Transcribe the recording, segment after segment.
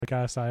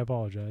podcast, I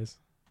apologize.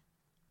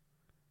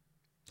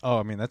 Oh,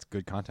 I mean, that's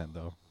good content,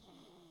 though.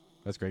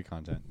 That's great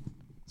content.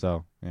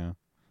 So, yeah.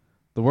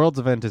 The world's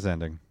event is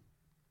ending.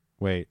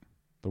 Wait,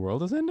 the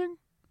world is ending?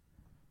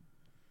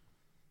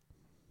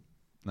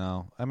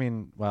 No. I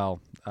mean,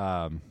 well,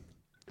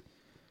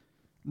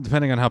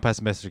 depending on how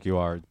pessimistic you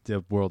are,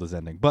 the world is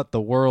ending. But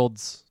the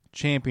world's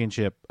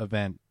championship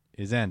event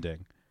is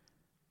ending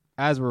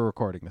as we're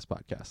recording this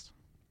podcast.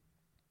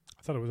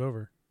 I thought it was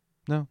over.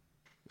 No.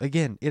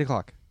 Again, 8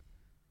 o'clock.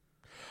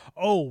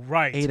 Oh,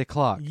 right. 8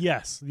 o'clock.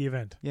 Yes, the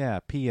event. Yeah,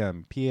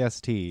 PM,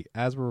 PST,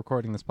 as we're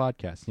recording this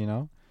podcast, you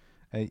know?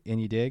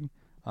 And you dig?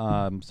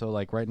 So,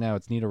 like, right now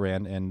it's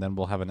Nidoran, and then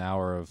we'll have an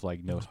hour of,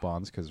 like, no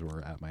spawns because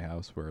we're at my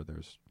house where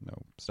there's no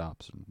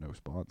stops and no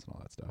spawns and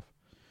all that stuff.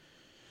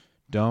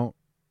 Don't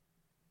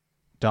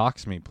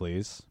dox me,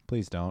 please.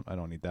 Please don't. I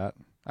don't need that.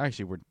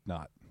 Actually, we're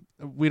not.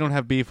 We don't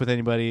have beef with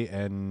anybody,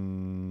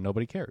 and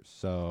nobody cares,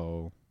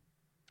 so...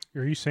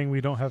 Are you saying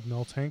we don't have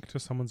Miltank to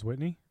someone's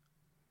Whitney?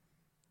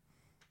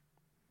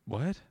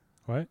 What?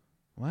 What?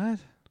 What?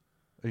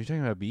 Are you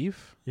talking about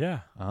beef? Yeah.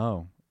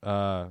 Oh.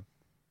 I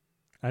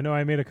know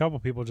I made a couple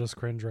people just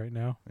cringe right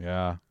now.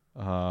 Yeah.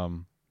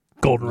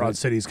 Goldenrod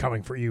City's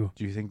coming for you.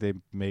 Do you think they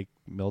make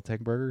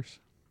Miltank burgers?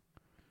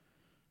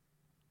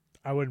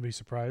 I wouldn't be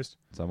surprised.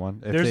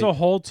 Someone? There's a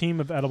whole team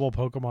of edible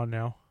Pokemon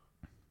now.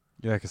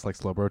 Yeah, it's like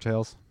Slowbro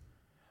Tails.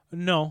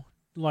 No,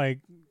 like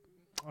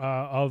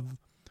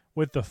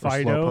with the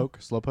Fido,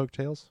 Slowpoke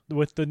Tails.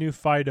 with the new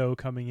Fido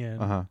coming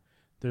in.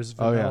 There's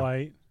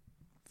Vanillite,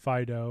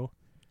 Fido,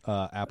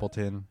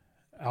 Appleton,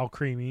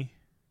 Alcremie.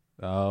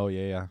 Oh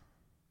yeah.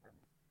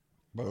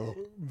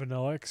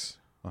 Vanillix.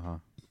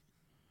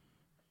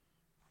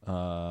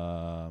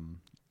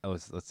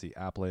 Let's see,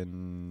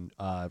 Applin.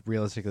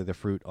 Realistically, the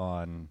fruit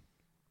on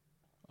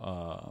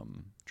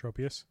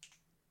Tropius.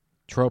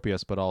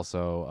 Tropius, but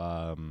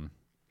also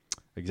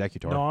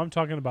Executor. No, I'm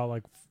talking about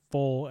like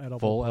full edible.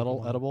 Full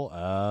Pokemon. edible.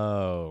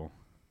 Oh,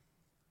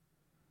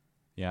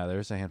 yeah.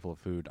 There's a handful of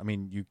food. I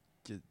mean,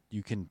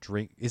 you can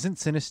drink. Isn't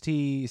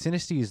Sinistea?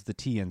 Sinistea is the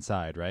tea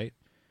inside, right?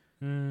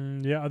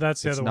 Yeah,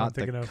 that's the It's other one I'm not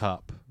thinking the of.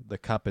 cup. The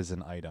cup is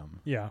an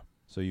item. Yeah,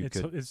 So you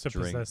could it's a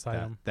drink possessed that.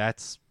 item.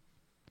 That's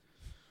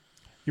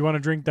You want to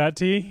drink that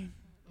tea?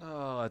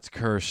 oh, it's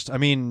cursed. I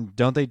mean,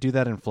 don't they do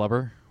that in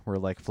Flubber, where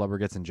like Flubber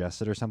gets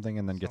ingested or something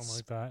and then Something gets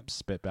like that.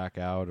 spit back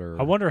out? Or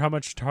I wonder how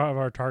much of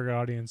our target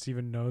audience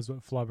even knows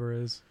what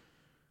Flubber is.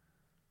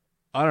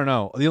 I don't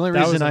know. The only That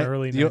reason was an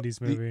early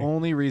 90s movie. The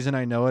only reason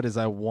I know it is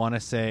I want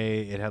to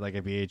say it had like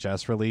a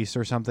VHS release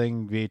or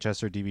something,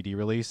 VHS or DVD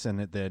release,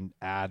 and it then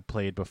ad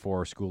played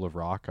before School of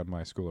Rock on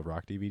my School of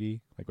Rock DVD,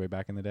 like way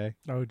back in the day.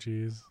 Oh,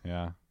 jeez.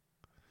 Yeah.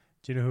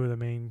 Do you know who the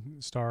main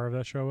star of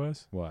that show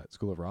was? What?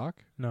 School of Rock?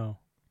 No,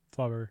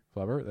 Flubber.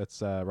 Flubber? That's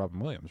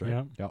Robin Williams,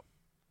 right? Yeah.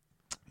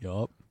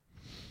 Yup.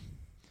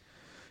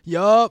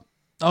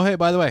 Oh, hey,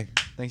 by the way,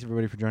 thanks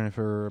everybody for joining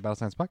for Battle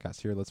Science Podcast.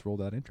 Here, let's roll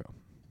that intro.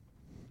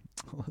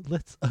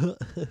 Let's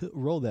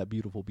roll that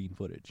beautiful bean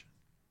footage.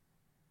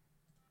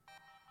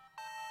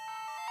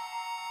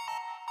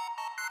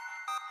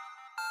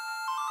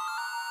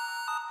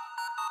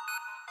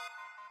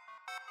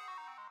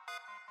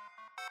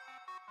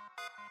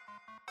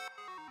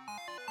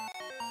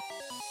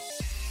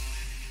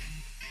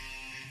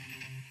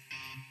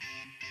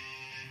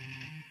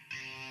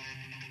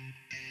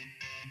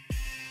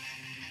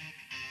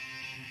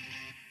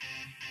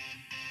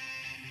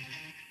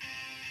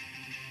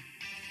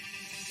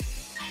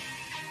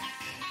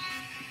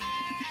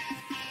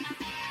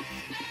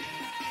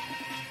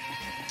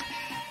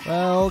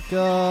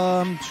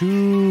 Welcome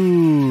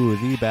to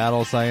the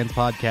Battle Science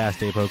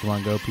Podcast, a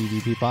Pokemon Go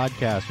PvP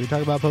podcast. We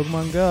talk about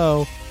Pokemon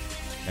Go,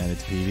 and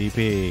it's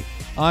PvP.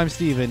 I'm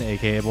Steven,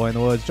 a.k.a. Boy in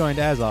the Woods, joined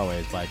as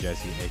always by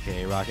Jesse,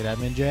 a.k.a. Rocket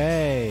Admin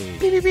J.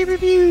 Pew, pew, pew, pew,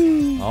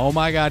 pew. Oh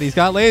my god, he's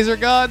got laser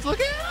guns!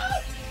 Look at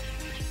him!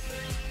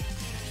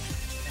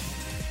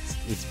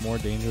 It's more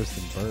dangerous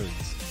than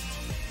birds.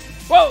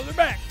 Whoa, they're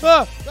back!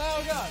 Ah!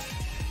 Oh god!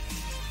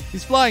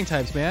 These flying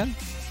types, man.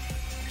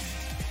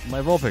 My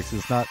Vulpix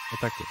is not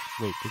effective.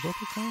 Wait, does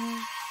Vulpix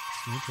know?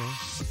 Neutral.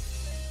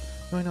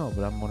 No, I know,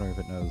 but I'm wondering if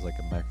it knows like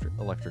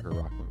electric or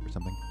rock move or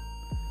something.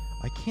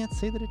 I can't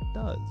say that it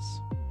does.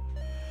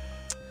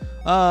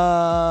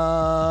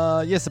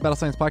 Yes, the Battle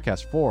Science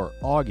Podcast for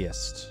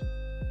August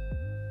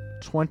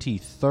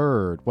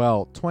 23rd.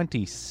 Well,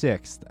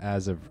 26th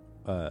as of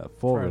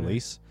full Friday.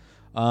 release.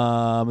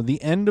 The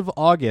end of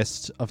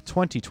August of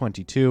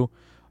 2022.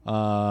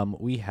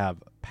 We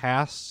have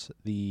passed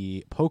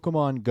the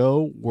Pokemon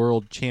Go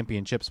World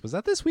Championships. Was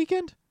that this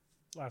weekend?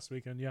 Last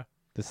weekend, yeah.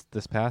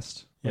 This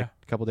past? Yeah. Like,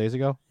 a couple days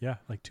ago? Yeah,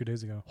 like 2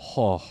 days ago.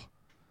 Oh,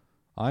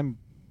 I'm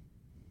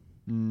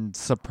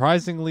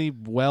surprisingly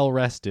well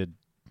rested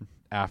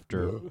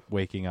after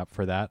waking up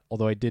for that.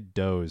 Although I did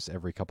doze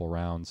every couple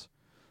rounds,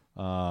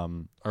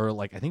 or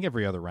like I think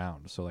every other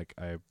round. So like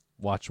I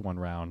watched one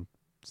round,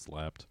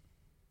 slept,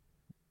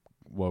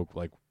 woke,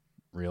 like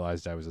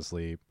realized I was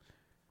asleep,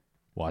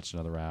 watched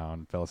another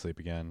round, fell asleep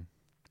again.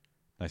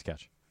 Nice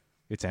catch.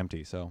 It's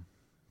empty, so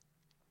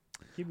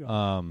Keep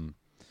going.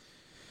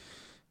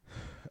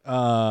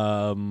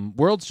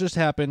 Worlds just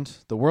happened.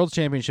 The World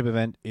Championship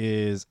event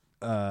is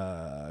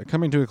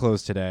coming to a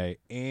close today,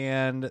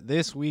 and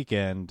this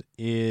weekend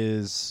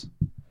is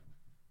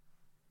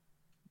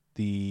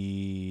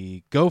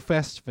the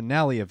GoFest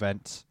finale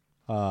event.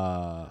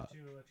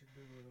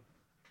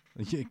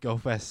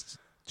 GoFest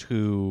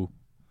 2,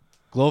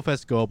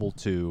 Glowfest Global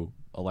 2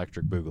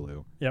 Electric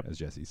Boogaloo, as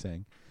Jesse's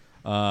saying.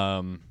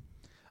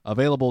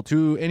 Available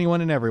to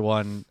anyone and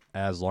everyone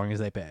as long as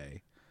they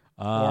pay.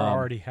 Or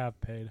already have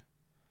paid.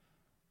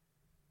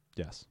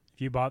 Yes.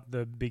 If you bought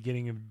the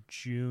beginning of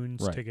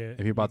June's ticket,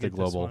 if you bought the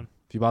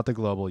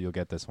global, you'll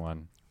get this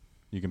one.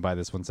 You can buy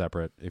this one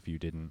separate if you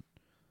didn't.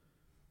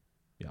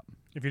 Yeah.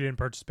 If you didn't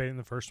participate in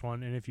the first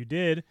one, and if you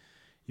did,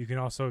 you can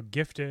also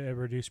gift it at a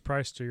reduced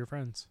price to your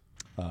friends.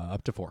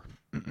 Up to 4.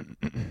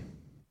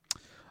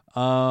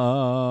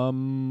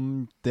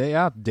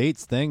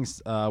 Dates,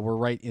 things. We're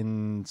right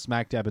in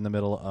smack dab in the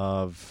middle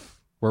of.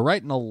 We're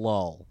right in a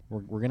lull.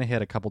 We're gonna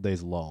hit a couple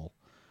days lull.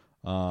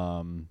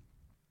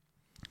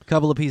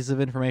 Couple of pieces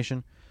of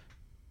information.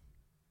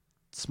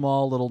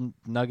 Small little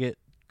nugget,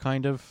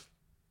 kind of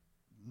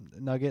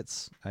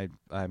nuggets. I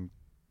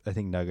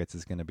think nuggets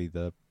is gonna be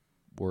the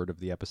word of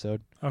the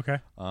episode. Okay.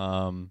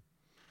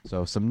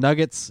 So some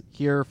nuggets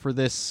here for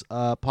this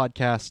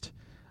podcast.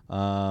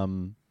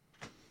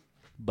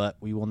 But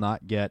we will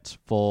not get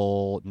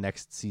full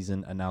next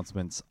season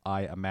announcements,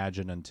 I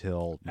imagine,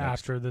 until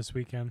after this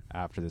weekend.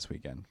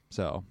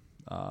 So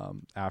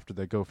after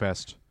the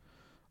GoFest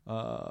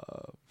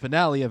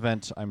finale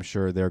event, I'm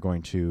sure they're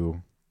going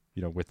to,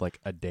 with like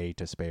a day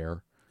to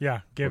spare.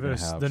 Yeah, give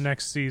us the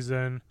next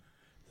season,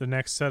 the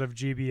next set of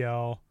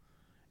GBL,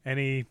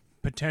 any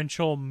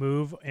potential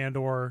move and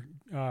or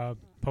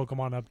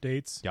Pokemon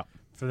updates. Yeah.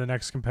 For the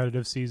next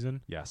competitive season.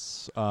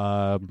 Yes.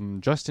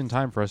 Just in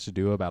time for us to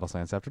do a Battle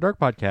Science After Dark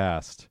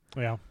podcast.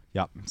 Yeah.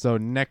 Yeah. So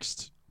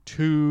next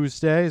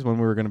Tuesday is when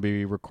we're going to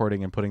be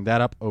recording and putting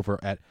that up over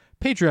at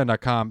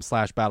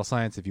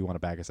patreon.com/battlescience. If you want to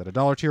back us at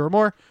 $1 tier or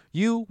more,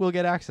 you will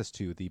get access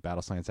to the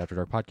Battle Science After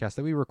Dark podcast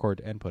that we record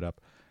and put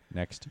up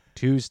next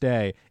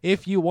Tuesday.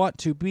 If you want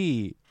to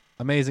be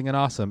amazing and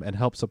awesome and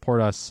help support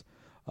us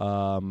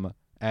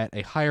at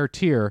a higher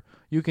tier,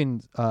 you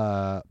can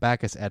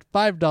back us at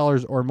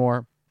 $5 or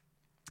more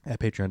at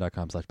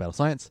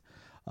patreon.com/battlescience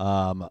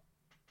to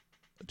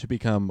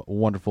become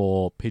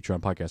wonderful Patreon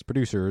podcast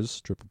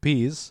producers, Triple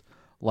P's,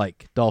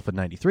 like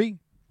Dolphin93,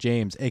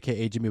 James,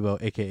 a.k.a. Jimmy Bo,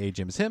 a.k.a.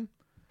 Jim's Him,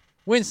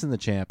 Winston the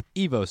Champ,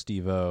 Evo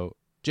Stevo,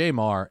 J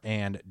Mar,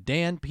 and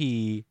Dan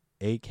P,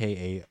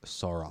 a.k.a.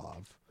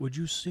 Sarov. Would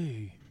you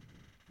see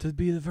to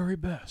be the very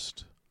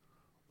best,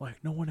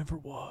 like no one ever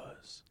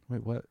was?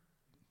 Wait, what?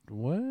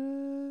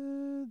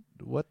 Who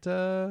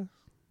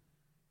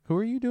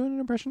are you doing an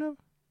impression of?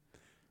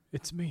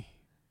 It's me,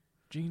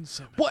 Gene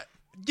Simmons. What?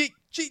 Gene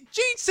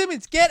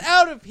Simmons, get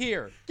out of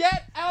here!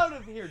 Get out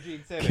of here,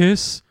 Gene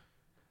Simmons.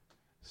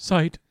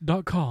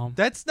 KissSite.com.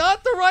 That's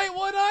not the right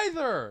one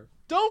either.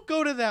 Don't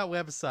go to that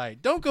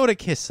website. Don't go to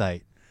Kiss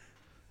Site.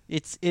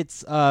 It's if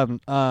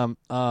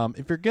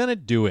you're gonna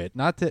do it,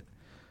 not that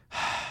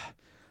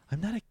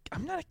I'm not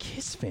a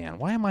Kiss fan.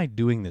 Why am I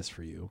doing this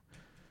for you?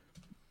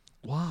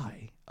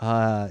 Why?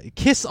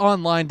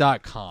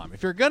 KissOnline.com.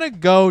 If you're going to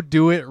go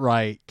do it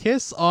right,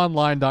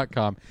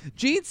 KissOnline.com.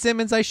 Gene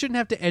Simmons, I shouldn't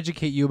have to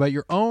educate you about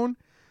your own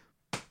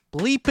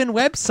bleeping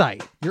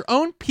website. Your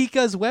own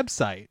Pika's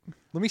website.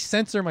 Let me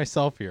censor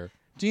myself here.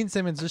 Gene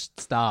Simmons, just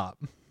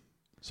stop.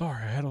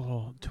 Sorry, I had a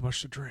little too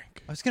much to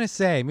drink. I was going to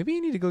say, maybe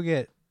you need to go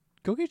get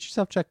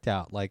yourself checked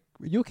out. Like,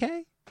 are you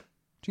okay?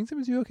 Gene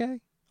Simmons, you okay?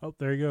 Oh,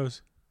 there he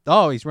goes.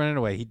 Oh, he's running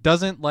away. He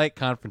doesn't like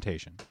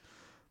confrontation.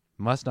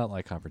 Must not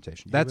like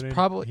confrontation. He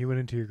went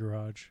into your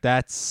garage.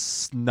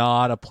 That's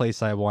not a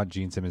place I want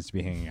Gene Simmons to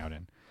be hanging out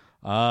in.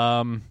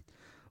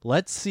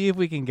 Let's see if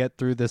we can get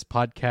through this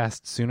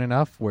podcast soon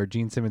enough where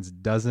Gene Simmons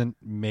doesn't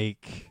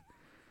make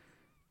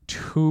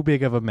too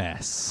big of a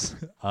mess.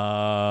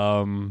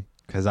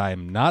 Because I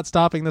am not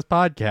stopping this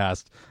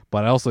podcast,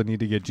 but I also need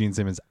to get Gene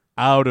Simmons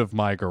out of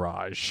my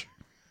garage.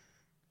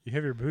 You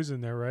have your booze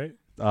in there, right?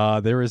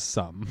 There is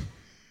some.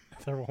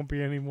 There won't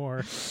be any more.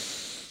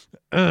 Just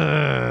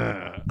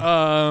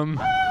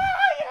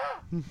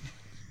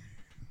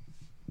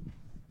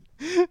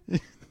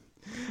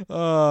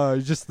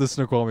the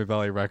Snoqualmie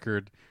Valley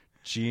record.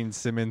 Gene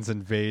Simmons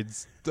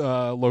invades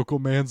local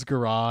man's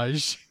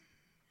garage.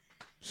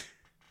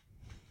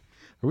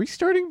 Are we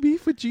starting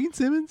beef with Gene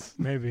Simmons?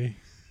 Maybe.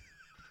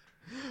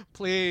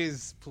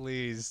 Please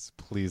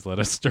let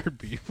us start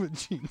beef with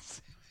Gene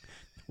Simmons.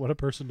 What a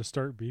person to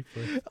start beef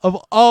with. Of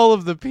all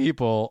of the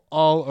people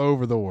all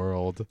over the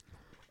world.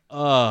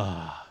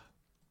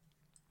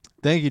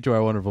 Thank you to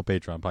our wonderful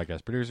Patreon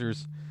podcast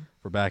producers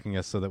for backing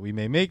us so that we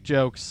may make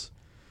jokes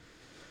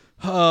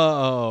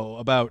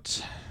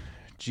about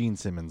Gene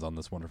Simmons on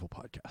this wonderful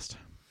podcast.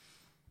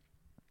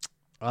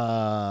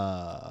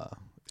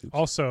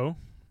 Also,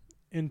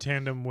 in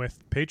tandem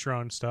with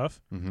Patreon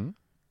stuff,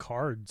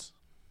 cards.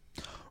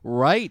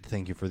 Right.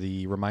 Thank you for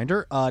the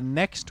reminder.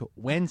 Next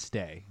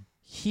Wednesday,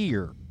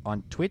 here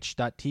on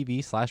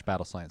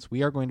twitch.tv/BattleScience.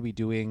 We are going to be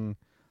doing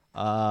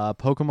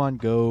Pokemon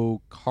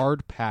Go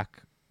card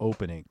pack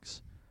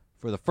openings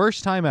for the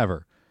first time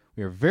ever.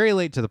 We are very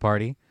late to the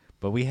party,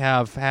 but we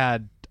have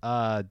had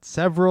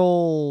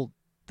several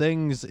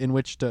pack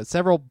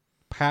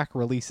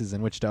releases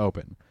in which to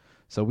open.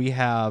 So we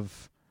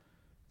have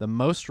the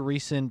most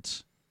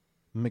recent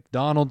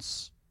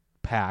McDonald's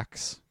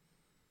packs.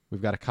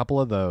 We've got a couple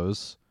of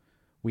those.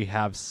 We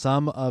have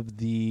some of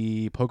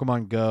the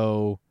Pokemon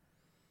Go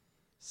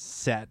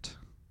set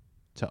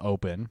to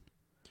open.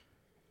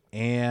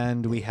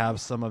 And we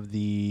have some of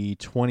the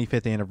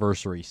 25th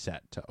anniversary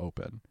set to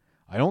open.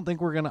 I don't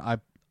think we're going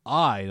to...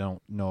 I don't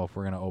know if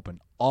we're going to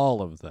open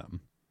all of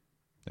them.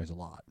 There's a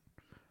lot.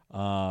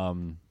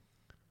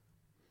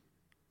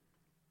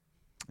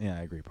 Yeah,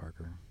 I agree,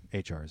 Parker.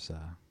 HR's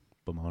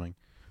bemoaning.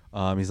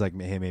 He's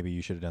like, hey, maybe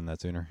you should have done that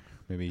sooner.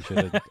 Maybe you should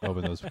have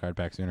opened those card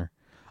packs sooner.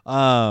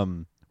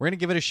 We're going to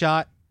give it a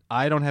shot.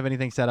 I don't have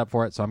anything set up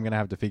for it, so I'm going to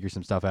have to figure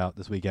some stuff out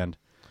this weekend.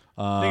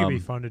 I think it'd be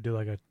fun to do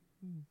like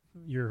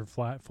your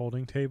flat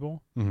folding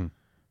table,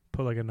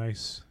 put like a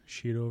nice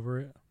sheet over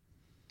it,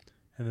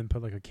 and then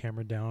put like a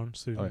camera down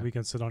so we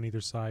can sit on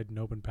either side and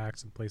open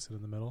packs and place it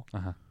in the middle.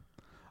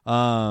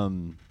 But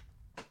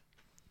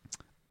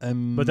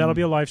that'll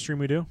be a live stream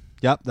we do.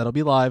 Yep, that'll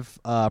be live.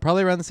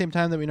 Probably around the same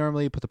time that we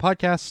normally put the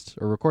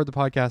podcast or record the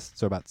podcast.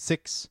 So about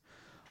 6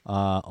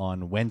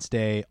 on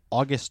Wednesday,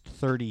 August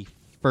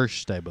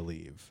 31st, I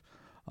believe.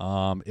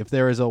 If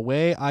there is a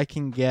way I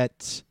can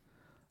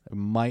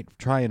might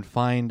try and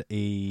find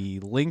a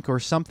link or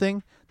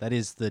something. That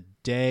is the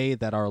day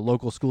that our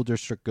local school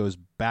district goes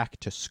back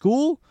to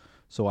school.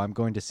 So I'm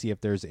going to see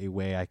if there's a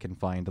way I can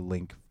find a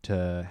link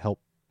to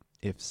help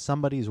if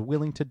somebody's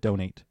willing to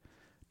donate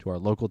to our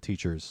local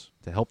teachers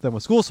to help them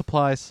with school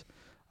supplies.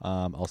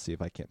 I'll see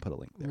if I can't put a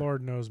link there.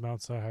 Lord knows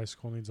Mount Si High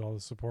School needs all the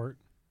support.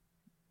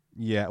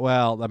 Yeah,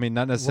 well, I mean,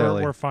 not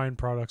necessarily. We're fine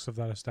products of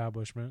that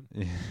establishment.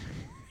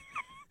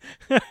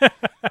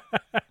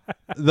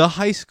 The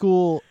high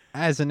school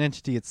as an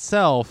entity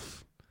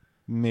itself,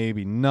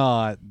 maybe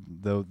not.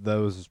 Though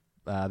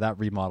that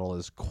remodel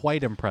is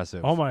quite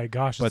impressive. Oh my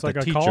gosh, it's like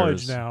a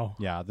college now.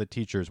 Yeah, the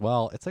teachers.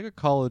 Well, it's like a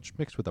college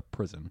mixed with a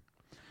prison.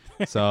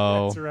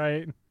 So that's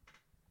right.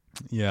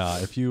 Yeah,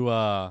 if you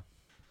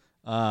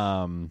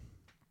to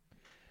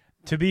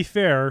be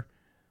fair,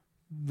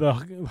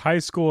 the high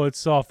school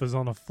itself is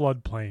on a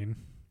floodplain.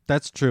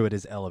 That's true. It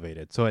is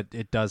elevated, so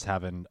it does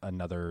have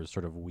another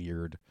sort of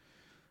weird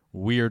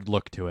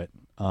look to it.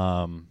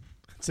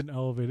 It's an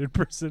elevated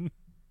prison.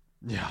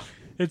 Yeah,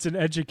 it's an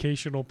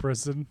educational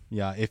prison.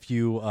 Yeah, if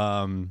you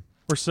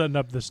we're setting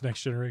up this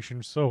next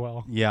generation so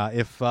well. Yeah,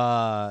 if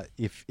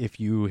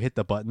you hit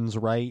the buttons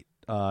right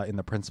in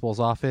the principal's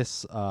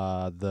office,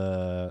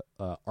 the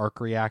arc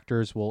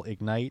reactors will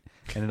ignite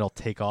and it'll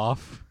take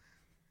off.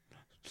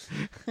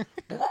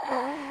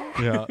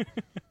 Yeah.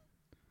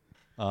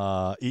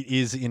 It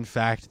is in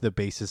fact the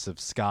basis of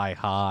Sky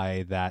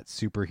High, that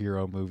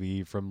superhero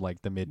movie from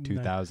like the mid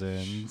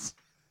 2000s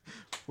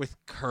with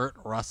Kurt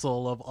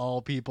Russell of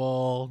all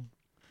people.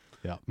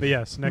 Yeah. But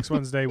yes, next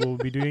Wednesday we'll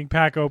be doing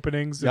pack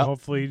openings and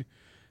hopefully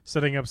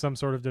setting up some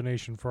sort of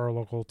donation for our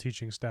local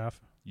teaching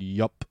staff.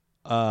 Yup.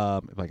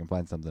 If I can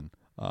find something,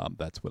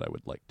 that's what I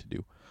would like to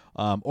do.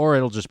 Or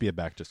it'll just be a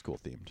back to school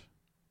themed.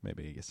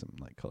 Maybe get some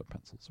like colored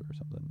pencils or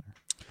something.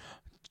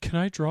 Can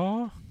I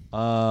draw?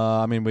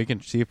 I mean, we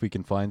can see if we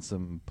can find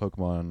some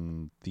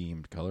Pokemon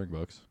themed coloring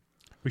books.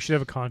 We should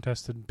have a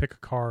contest and pick a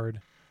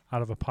card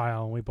out of a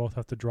pile, and we both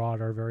have to draw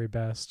it our very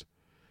best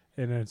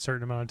in a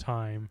certain amount of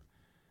time.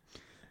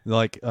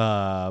 Like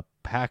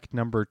pack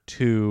number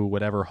 2,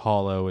 whatever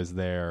holo is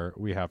there,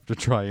 we have to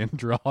try and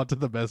draw to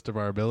the best of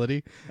our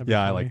ability.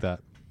 Yeah, I like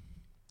that.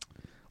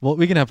 Well,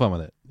 we can have fun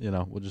with it.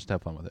 We'll just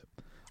have fun with it.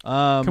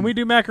 Can we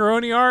do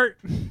macaroni art?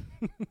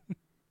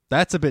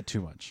 That's a bit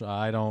too much.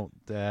 I don't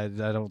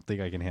think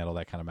I can handle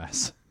that kind of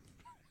mess.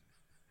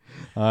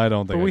 I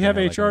don't think. But we have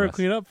HR to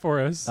clean up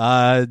for us.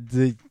 I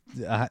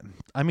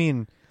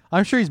mean,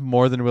 I'm sure he's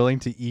more than willing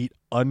to eat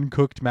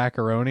uncooked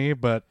macaroni,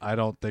 but I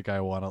don't think I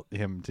want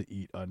him to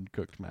eat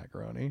uncooked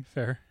macaroni.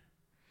 Fair.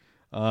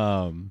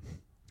 I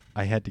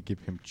had to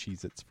give him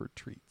Cheez-Its for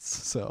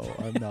treats, so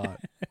I'm not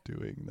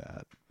doing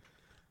that.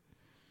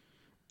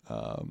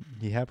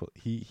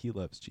 He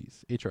loves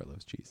cheese. HR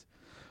loves cheese.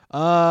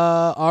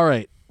 All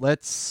right,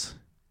 let's.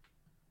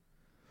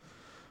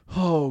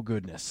 Oh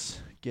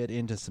goodness, get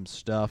into some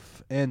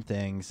stuff and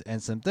things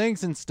and some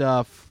things and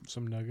stuff.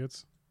 Some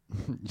nuggets.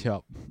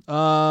 Yep.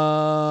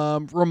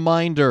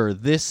 Reminder: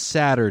 this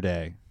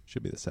Saturday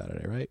should be this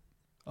Saturday, right?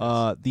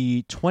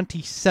 The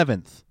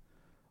 27th.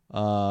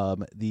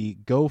 The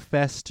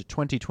GoFest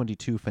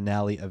 2022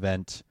 finale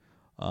event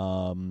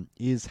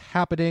is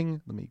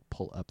happening. Let me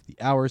pull up the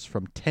hours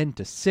from 10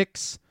 to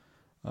 6.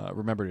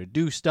 Remember to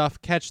do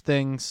stuff, catch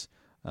things.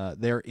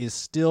 There is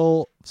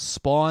still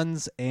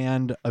spawns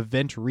and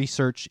event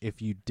research if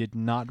you did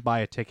not buy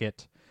a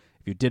ticket.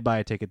 If you did buy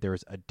a ticket, there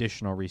is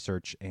additional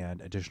research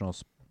and additional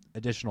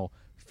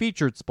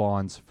featured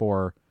spawns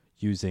for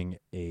using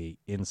a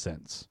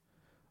incense.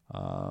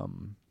 I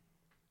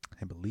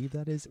believe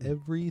that is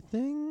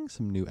everything.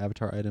 Some new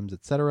avatar items,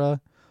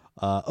 etc.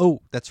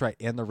 That's right.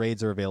 And the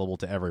raids are available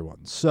to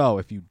everyone. So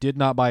if you did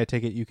not buy a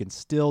ticket, you can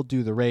still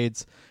do the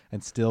raids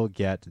and still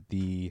get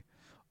the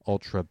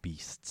Ultra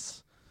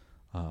Beasts.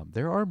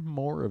 There are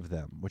more of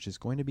them, which is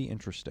going to be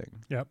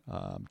interesting. Yep.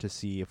 To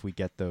see if we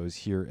get those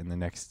here in the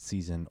next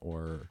season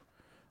or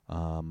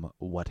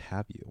what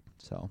have you.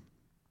 So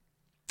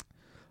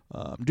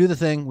do the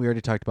thing. We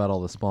already talked about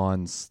all the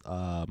spawns,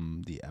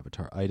 the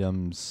avatar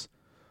items,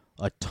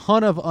 a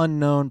ton of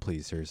unknown.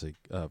 Please, seriously,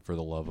 for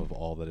the love of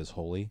all that is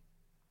holy,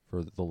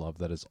 for the love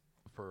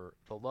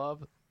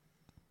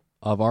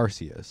of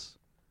Arceus,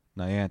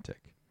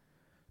 Niantic,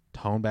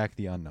 tone back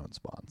the unknown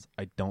spawns.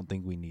 I don't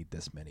think we need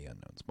this many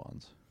unknown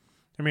spawns.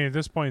 I mean, at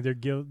this point, they're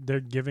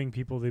giving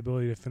people the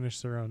ability to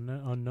finish their own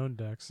unknown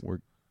decks.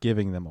 We're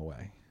giving them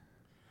away.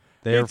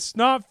 It's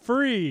not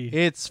free.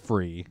 It's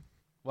free.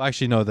 Well,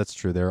 actually, no, that's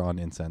true. They're on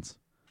incense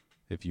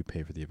if you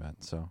pay for the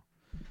event. So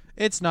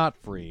it's not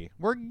free.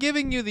 We're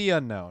giving you the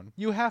unknown.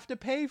 You have to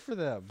pay for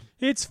them.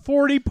 It's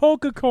 40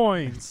 Poke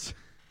Coins.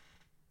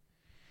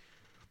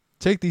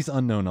 Take these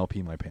unknown, I'll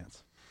pee my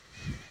pants.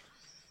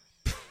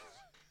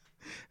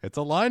 It's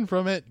a line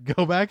from it.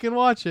 Go back and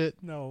watch it.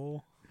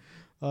 No.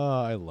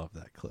 I love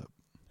that clip.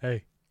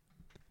 Hey.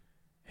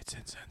 It's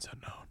incense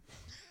unknown.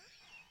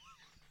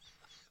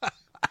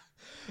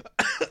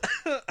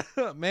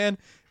 Man,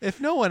 if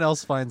no one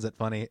else finds it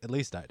funny, at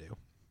least I do.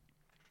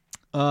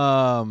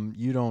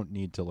 You don't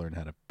need to learn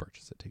how to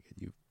purchase a ticket.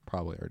 You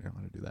probably already know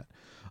how to do that.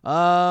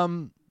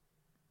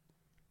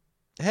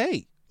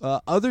 Hey,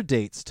 other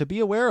dates to be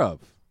aware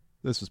of.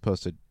 This was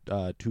posted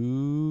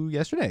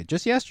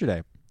just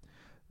yesterday.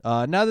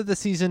 Now that the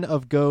season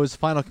of Go's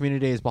final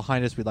community day is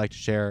behind us, we'd like to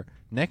share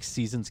next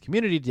season's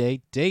community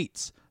day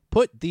dates.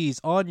 Put these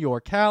on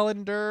your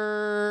calendar.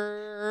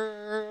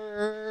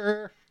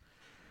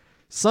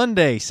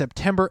 Sunday,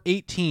 September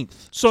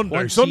 18th.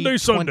 Sunday.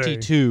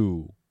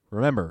 2022.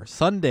 Remember,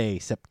 Sunday,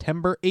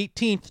 September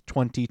 18th,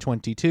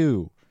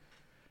 2022.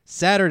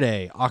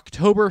 Saturday,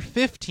 October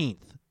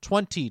 15th,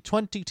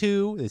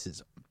 2022. This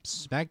is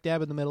smack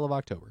dab in the middle of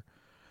October.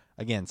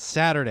 Again,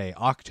 Saturday,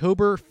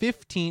 October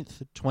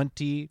 15th,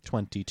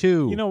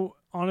 2022. You know,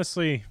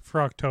 honestly,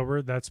 for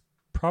October, that's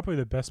probably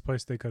the best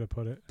place they could have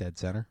put it. Dead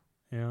center.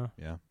 Yeah.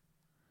 Yeah.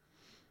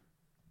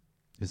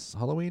 Is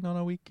Halloween on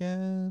a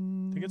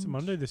weekend? I think it's a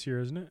Monday this year,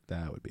 isn't it?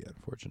 That would be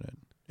unfortunate.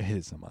 It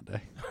is a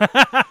Monday.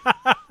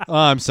 Oh,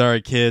 I'm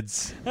sorry,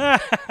 kids.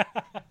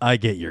 I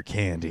get your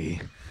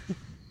candy.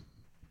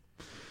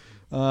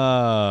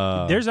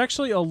 There's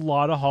actually a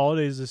lot of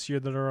holidays this year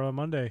that are on a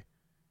Monday.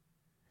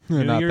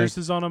 New Year's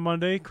is on a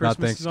Monday.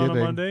 Christmas is on a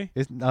Monday.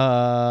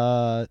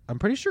 I'm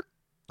pretty sure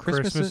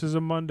Christmas is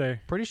a Monday.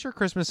 Pretty sure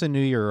Christmas and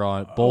New Year are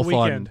on both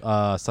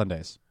on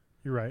Sundays.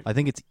 You're right. I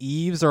think it's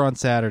Eves are on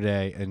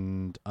Saturday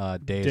and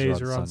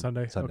days are on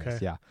Sunday. Sundays, okay.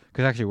 Yeah,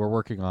 because actually we're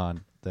working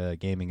on the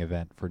gaming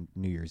event for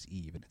New Year's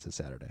Eve, and it's a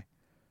Saturday.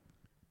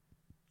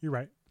 You're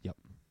right. Yep.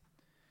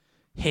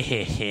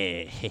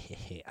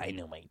 I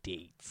know my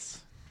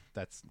dates.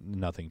 That's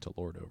nothing to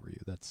lord over you.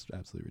 That's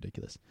absolutely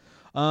ridiculous.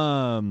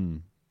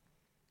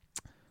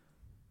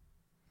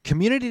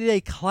 Community Day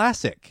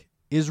Classic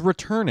is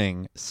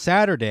returning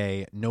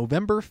Saturday,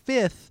 November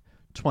 5th,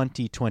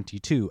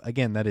 2022.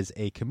 Again, that is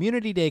a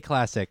Community Day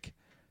Classic,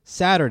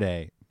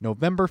 Saturday,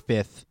 November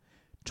 5th,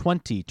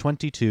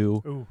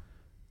 2022. Ooh.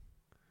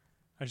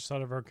 I just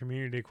thought of our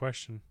Community Day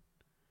question.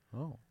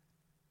 Oh.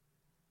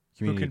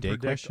 Community Day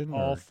question?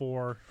 All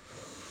 4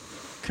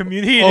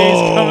 Community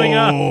Days coming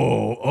up.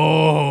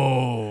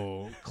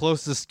 Oh.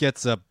 Closest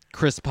gets a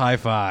crisp high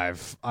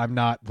five. I'm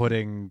not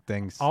putting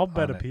things I'll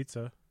bet a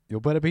pizza. You'll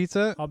bet a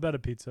pizza? I'll bet a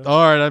pizza.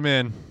 All right, I'm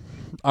in.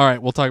 All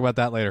right, we'll talk about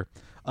that later.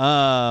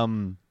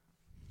 1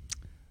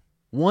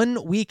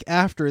 week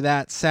after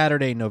that,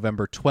 Saturday,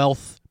 November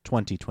 12th,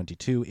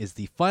 2022, is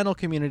the final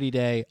community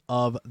day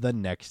of the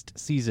next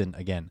season.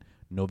 Again,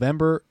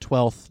 November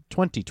 12th,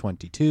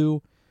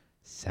 2022,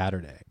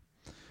 Saturday.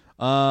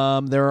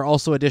 There are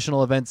also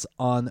additional events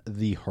on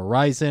the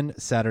horizon,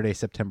 Saturday,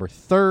 September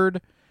 3rd,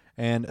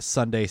 and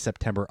Sunday,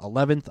 September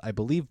 11th. I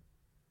believe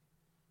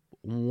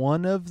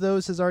one of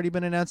those has already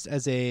been announced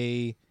as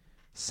a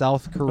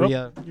South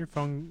Korea. Oh, your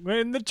phone went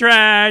in the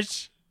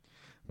trash.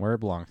 Where it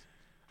belongs.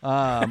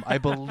 I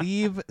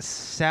believe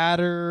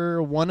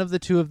one of the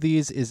two of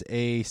these is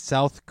a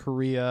South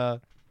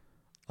Korea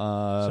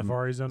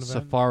Safari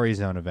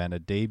Zone event, a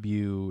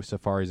debut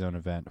Safari Zone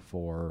event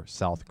for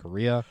South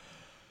Korea.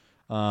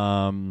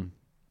 I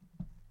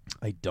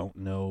don't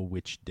know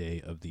which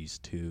day of these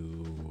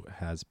two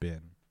has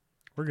been.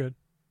 We're good.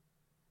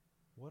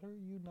 What are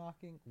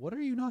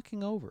you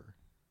knocking over?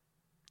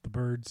 The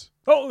birds.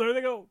 Oh, there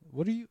they go.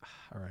 What are you?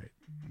 All right,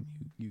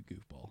 you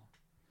goofball.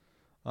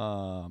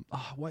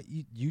 What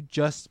you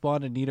just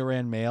spawned a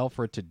Nidoran male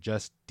for it to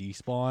just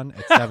despawn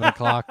at 7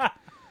 o'clock?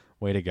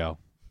 Way to go.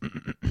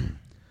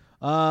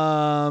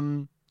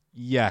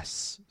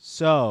 Yes.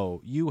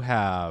 So you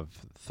have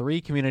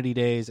 3 community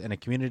days and a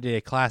community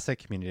day classic.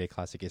 Community day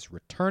classic is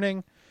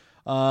returning.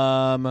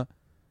 The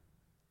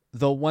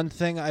one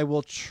thing I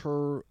will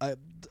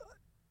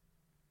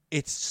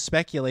it's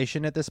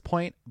speculation at this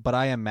point, but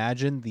I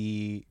imagine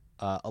the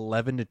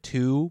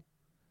 11-2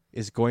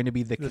 is going to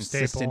be the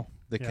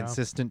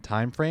consistent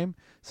time frame,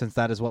 since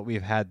that is what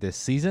we've had this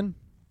season.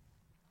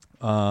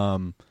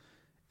 And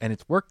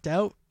it's worked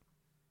out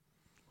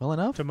well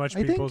enough. To much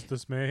people's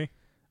dismay.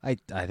 I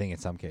think in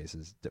some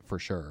cases, for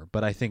sure.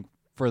 But I think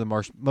for the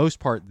most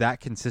part, that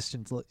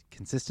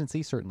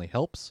consistency certainly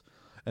helps.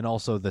 And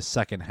also the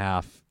second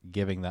half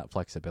giving that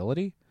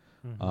flexibility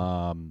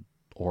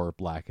or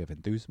lack of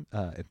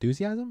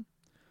enthusiasm.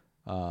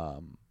 I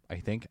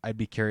think I'd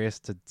be curious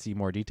to see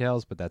more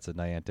details, but that's a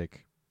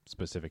Niantic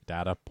specific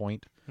data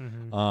point.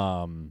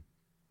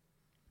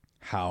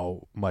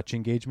 How much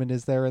engagement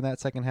is there in that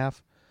second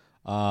half?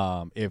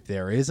 If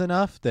there is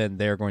enough, then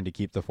they're going to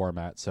keep the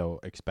format. So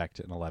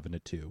expect an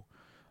 11-2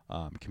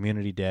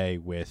 community day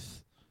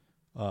with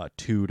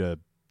 2 to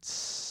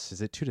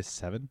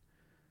 7.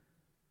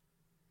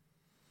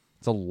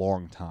 It's a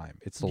long time.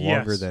 It's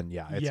longer than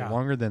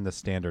longer than the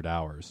standard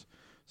hours.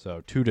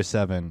 So 2 to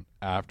 7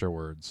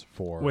 afterwards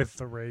with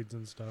the raids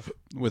and stuff.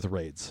 With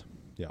raids,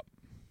 yep.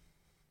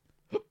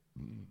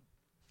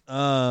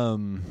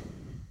 You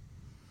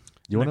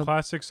want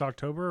classics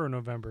October or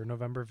November?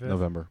 November 5th.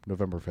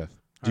 November 5th.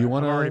 Do you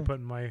want to? I'm already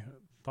putting my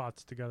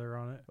thoughts together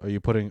on it.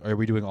 Are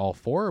we doing all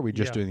 4? Or are we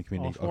just doing the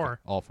community? All 4.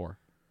 Okay, all 4.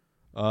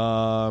 You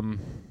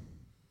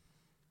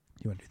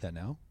want to do that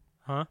now?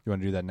 Huh? You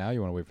want to do that now? You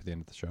want to wait for the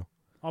end of the show?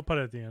 I'll put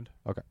it at the end.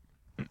 Okay.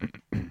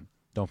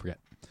 Don't forget.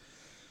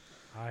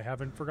 I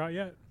haven't forgot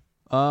yet.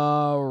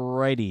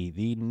 Alrighty.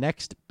 The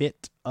next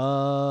bit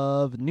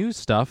of news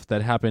stuff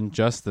that happened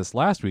just this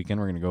last weekend,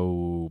 we're going to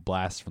go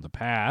blast from the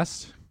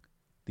past.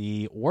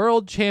 The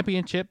World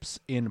Championships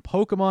in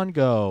Pokemon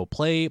Go,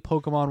 Play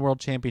Pokemon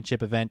World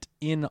Championship event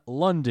in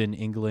London,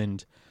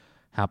 England,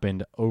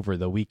 happened over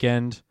the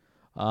weekend.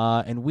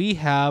 And we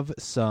have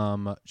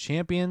some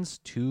champions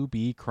to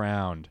be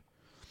crowned.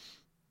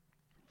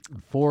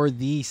 For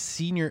the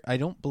senior, I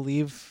don't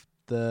believe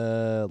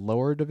the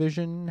lower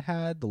division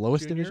had the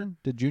lowest division.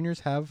 Did juniors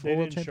have a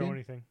world champion? They didn't show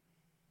anything.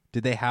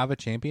 Did they have a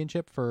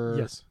championship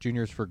for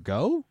juniors for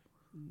Go?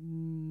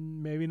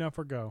 Maybe not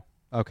for Go.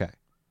 Okay.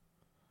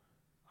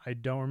 I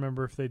don't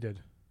remember if they did.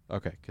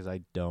 Okay, because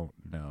I don't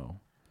know.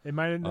 It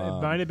might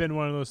have been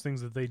one of those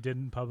things that they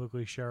didn't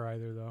publicly share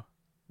either, though.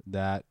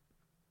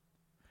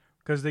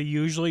 Because they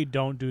usually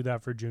don't do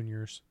that for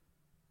juniors.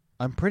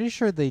 I'm pretty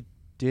sure they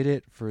did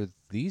it for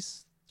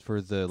these. For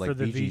the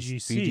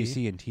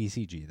VGC and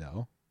TCG,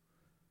 though.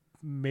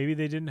 Maybe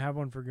they didn't have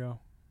one for Go.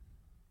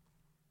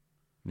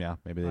 Yeah,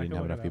 maybe they didn't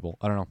have enough people.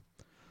 I don't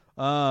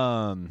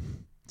know.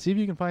 See if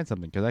you can find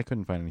something, because I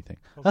couldn't find anything.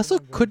 I also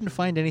couldn't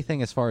find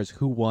anything as far as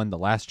who won the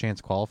last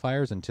chance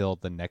qualifiers until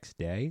the next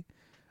day.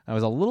 I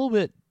was a little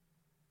bit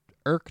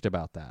irked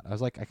about that. I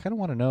was like, I kind of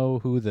want to know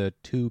who the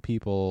 2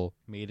 people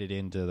made it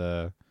into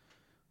the...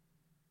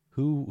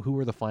 Who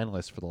were the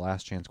finalists for the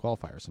last chance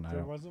qualifiers? And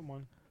there wasn't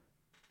one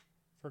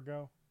for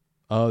Go.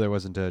 Oh, there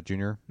wasn't a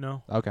junior?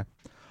 No. Okay.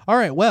 All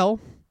right, well,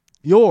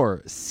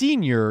 your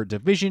senior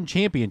division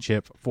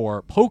championship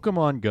for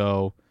Pokemon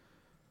Go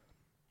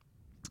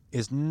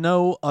is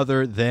no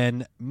other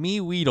than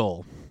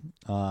MeWeedle,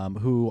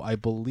 who I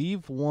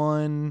believe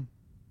won...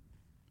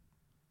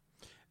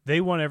 They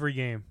won every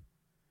game.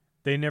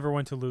 They never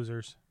went to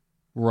losers.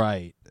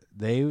 Right.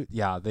 They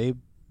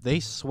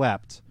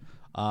swept.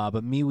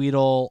 But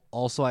MeWeedle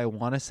also, I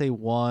want to say,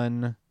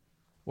 won...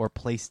 or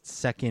placed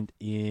second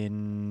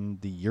in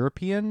the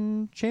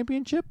European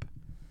Championship.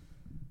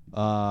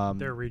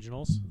 Their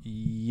regionals.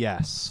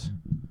 Yes.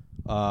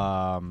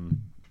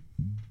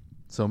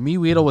 So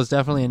MeWeedle was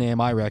definitely a name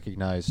I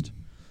recognized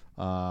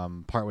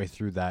partway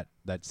through that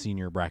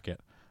senior bracket.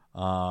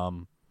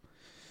 The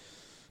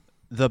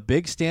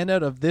big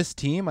standout of this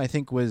team, I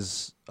think,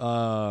 was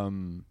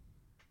Araquanid,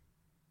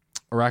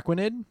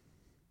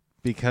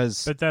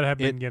 because... But that had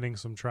been getting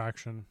some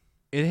traction.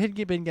 It had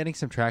been getting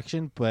some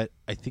traction, but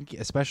I think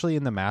especially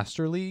in the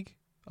Master League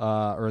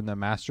or in the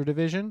Master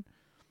Division,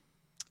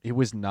 it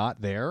was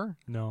not there.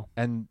 No.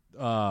 And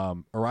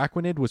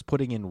Araquanid was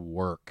putting in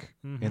work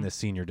in the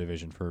senior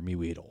division for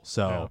MeWeedle.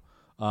 So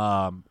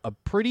a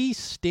pretty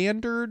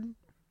standard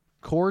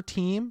core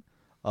team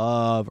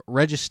of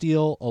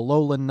Registeel,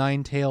 Alolan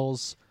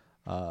Ninetales,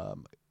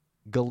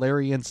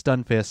 Galarian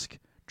Stunfisk,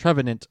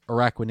 Trevenant,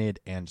 Araquanid,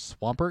 and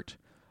Swampert.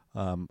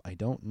 I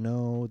don't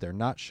know. They're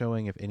not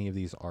showing if any of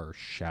these are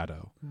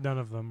Shadow. None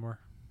of them were.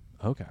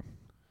 Okay.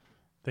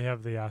 They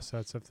have the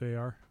assets if they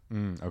are.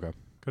 Okay.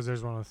 Because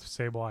there's one with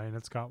Sableye and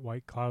it's got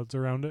white clouds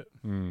around it.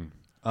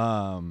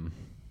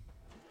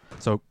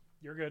 So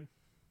you're good.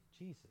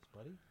 Jesus,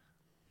 buddy.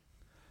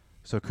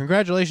 So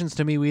congratulations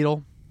to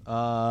MeWeedle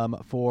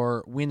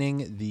for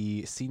winning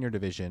the senior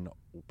division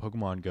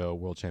Pokemon Go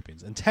World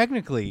Champions, and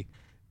technically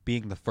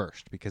being the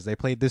first, because they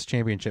played this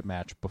championship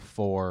match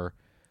before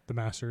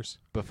the Masters.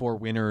 Before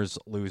winners,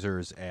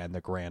 losers, and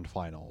the grand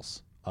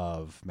finals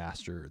of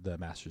the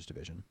Masters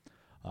division.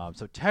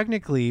 So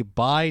technically,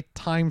 by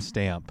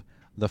timestamp,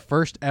 the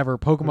first ever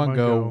Pokemon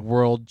Go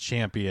world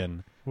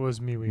champion was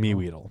Meweedle.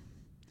 Meweedle.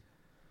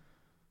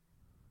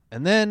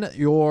 And then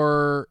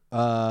your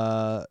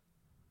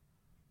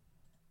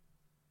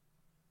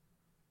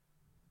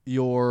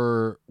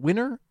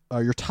winner,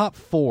 your top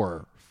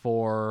 4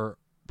 for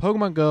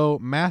Pokemon Go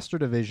Master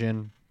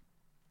Division,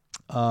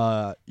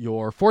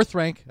 your 4th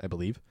rank, I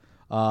believe,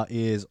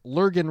 is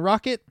Lurgan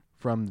Rocket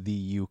from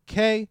the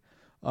UK,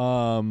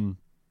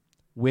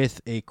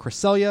 with a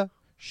Cresselia,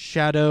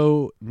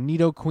 Shadow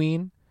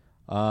Nidoqueen,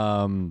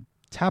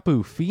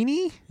 Tapu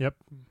Fini, yep,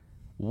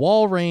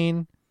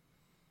 Walrein,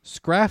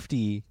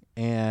 Scrafty,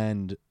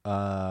 and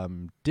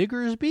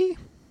Diggersby,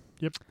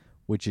 yep,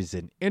 which is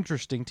an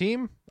interesting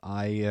team.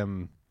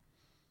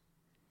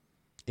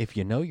 If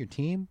you know your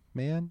team,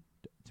 man,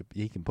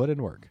 you can put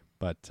in work.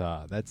 But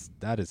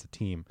that is a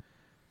team.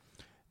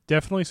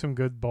 Definitely some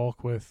good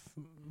bulk with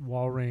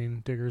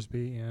Walrein,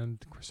 Diggersby, and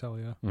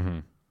Cresselia.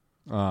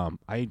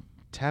 Mm-hmm.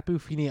 Tapu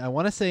Fini, I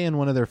want to say in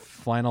one of their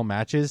final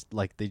matches,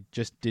 like they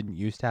just didn't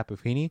use Tapu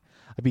Fini.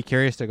 I'd be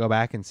curious to go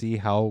back and see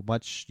how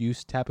much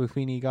use Tapu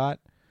Fini got.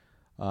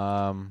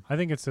 I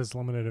think it says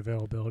limited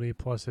availability.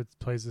 Plus, it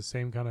plays the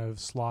same kind of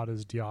slot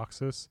as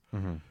Deoxys,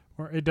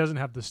 where it doesn't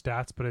have the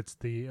stats, but it's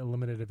the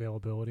limited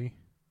availability.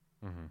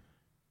 Mm-hmm.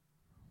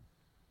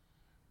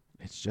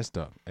 It's just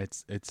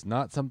it's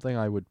not something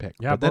I would pick.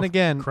 Yeah, but then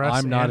again, Cress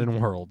I'm not in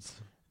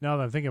Worlds. Now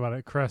that I'm thinking about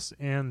it, Cress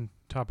and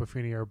Tapu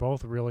Fini are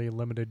both really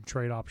limited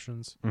trade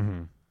options.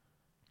 Mm-hmm.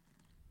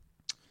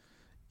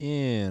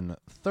 In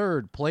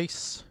 3rd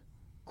place,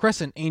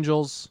 Crescent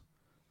Angels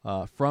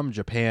from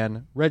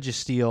Japan,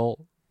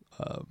 Registeel,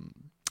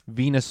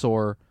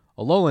 Venusaur,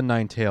 Alolan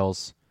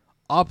Ninetales,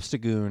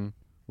 Obstagoon,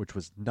 which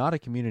was not a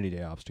Community Day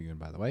Obstagoon,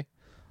 by the way,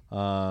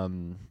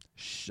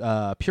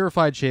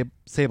 Purified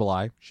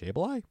Sableye.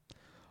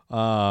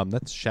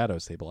 That's Shadow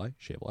Sableye.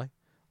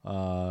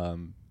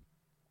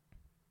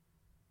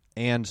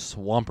 And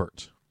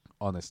Swampert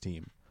on this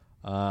team.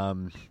 I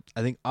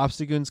think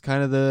Obstagoon's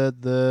kind of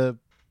the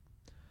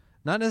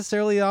not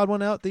necessarily the odd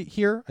one out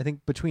here. I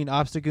think between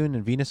Obstagoon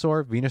and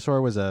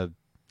Venusaur was there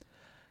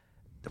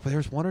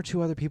was 1 or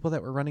 2 other people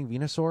that were running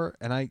Venusaur,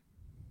 and I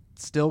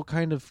still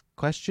kind of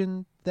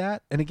question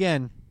that. And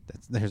again,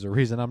 there's a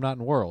reason I'm not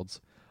in Worlds.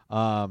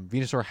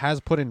 Venusaur has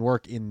put in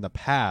work in the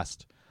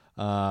past,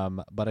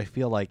 but I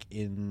feel like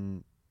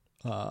it's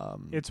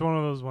one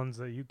of those ones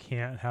that you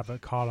can't have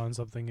it caught on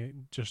something. It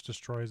just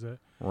destroys it.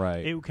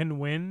 Right. It can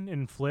win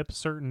and flip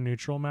certain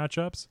neutral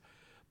matchups,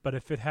 but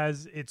if it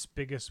has its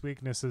biggest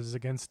weaknesses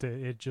against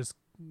it,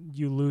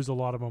 you lose a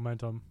lot of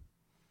momentum.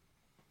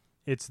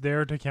 It's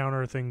there to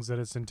counter things that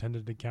it's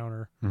intended to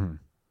counter.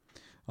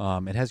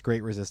 Mm-hmm. It has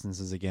great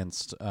resistances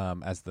against,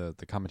 as the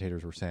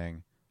commentators were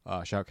saying,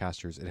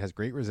 shoutcasters. It has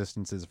great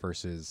resistances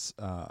versus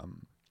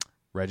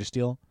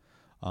Registeel.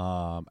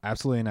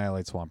 Absolutely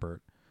annihilates Swampert.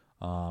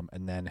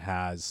 And then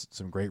has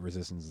some great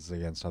resistances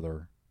against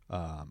other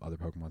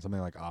Pokemon.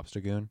 Something like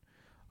Obstagoon,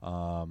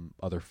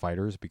 other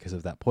fighters because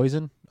of that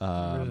poison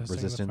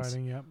resistance.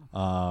 Fighting, yep.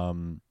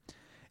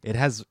 It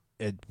has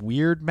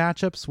weird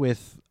matchups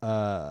with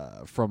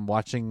from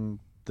watching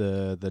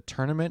the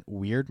tournament.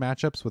 Weird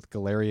matchups with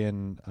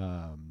Galarian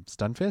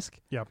Stunfisk.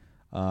 Yep.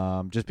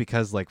 Just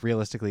because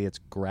realistically it's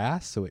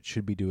grass, so it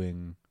should be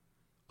doing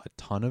a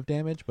ton of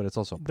damage, but it's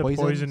also poison.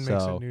 The poison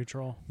makes it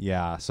neutral.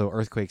 Yeah, so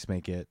earthquakes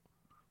make it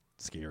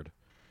scared.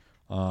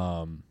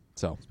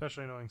 So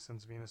especially knowing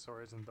since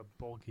Venusaur isn't the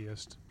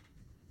bulkiest.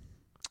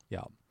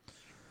 Yeah.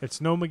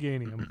 It's no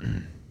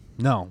Meganium.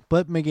 No,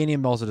 but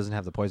Meganium also doesn't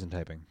have the poison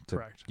typing to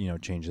Correct.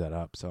 Change that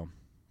up. So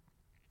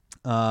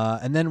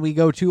and then we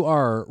go to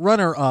our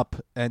runner up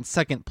and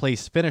 2nd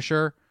place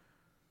finisher.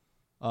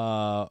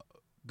 Godon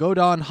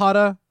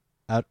Hada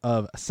out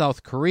of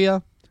South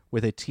Korea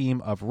with a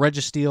team of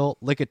Registeel,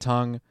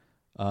 Lickitung,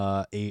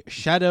 a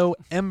Shadow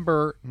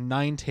Ember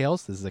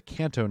Ninetales. This is a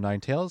Kanto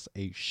Ninetales.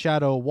 A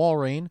Shadow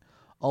Walrein,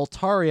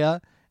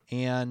 Altaria,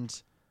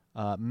 and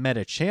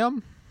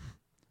Medicham.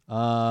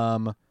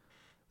 That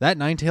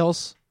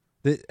Ninetales,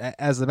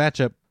 as the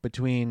matchup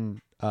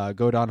between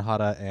Godon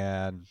Hada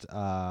and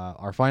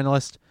our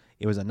finalist,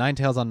 it was a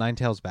Ninetales on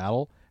Ninetales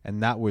battle,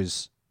 and that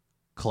was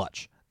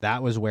clutch.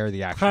 That was where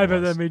the action was. I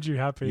bet that made you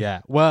happy.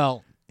 Yeah,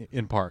 well,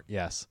 in part,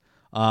 yes.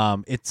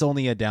 It's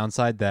only a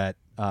downside that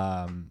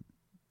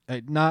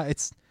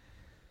it's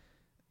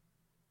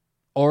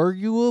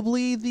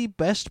arguably the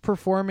best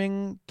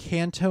performing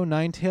Kanto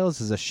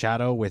Ninetales is a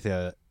Shadow with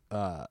a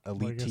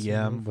Elite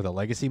TM with a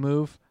Legacy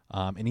move.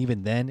 And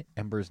even then,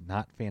 Ember's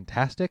not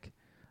fantastic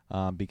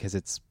because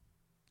it's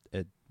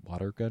a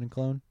water gun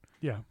clone.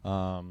 Yeah.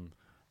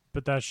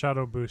 But that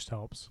Shadow boost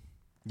helps.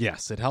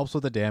 Yes, it helps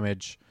with the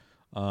damage.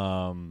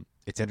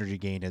 Its energy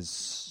gain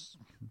is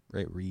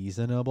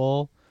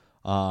reasonable,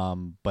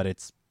 but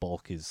its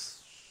bulk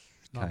is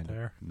not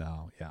there.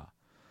 No, yeah.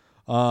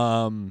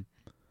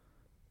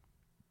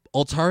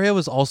 Altaria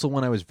was also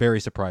one I was very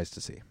surprised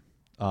to see.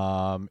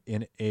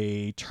 In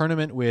a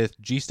tournament with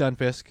G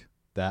Stunfisk,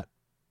 that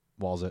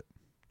walls it.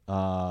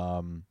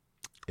 In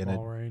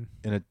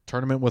a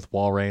tournament with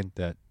Walrein,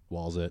 that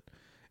walls it.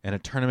 In a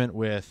tournament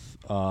with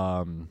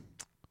Alolan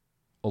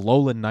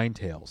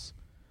Ninetales,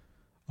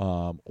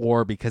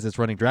 or because it's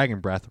running Dragon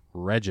Breath,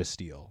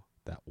 Registeel,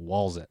 that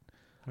walls it.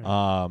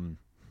 Right.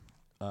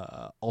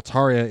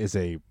 Altaria is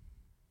a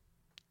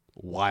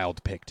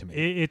wild pick to me.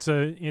 It's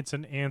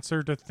an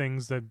answer to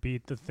things that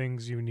beat the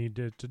things you need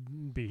to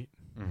beat.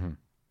 Mm-hmm.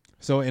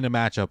 So in a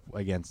matchup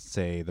against,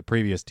 say, the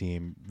previous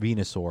team,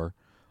 Venusaur,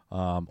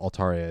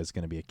 Altaria is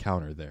going to be a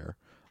counter there.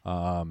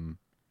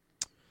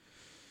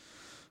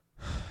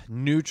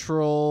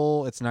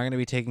 Neutral, it's not going to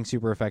be taking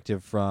super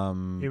effective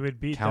from It would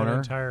beat counter. that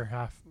entire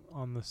half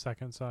on the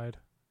second side.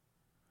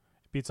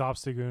 It beats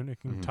Obstagoon. It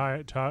can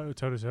tie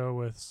toe-to-toe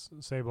with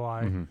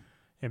Sableye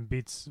and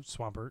beats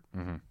Swampert.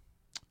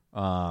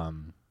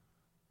 And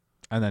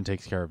then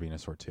takes care of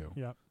Venusaur too.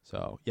 Yeah.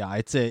 So yeah,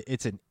 it's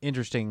an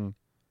interesting.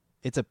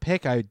 It's a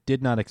pick I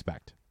did not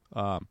expect.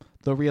 Though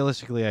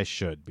realistically, I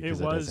should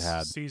because it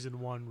was season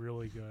 1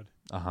 really good.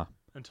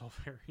 Until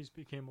fairies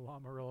became a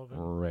lot more relevant.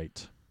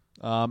 Right.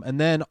 And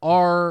then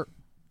our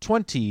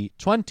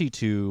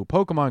 2022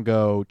 Pokemon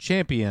Go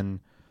champion,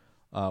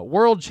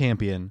 world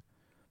champion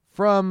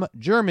from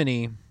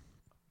Germany,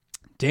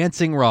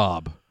 Dancing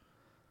Rob.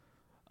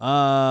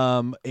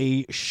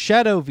 A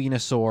Shadow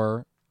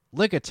Venusaur,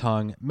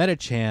 Lickitung,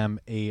 Medicham,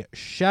 a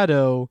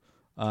Shadow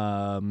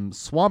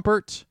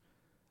Swampert,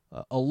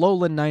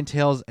 Alolan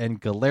Ninetales,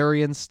 and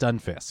Galarian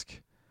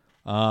Stunfisk.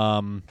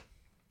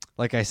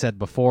 Like I said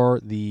before,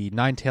 the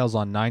Ninetales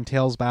on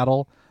Ninetales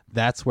battle,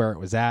 that's where it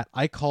was at.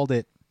 I called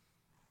it...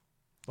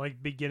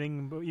 Like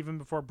beginning, even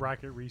before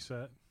bracket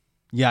reset.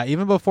 Yeah,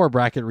 even before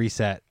bracket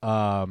reset,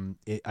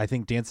 I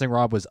think Dancing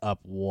Rob was up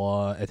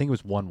one. I think it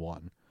was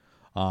 1-1.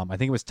 I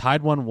think it was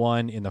tied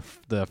 1-1 in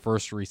the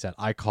first reset.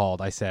 I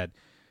said,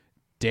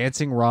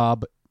 Dancing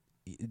Rob's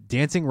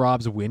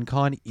win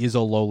con is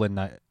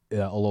Alolan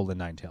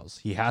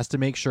Ninetales. He has to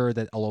make sure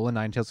that Alolan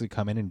Ninetales can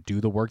come in and do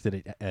the work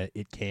that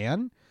it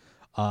can,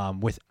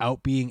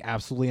 without being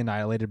absolutely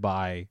annihilated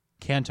by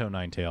Kanto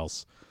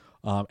Ninetales,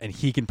 and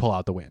he can pull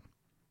out the win,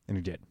 and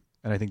he did.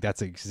 And I think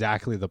that's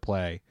exactly the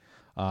play.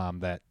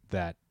 That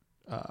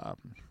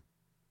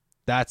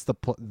is the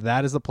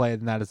play,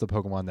 and that is the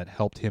Pokemon that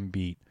helped him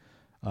beat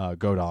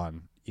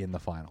Godon in the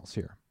finals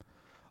here.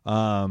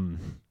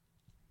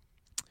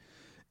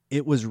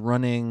 It was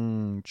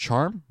running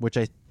Charm, which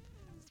I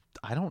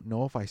don't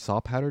know if I saw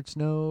Powdered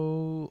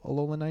Snow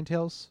Alolan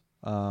Ninetales.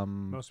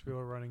 Most people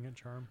are running it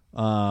Charm.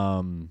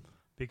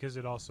 Because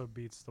it also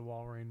beats the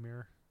Walrein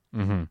Mirror.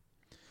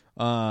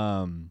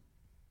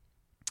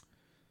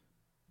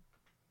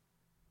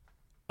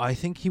 I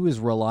think he was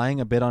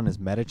relying a bit on his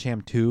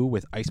Medicham too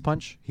with Ice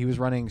Punch. He was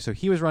running his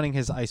Medicham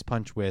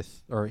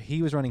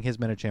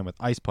with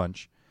Ice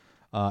Punch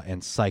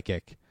and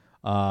Psychic.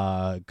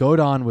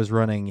 Godon was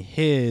running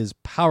his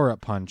Power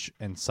Up Punch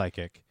and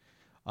Psychic.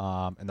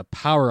 And the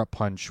Power Up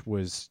Punch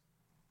was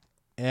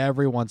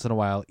every once in a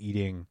while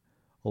eating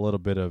a little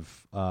bit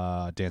of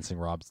Dancing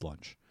Rob's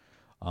lunch.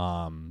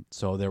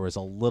 So there was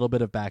a little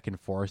bit of back and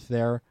forth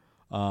there.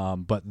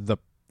 But the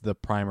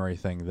primary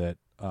thing that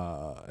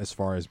as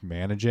far as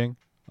managing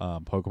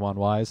Pokemon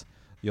wise,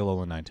 the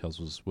Alolan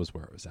Ninetales was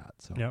where it was at.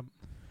 So yep.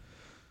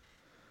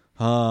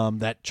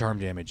 That charm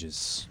damage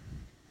is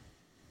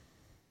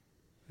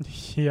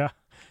yeah.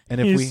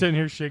 And if sitting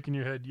here shaking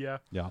your head, yeah.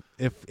 Yeah.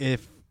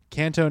 If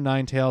Kanto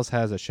Ninetales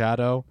has a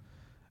shadow,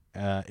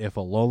 if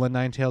Alolan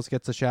Ninetales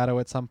gets a shadow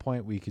at some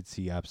point, we could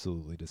see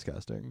absolutely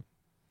disgusting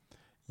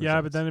results. Yeah,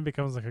 but then it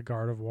becomes like a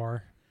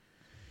Gardevoir.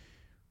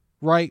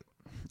 Right.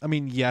 I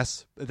mean,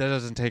 yes, that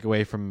doesn't take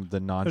away from the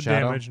non-shadow.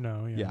 The damage,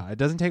 no. Yeah, it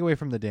doesn't take away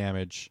from the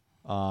damage.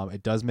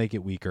 It does make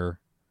it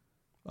weaker.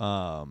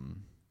 Or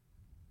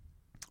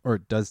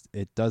it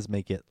does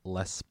make it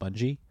less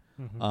spongy.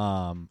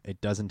 Mm-hmm.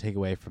 It doesn't take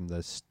away from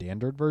the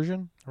standard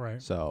version.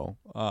 Right. So,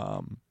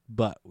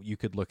 but you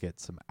could look at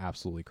some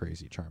absolutely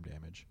crazy charm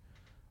damage.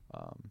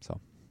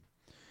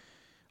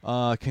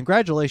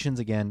 Congratulations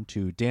again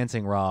to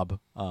Dancing Rob.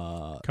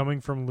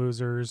 Coming from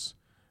losers.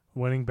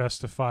 Winning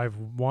best of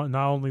 5,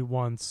 not only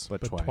once,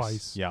 but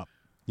twice. Yeah.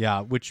 Yeah,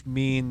 which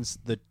means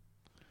the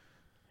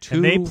two...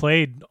 And they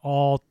played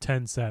all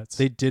 10 sets.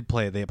 They did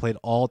play. They played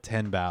all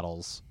 10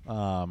 battles,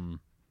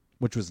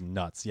 which was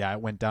nuts. Yeah,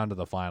 it went down to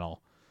the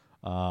final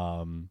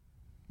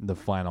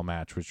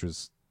match, which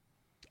was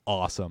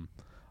awesome.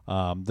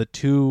 The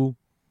two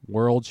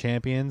world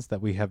champions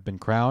that we have been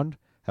crowned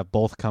have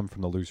both come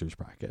from the losers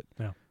bracket.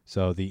 Yeah.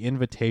 So the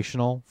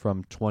Invitational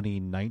from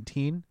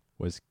 2019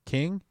 was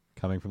King,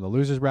 coming from the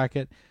losers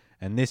bracket,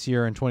 and this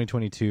year in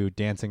 2022,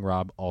 Dancing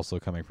Rob also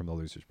coming from the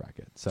losers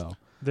bracket. So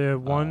the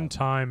one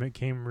time it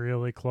came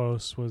really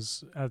close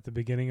was at the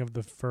beginning of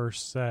the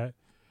first set.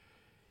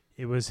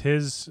 It was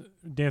his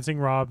Dancing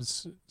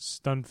Rob's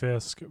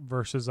Stunfisk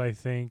versus I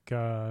think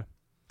Godahan's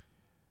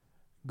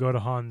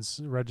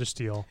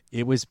Registeel.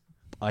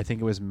 I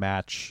think it was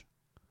match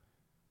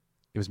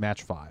It was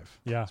match 5.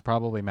 Yeah. It's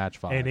probably match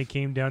 5. And it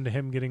came down to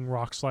him getting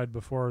rock slide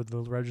before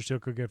the Registeel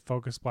could get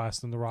focus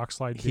blast and the rock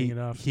slide being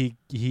enough. He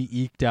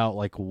eked out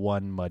like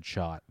one mud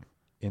shot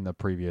in a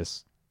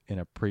previous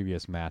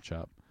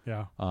matchup.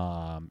 Yeah.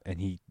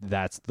 And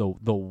that's the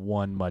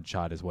one mud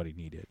shot is what he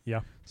needed. Yeah.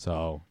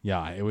 So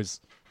yeah, it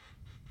was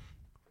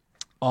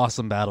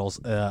awesome battles.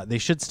 They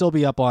should still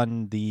be up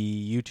on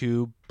the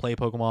YouTube Play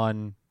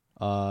Pokemon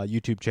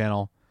YouTube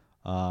channel.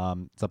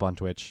 It's up on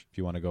Twitch if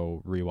you want to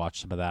go rewatch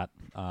some of that.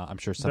 I'm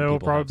sure there will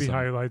probably be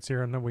highlights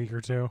here in a week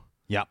or two.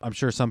 Yeah, I'm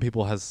sure some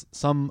people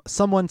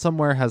someone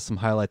somewhere has some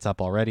highlights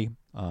up already.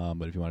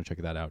 But if you want to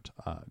check that out,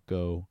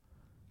 go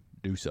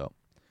do so.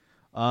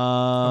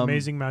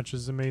 Amazing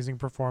matches, amazing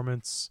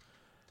performance,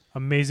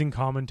 amazing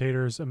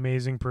commentators,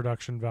 amazing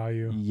production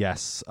value.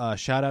 Yes.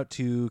 Shout out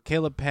to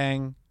Caleb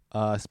Pang,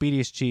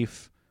 Speediest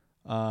Chief,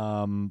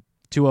 2-0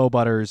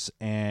 Butters,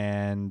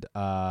 and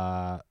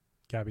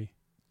Gabby.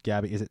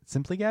 Gabby. Is it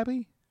simply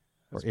Gabby?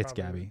 Or That's it's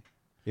Gabby? Right.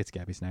 It's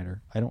Gabby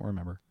Snyder. I don't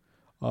remember.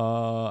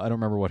 I don't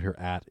remember what her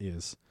 @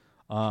 is.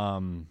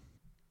 Wonderful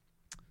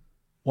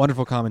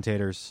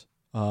commentators.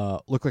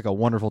 Look like a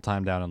wonderful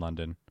time down in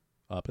London.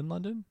 Up in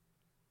London?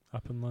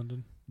 Up in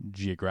London.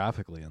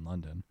 Geographically in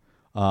London.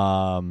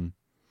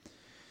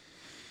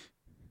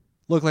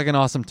 Looked like an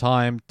awesome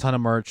time. Ton of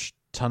merch.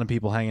 Ton of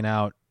people hanging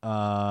out.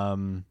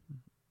 Ton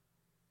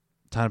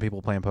of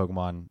people playing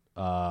Pokemon.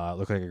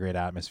 Looked like a great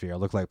atmosphere.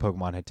 Looked like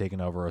Pokemon had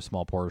taken over a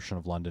small portion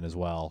of London as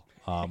well,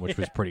 which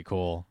was pretty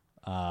cool.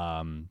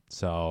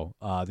 So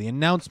the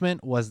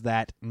announcement was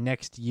that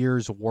next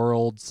year's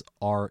Worlds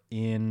are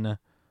in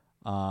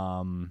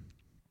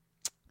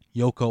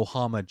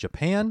Yokohama,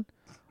 Japan,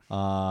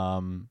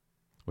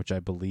 which I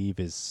believe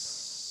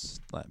is,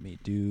 let me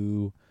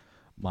do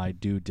my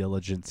due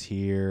diligence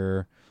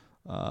here.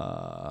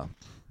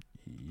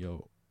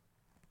 Yokohama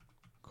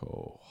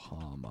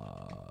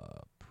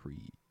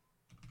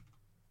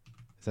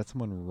Is that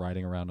someone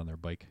riding around on their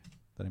bike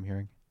that I'm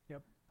hearing?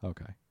 Yep.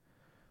 Okay.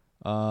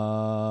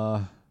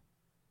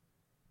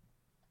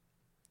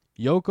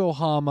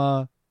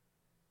 Yokohama,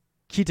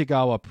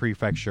 Kanagawa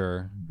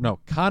Prefecture,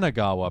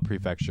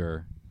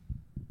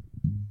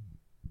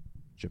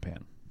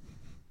 Japan.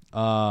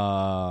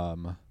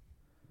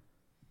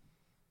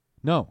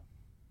 No.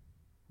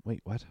 Wait,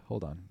 what?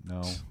 Hold on.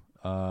 No.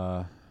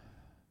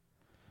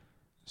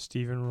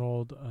 Steven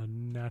rolled a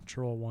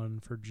natural 1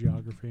 for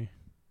geography,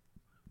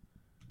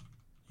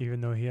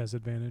 even though he has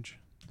advantage.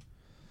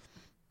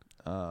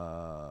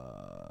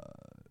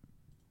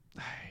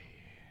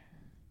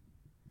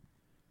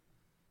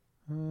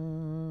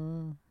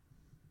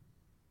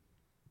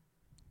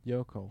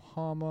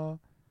 Yokohama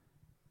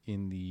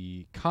in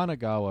the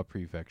Kanagawa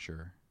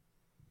Prefecture,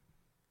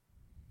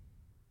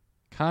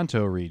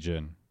 Kanto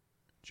region,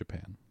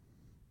 Japan.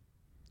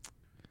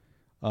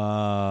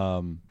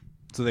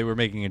 So they were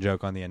making a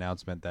joke on the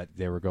announcement that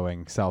they were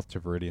going south to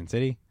Viridian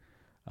City.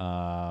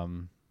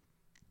 And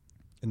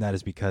that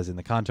is because in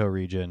the Kanto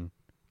region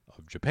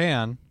of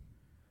Japan,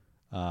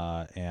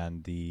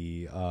 and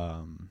the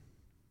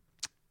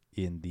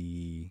in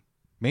the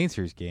main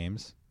series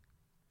games,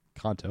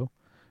 Kanto,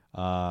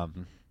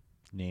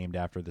 named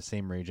after the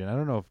same region. I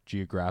don't know if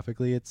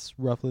geographically it's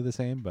roughly the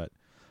same, but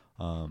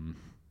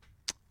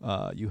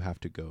you have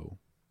to go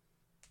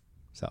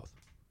south.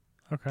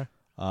 Okay.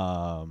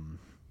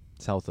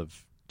 South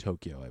of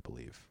Tokyo, I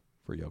believe,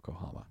 for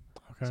Yokohama.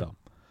 Okay. So,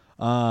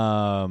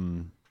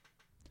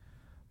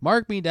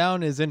 mark me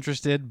down as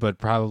interested, but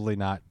probably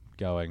not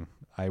going.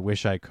 I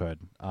wish I could.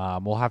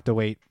 We'll have to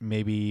wait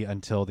maybe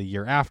until the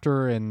year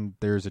after, and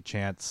there's a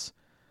chance.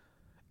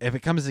 If it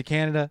comes to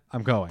Canada,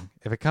 I'm going.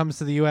 If it comes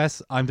to the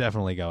U.S., I'm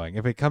definitely going.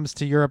 If it comes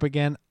to Europe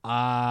again,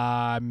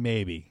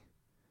 maybe.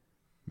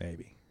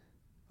 If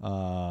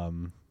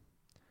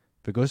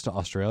it goes to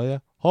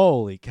Australia,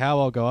 holy cow,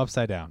 I'll go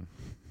upside down.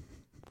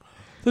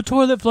 The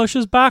toilet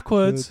flushes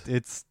backwards.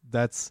 It's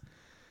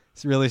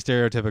really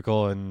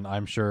stereotypical, and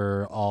I'm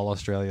sure all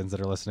Australians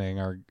that are listening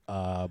are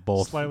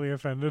both slightly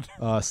offended.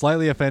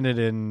 Slightly offended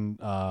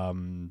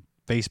and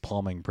face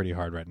palming pretty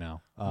hard right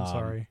now. I'm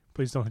sorry.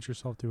 Please don't hit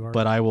yourself too hard.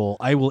 But I will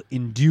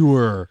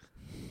endure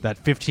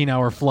that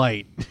 15-hour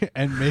flight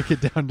and make it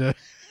down to.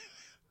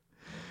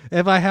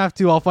 If I have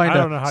to, I'll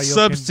find a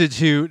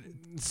substitute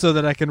so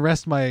that I can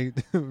rest my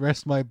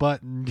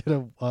butt and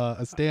get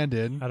a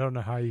stand-in. I don't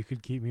know how you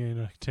could keep me in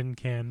a tin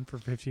can for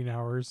 15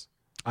 hours.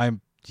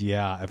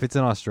 If it's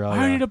in Australia.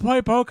 I need to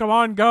play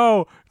Pokemon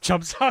Go.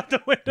 Jumps out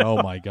the window.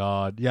 Oh my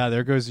god. Yeah,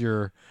 there goes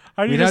your.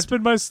 I need to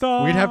spin my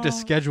stuff. We'd have to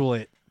schedule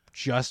it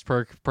just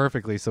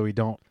perfectly so we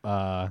don't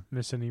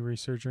miss any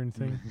research or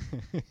anything.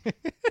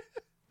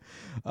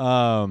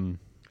 Where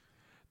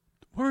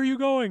are you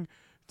going?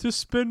 To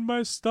spin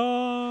my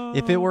stuff.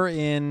 If it were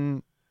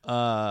in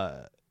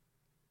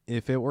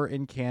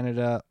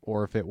Canada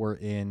or if it were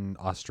in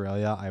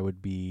Australia, I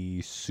would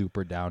be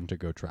super down to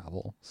go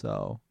travel.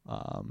 So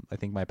I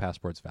think my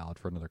passport's valid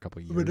for another couple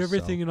of years. But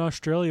everything in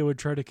Australia would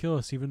try to kill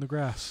us, even the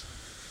grass.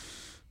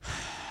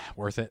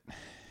 Worth it.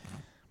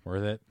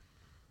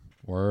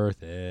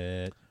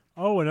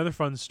 Oh, another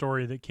fun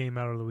story that came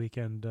out of the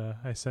weekend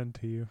I sent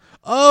to you.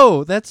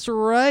 Oh, that's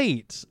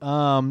right.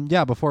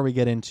 Yeah, before we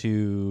get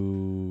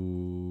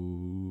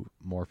into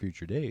more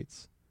future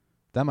dates,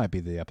 that might be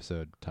the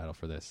episode title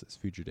for this, is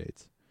future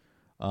dates.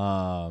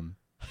 The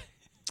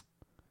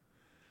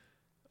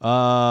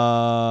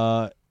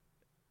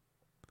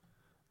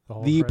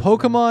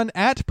Pokemon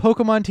at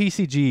Pokemon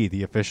TCG,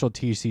 the official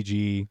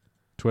TCG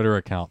Twitter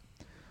account.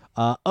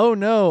 Oh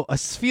no, a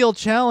Spheal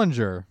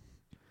Challenger.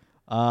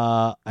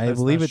 I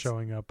believe it's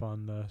showing up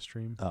on the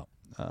stream. Oh,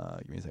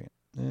 give me a second.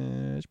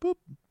 Boop.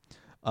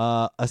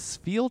 A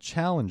Spheal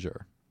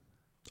Challenger.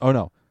 Oh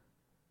no,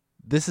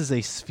 this is a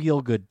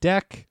Spheal Good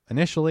deck.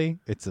 Initially,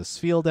 it's a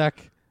Spheal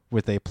deck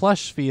with a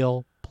plush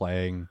Spheal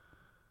playing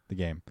the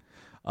game.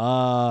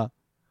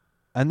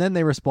 And then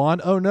they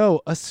respond, "Oh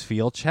no, a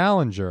Spheal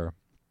Challenger."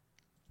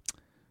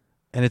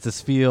 And it's the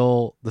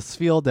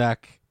Spheal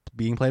deck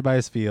being played by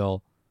a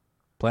Spheal,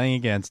 playing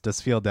against a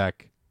Spheal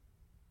deck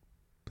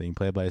being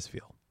played by a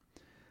Spheal.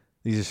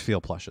 These are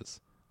Spheal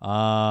plushes.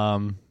 At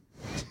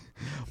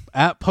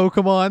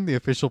Pokemon, the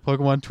official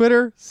Pokemon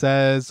Twitter,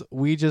 says,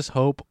 "We just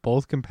hope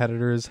both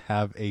competitors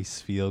have a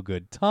Spheal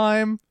good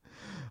time."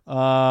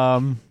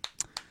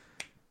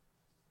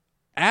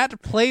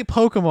 At Play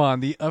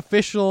Pokemon, the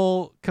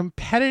official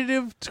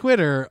competitive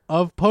Twitter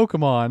of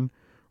Pokemon,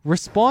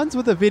 responds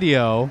with a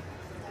video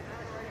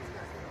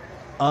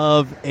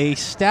of a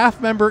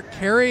staff member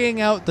carrying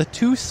out the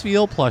 2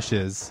 Spheal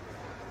plushes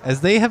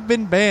as they have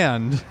been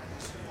banned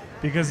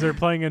because they're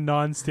playing a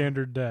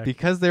non-standard deck.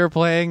 Because they're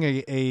playing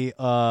a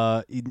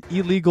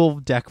illegal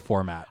deck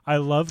format.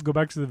 Go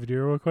back to the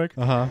video real quick.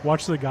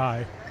 Watch the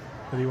guy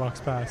that he walks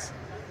past.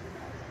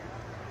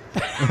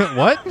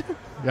 What?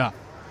 Yeah.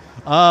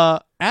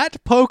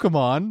 At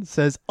Pokemon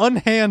says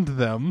unhand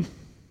them.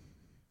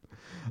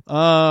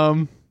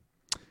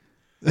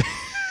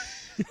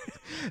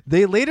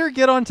 They later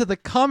get onto the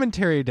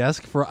commentary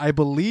desk for, I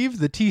believe,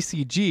 the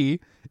TCG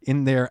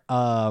in their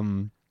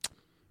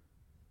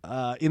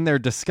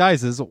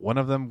disguises. One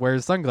of them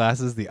wears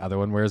sunglasses, the other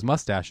one wears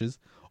mustaches.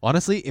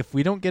 Honestly, if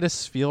we don't get a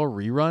Spheal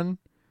rerun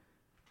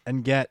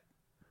and get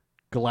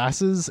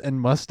glasses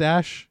and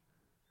mustache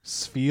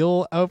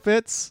Spheal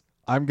outfits,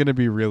 I'm gonna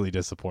be really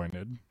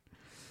disappointed.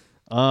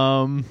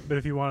 But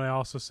if you want, I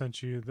also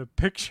sent you the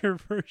picture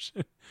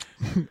version.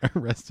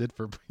 Arrested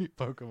for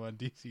Pokemon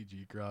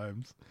TCG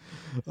crimes.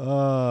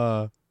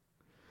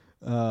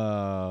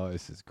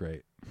 This is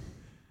great.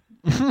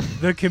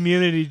 The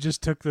community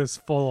just took this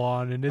full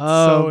on, and it's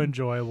so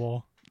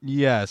enjoyable.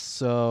 Yes.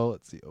 So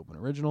let's see. Open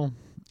original.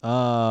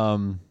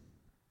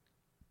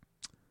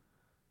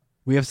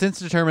 We have since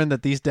determined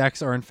that these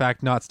decks are in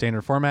fact not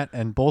standard format,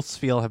 and both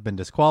Spheal have been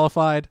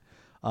disqualified.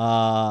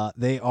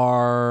 They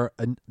are.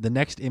 The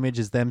next image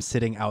is them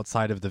sitting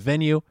outside of the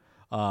venue,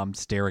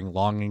 staring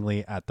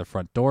longingly at the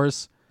front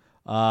doors.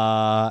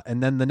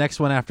 And then the next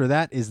one after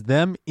that is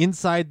them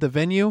inside the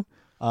venue,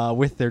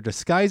 with their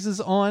disguises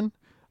on.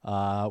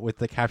 With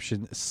the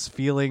caption,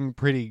 "Feeling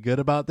pretty good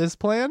about this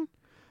plan."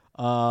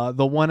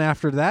 The one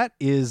after that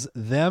is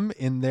them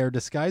in their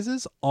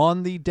disguises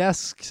on the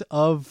desks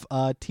of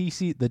the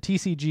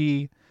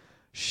TCG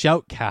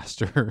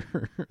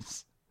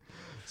shoutcasters.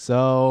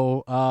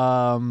 So,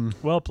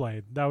 well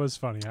played. That was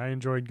funny. I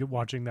enjoyed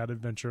watching that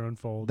adventure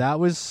unfold. That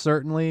was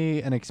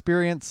certainly an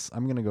experience.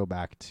 I'm gonna go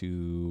back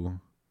to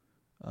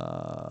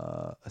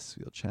a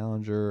Spheal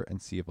Challenger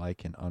and see if I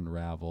can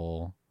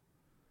unravel.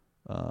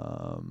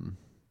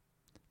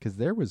 Because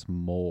there was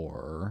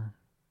more.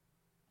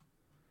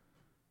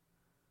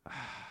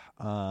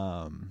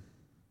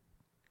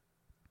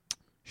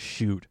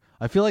 Shoot.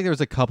 I feel like there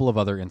was a couple of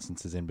other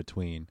instances in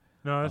between.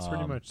 No, that's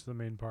pretty much the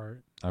main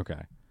part.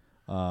 Okay.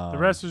 The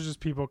rest was just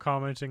people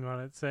commenting on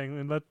it,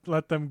 saying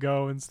let them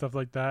go and stuff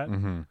like that.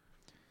 Mm-hmm.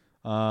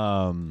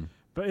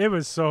 But it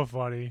was so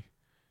funny.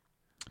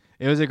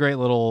 It was a great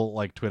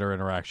little Twitter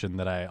interaction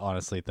that I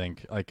honestly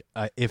think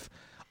if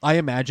I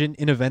imagine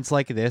in events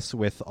like this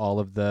with all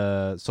of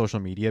the social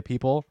media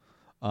people,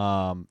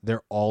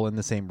 they're all in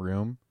the same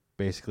room.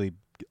 Basically,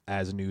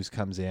 as news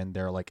comes in,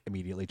 they're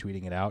immediately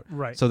tweeting it out.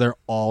 Right. So they're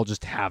all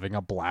just having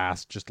a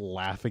blast, just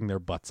laughing their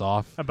butts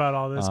off about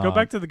all this. Go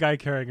back to the guy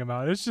carrying him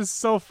out. It's just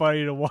so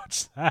funny to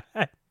watch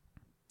that.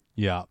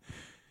 Yeah.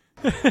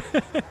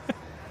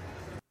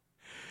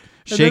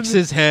 Shakes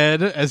his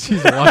head as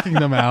he's walking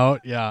them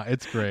out. Yeah,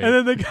 it's great. And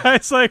then the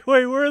guy's like,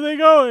 "Wait, where are they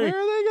going? Where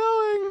are they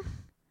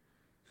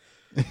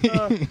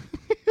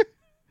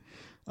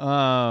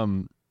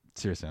going?"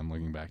 Seriously, I'm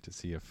looking back to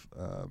see if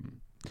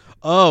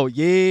oh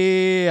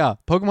yeah,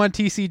 Pokemon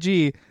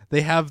TCG,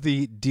 they have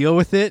the deal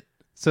with it.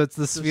 So it's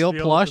the Spheal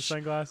plush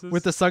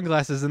with the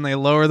sunglasses, and they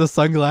lower the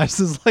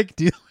sunglasses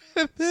deal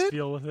with it.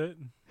 Deal with it.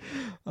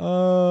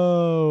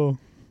 Oh.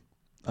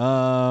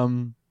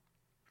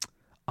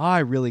 I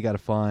really got to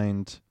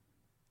find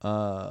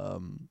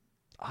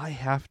I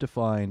have to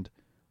find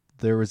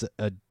there was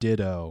a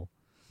Ditto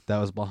that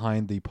was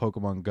behind the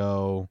Pokemon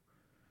Go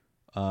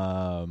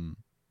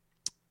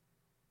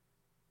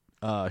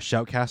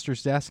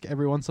Shoutcaster's desk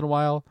every once in a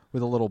while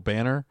with a little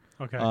banner.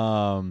 Okay.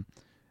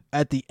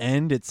 at the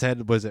end it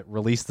said, was it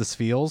release the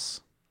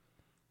Spheals?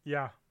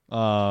 Yeah.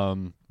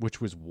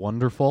 Which was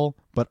wonderful.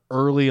 But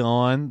early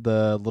on,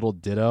 the little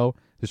Ditto,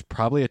 there's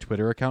probably a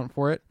Twitter account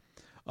for it.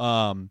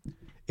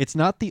 It's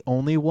not the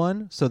only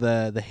one. So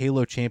the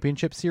Halo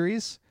Championship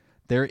Series,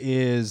 there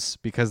is,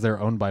 because they're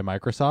owned by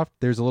Microsoft,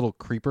 there's a little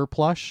creeper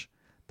plush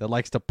that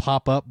likes to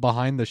pop up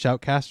behind the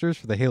Shoutcasters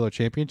for the Halo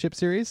Championship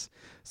Series.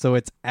 So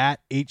it's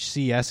at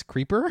HCS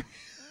Creeper.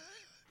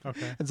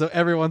 Okay. And so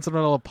every once in a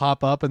while it'll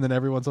pop up, and then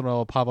every once in a while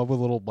it'll pop up with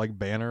a little like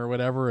banner or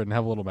whatever and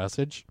have a little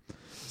message.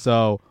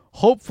 So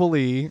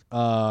hopefully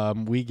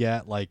we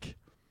get like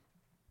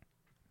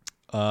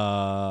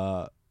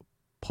Pokemon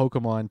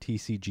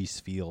TCG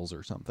Spheals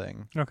or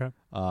something. Okay.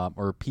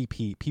 Or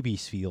PP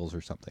Spheals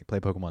or something. Play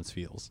Pokemon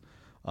Spheals.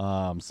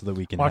 So that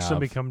we can watch them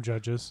become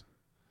judges.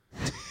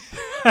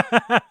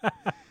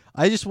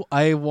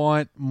 I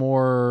want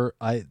more.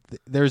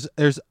 There's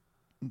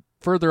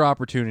further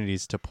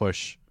opportunities to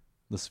push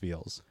the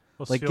Spheals.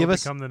 Will like give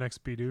us become the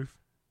next Bidoof?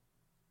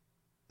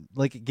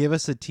 Like give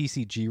us a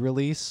TCG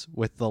release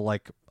with the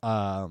like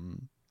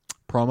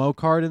promo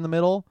card in the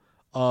middle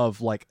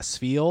of like a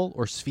Spheal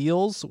or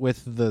Spheals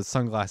with the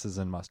sunglasses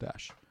and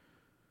mustache.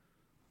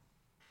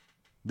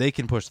 They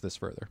can push this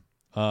further.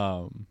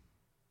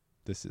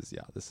 This is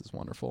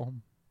wonderful.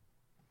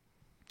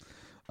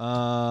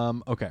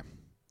 Okay.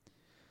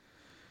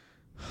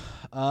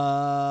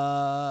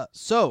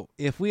 So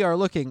if we are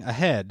looking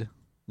ahead,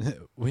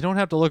 we don't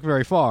have to look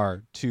very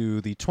far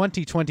to the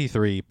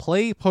 2023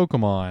 Play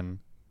Pokemon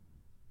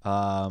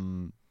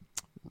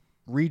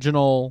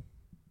regional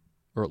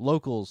or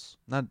locals.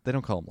 They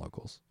don't call them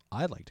locals.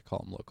 I like to call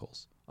them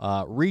locals.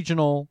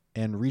 Regional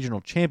and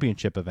regional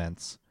championship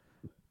events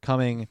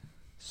coming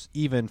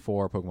even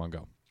for Pokemon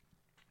Go.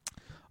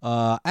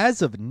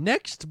 As of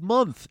next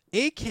month,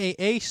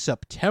 aka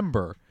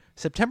September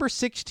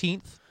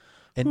 16th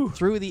and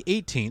through the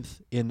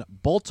 18th in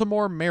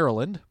Baltimore,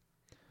 Maryland.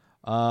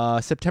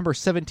 September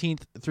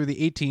 17th through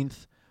the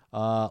 18th,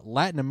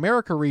 Latin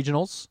America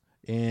Regionals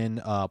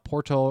in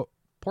Porto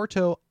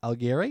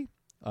Alegre.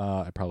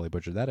 I probably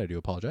butchered that. I do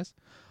apologize.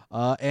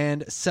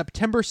 And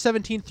September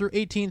 17th through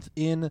 18th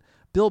in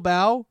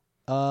Bilbao.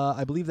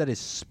 I believe that is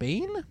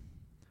Spain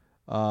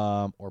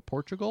or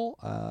Portugal.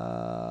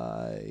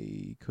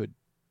 I could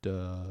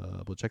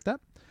double check that.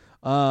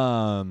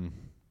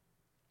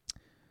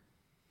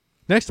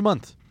 Next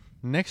month.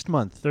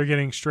 They're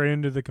getting straight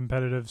into the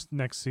competitive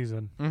next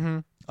season. Mm-hmm.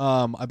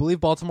 I believe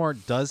Baltimore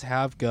does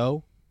have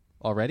Go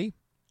already.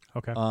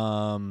 Okay.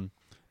 That's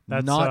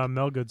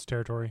Melgood's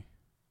territory.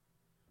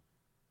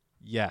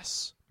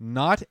 Yes.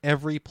 Not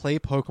every Play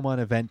Pokemon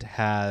event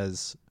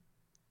has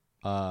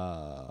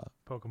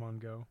Pokemon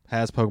Go.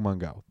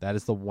 That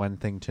is the one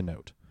thing to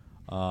note.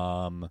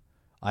 I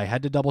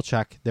had to double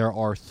check. There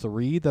are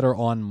 3 that are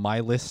on my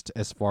list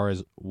as far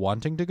as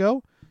wanting to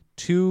go.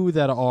 2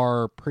 that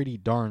are pretty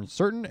darn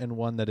certain, and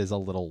 1 that is a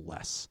little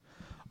less.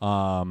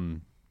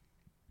 So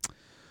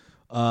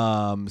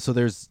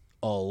there's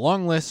a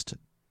long list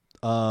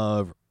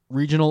of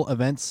regional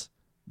events.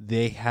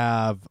 They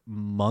have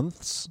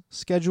months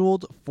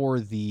scheduled for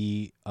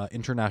the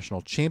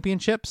international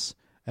championships,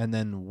 and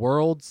then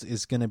Worlds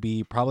is going to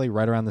be probably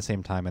right around the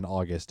same time in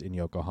August in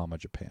Yokohama,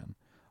 Japan.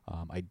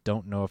 I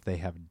don't know if they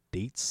have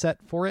dates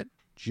set for it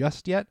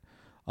just yet.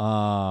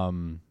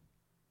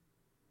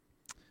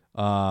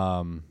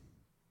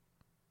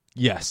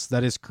 Yes,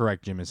 that is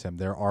correct, Jim is him.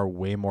 There are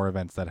way more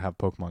events that have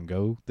Pokemon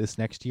Go this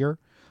next year.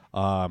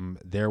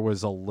 There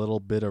was a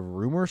little bit of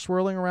rumor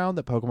swirling around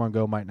that Pokemon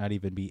Go might not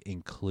even be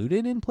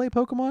included in Play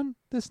Pokemon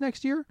this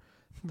next year.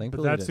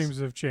 Thankfully, but that seems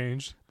to have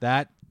changed.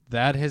 That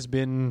has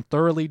been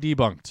thoroughly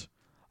debunked.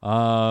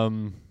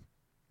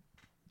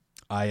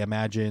 I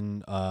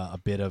imagine a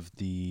bit of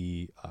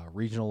the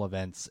regional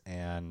events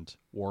and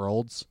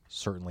Worlds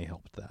certainly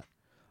helped that.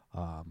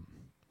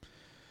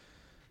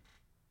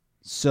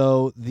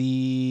 So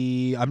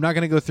I'm not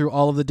going to go through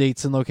all of the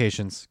dates and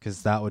locations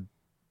because that would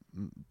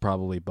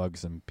probably bug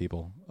some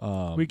people.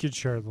 We could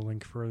share the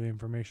link for the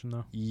information,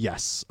 though.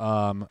 Yes.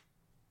 I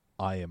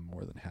am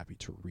more than happy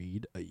to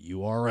read a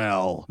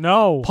URL.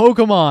 No.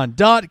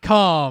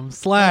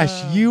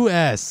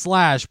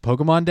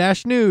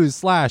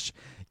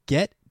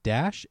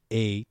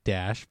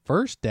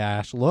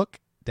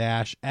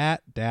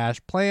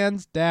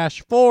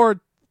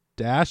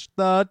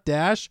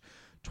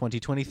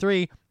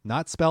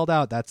 Not spelled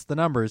out. That's the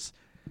numbers.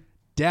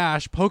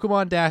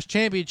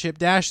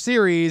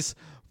 Pokemon-championship-series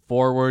 /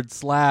 or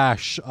just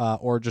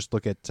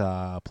look at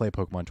Play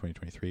Pokemon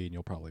 2023 and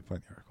you'll probably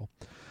find the article.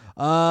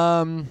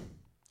 I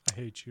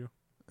hate you.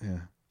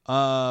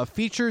 Yeah.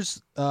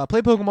 Features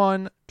Play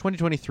Pokemon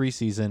 2023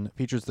 season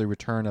features the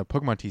return of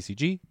Pokemon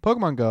TCG,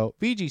 Pokemon Go,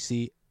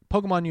 VGC,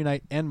 Pokemon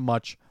Unite, and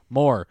much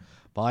more.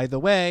 By the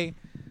way,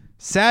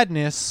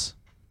 sadness,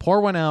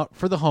 pour one out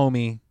for the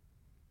homie.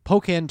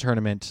 Pokken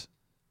Tournament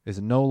is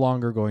no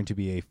longer going to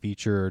be a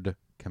featured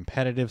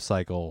competitive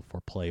cycle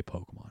for Play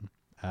Pokemon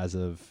as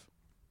of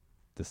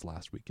this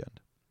last weekend.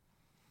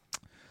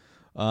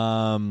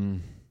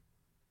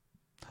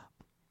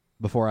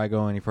 before I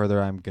go any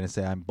further, I'm going to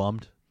say I'm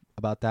bummed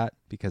about that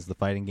because the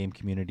fighting game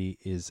community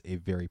is a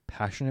very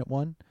passionate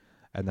one,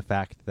 and the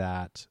fact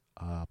that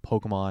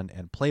Pokemon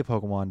and Play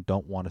Pokemon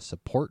don't want to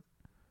support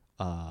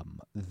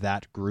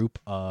that group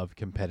of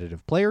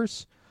competitive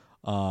players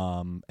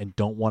and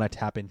don't want to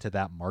tap into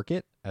that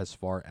market as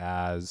far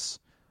as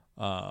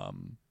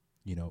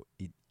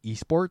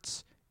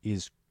esports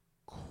is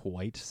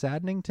quite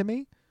saddening to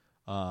me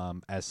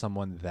as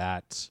someone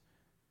that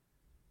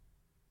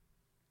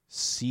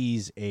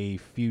sees a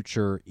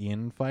future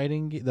in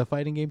the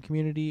fighting game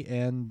community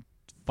and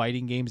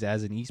fighting games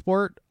as an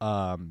esport.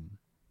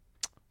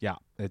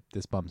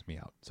 This bums me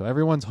out. So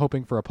everyone's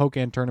hoping for a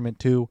Pokken tournament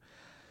too.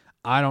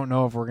 I don't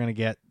know if we're going to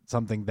get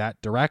something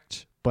that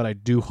direct, but I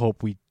do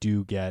hope we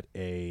do get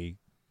a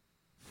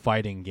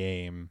fighting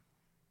game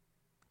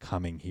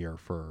coming here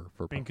for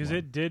Pokemon. Because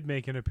it did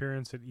make an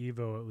appearance at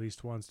EVO at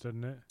least once,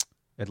 didn't it?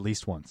 At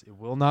least once. It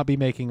will not be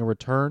making a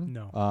return.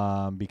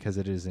 No. Because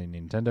it is a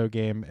Nintendo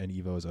game and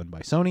EVO is owned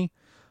by Sony.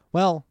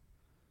 Well,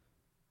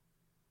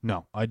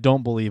 no, I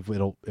don't believe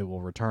it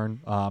will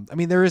return.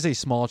 There is a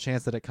small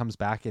chance that it comes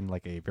back in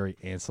like a very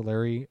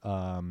ancillary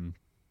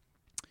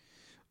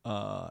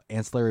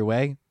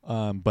way,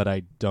 but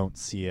I don't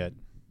see it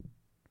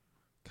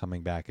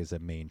coming back as a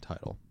main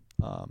title.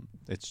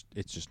 It's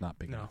just not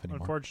big enough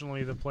anymore.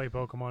 Unfortunately, the Play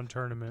Pokemon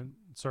tournament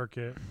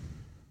circuit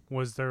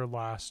was their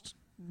last,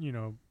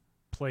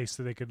 place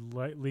that they could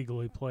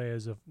legally play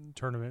as a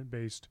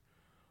tournament-based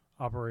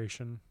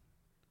operation.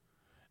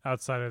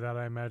 Outside of that,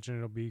 I imagine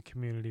it'll be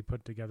community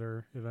put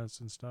together events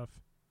and stuff.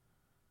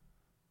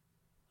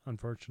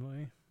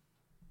 Unfortunately.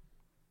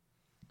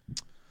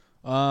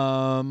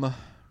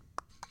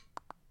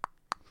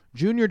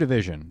 Junior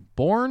division.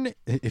 Born,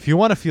 if you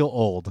want to feel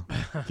old,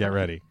 get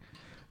ready.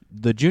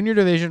 The junior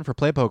division for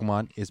Play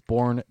Pokemon is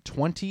born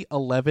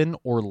 2011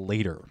 or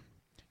later.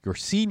 Your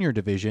senior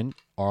division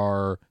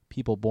are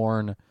people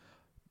born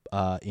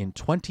in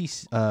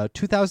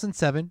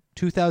 2007,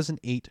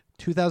 2008,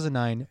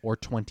 2009, or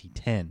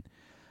 2010.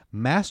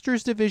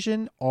 Masters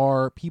division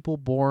are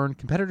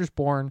competitors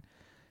born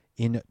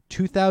in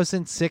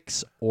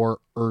 2006 or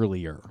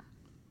earlier.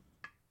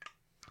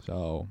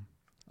 So,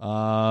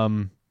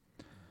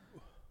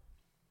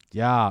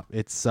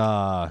 it's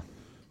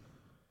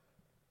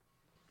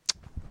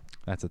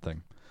that's a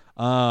thing.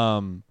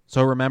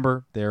 So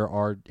remember, there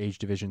are age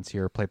divisions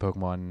here. Play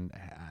Pokemon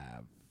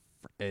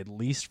at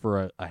least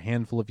for a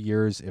handful of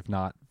years, if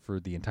not for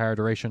the entire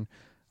duration,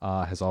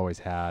 has always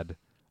had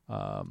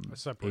a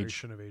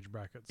separation of age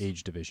brackets,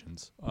 age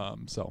divisions.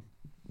 So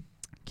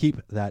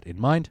keep that in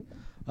mind.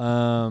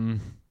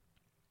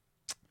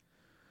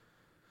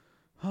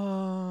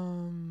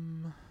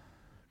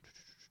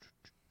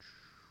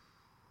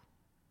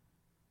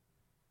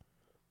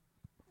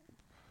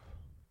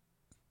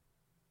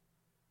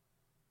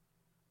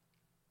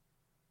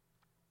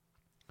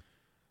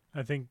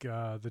 I think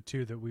the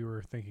two that we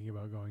were thinking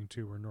about going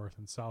to were north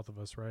and south of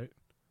us, right?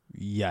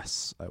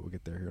 Yes, I will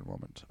get there here in a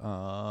moment.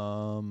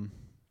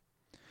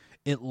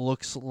 It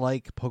looks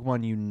like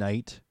Pokemon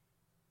Unite,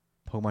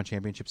 Pokemon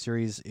Championship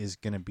Series, is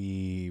going to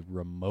be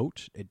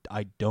remote.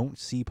 I don't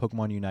see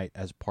Pokemon Unite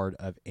as part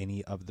of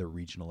any of the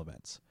regional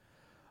events.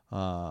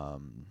 The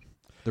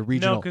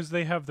regional, no, because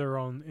they have their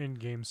own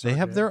in-game circuit. They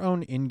have their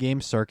own in-game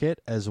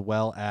circuit, as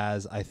well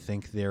as I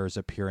think there's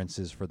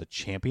appearances for the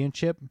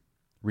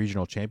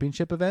regional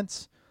championship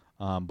events.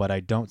 But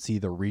I don't see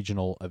the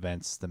regional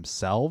events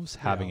themselves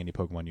having any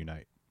Pokemon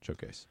Unite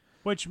showcase.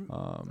 Which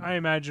I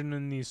imagine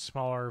in these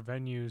smaller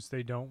venues,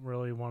 they don't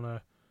really want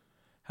to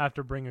have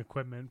to bring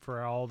equipment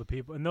for all the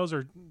people. And those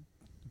are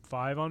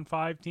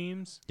 5-on-5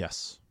 teams?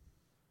 Yes.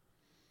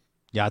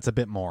 Yeah, it's a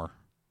bit more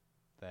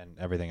than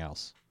everything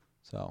else.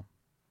 So,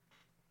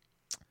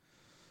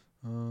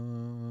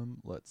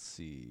 let's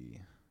see.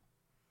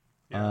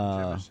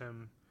 Yeah,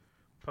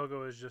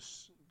 Pogo is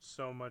just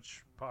so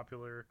much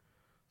popular.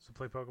 So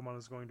Play Pokemon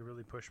is going to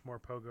really push more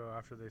Pogo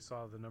after they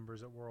saw the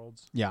numbers at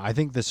Worlds. Yeah, I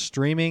think the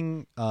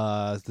stream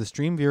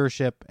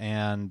viewership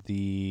and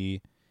the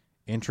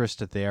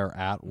interest there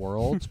at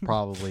Worlds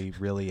probably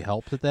really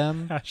helped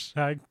them.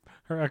 Hashtag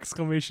or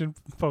exclamation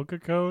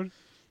Poke code.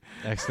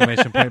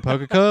 Exclamation point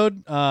Poke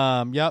code.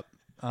 Yep.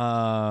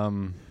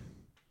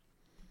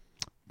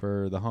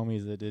 For the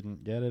homies that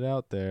didn't get it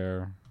out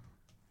there.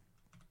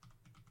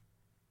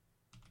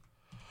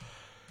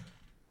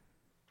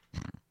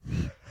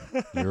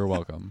 You're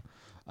welcome.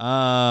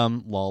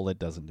 Lol, it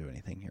doesn't do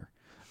anything here.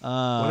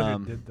 What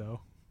if it did,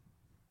 though?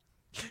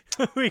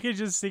 We could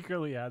just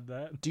secretly add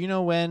that. Do you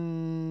know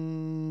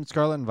when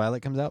Scarlet and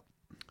Violet comes out?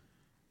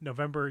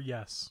 November,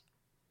 yes.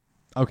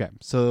 Okay,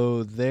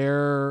 so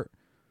they're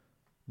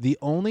the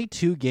only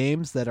two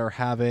games that are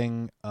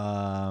having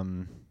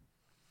that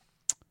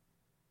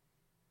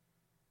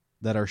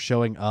are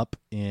showing up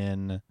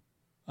in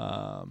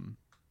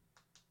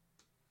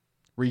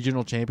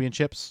regional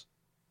championships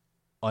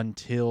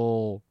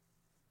until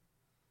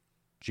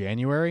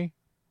January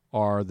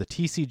are the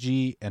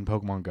TCG and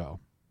Pokemon Go.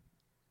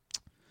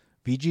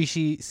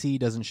 VGC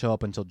doesn't show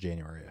up until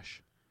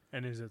January-ish.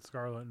 And is it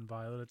Scarlet and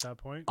Violet at that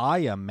point? I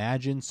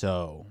imagine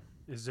so.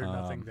 Is there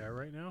nothing there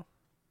right now?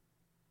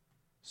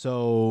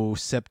 So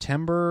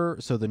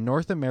the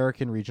North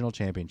American Regional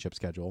Championship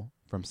schedule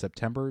from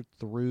September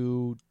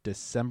through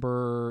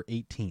December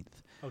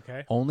 18th.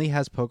 Okay. Only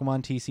has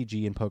Pokemon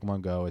TCG and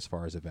Pokemon Go as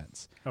far as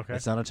events. Okay.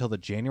 It's not until the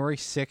January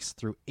 6th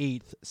through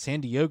 8th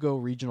San Diego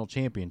Regional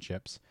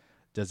Championships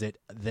does it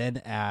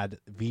then add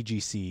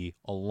VGC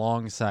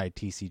alongside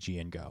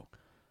TCG and Go.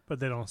 But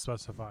they don't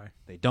specify.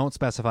 They don't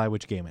specify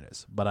which game it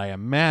is, but I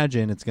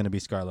imagine it's going to be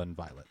Scarlet and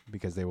Violet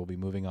because they will be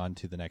moving on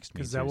to the next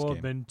because that will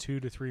have been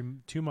 2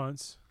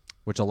 months,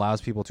 which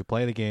allows people to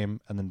play the game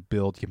and then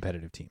build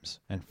competitive teams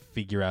and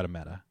figure out a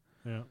meta.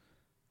 Yeah,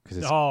 because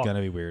it's going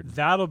to be weird.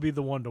 That'll be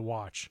the one to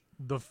watch.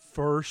 The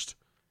first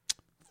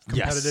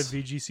competitive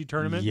VGC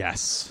tournament.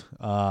 Yes.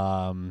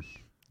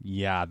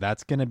 Yeah,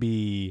 that's going to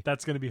be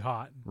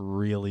hot.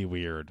 Really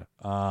weird.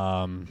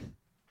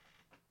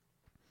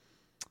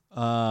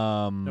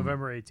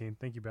 November 18th.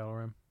 Thank you,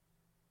 Battleram.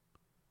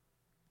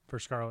 For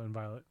Scarlet and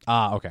Violet.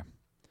 Okay.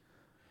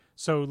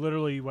 So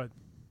literally, what,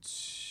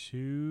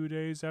 2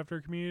 days after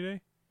Community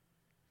Day?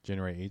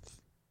 January 8th?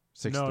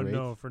 6th through 8th?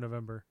 No, for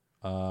November.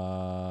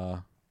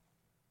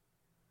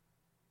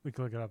 We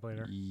can look it up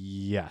later.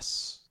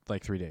 Yes.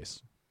 Like 3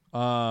 days.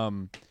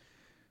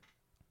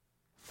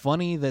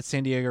 Funny that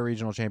San Diego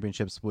Regional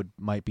Championships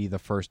might be the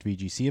first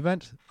VGC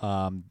event.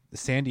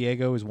 San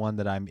Diego is one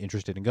that I'm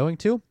interested in going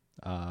to.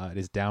 It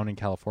is down in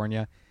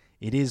California.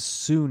 It is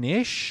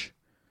soonish,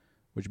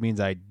 which means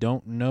I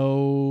don't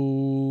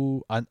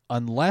know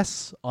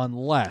unless.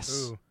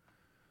 Ooh.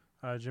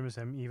 Jim is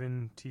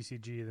even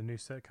TCG. The new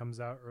set comes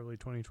out early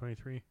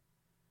 2023.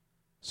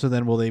 So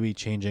then, will they be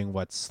changing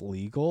what's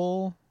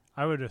legal?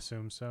 I would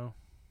assume so.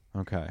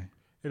 Okay.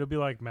 It'll be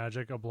like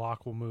Magic. A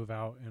block will move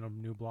out, and a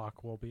new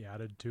block will be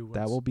added to.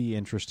 That will be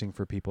interesting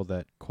for people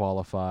that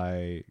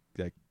qualify,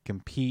 that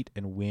compete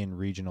and win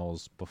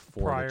regionals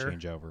before the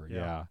changeover.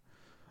 Yeah.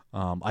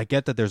 I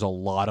get that there's a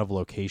lot of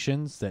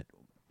locations that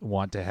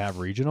want to have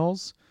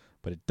regionals,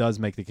 but it does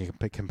make the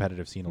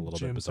competitive scene a little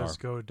bit bizarre.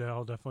 Cisco,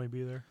 I'll definitely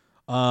be there.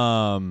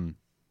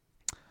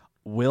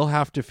 We'll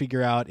have to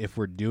figure out if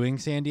we're doing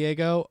San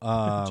Diego.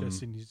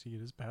 Jesse needs to get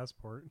his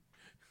passport.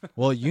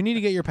 Well, you need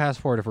to get your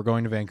passport if we're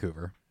going to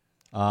Vancouver.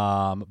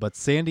 But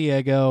San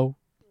Diego,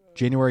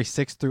 January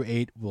 6th through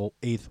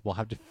 8th, we'll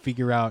have to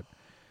figure out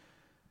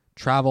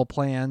travel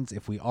plans,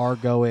 if we are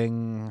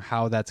going,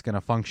 how that's going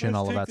to function,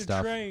 all of that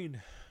stuff.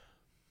 Train.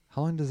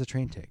 How long does the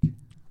train take?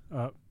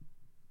 That's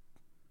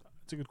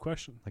a good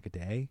question. Like a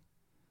day?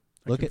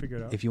 Figure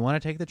it out. If you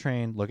want to take the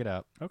train, look it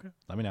up. Okay.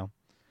 Let me know.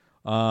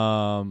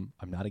 I'm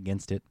not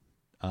against it.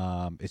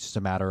 It's just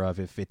a matter of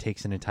if it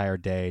takes an entire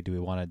day, do we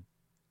want to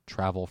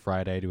travel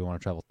Friday? Do we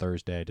want to travel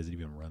Thursday? Does it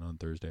even run on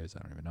Thursdays? I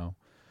don't even know.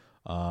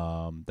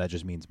 That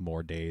just means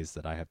more days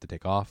that I have to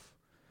take off.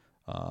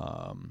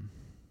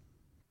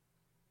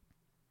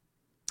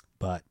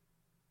 But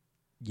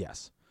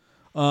yes.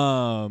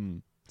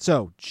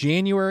 So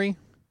January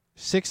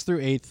 6th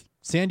through 8th,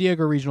 San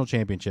Diego Regional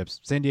Championships,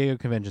 San Diego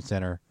Convention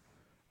Center.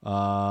 The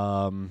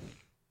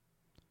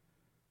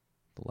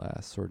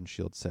last Sword and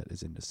Shield set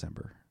is in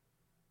December,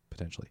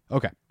 potentially.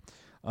 Okay.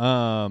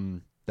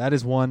 That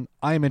is one.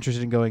 I am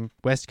interested in going.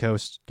 West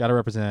Coast, got to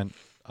represent.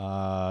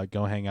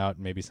 Go hang out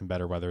in maybe some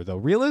better weather, though.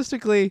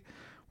 Realistically,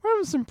 we're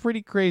having some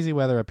pretty crazy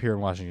weather up here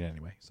in Washington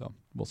anyway, so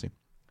we'll see.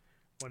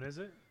 When is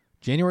it?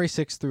 January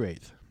 6th through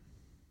 8th.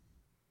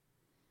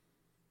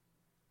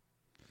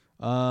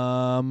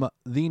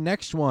 The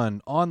next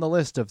one on the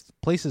list of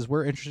places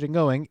we're interested in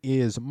going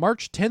is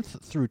March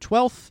 10th through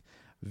 12th,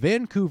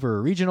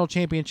 Vancouver Regional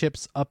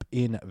Championships up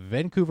in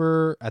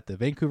Vancouver at the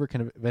Vancouver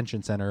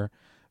Convention Center,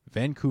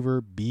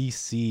 Vancouver,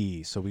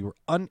 BC. So we were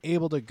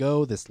unable to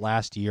go this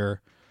last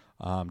year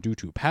due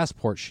to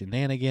passport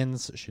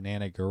shenanigans.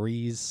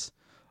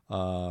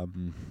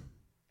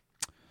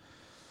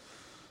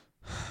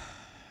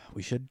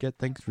 We should get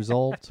things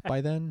resolved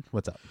by then.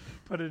 What's up?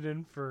 Put it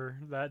in for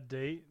that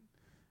date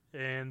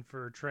and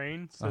for a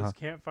train. Says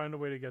can't find a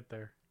way to get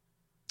there.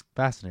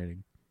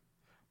 Fascinating.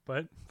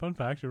 But fun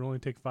fact, it would only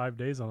take 5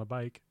 days on a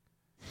bike.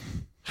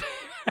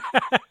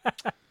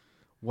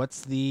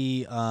 What's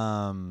the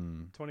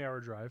 20-hour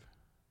drive?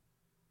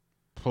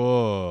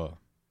 Poops.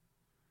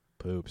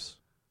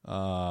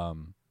 A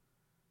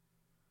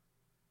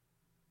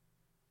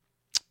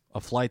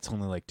flight's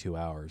only like 2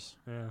 hours.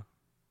 Yeah.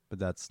 But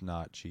that's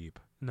not cheap.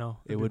 No,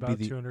 it would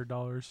be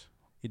 $200.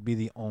 It'd be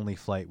the only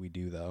flight we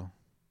do, though.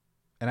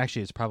 And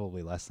actually, it's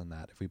probably less than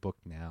that if we book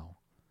now.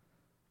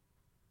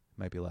 It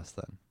might be less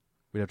than.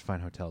 We'd have to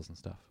find hotels and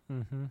stuff.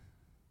 Mm-hmm.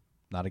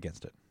 Not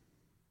against it.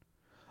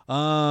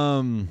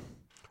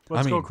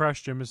 Let's go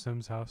crash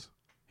Jamison's house.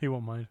 He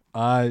won't mind. He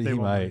might.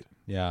 Mind.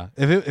 Yeah.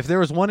 If there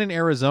was one in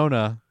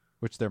Arizona,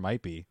 which there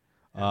might be,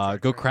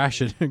 go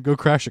crash it. Go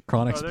crash at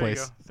Chronic's place.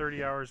 You go.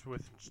 30 hours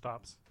with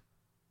stops.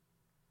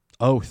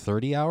 Oh,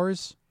 30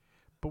 hours?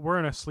 But we're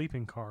in a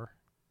sleeping car,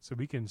 so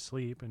we can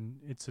sleep, and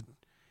it's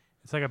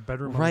like a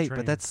bedroom. Right,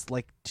 but that's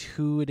like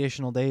 2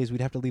 additional days.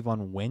 We'd have to leave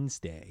on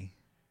Wednesday.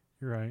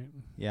 You're right.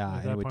 Yeah,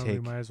 At and it would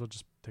take. we might as well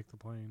just take the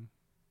plane.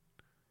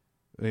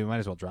 We might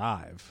as well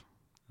drive.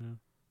 Yeah.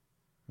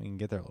 We can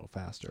get there a little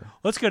faster.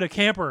 Let's go to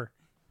camper.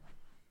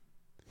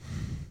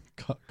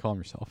 Calm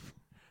yourself.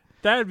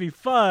 That'd be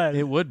fun.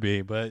 It would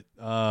be, but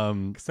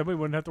somebody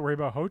wouldn't have to worry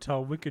about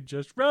hotel. We could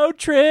just road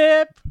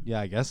trip. Yeah,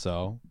 I guess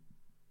so.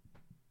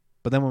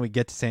 But then when we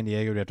get to San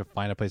Diego, we have to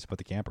find a place to put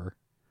the camper.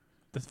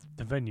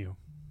 The venue.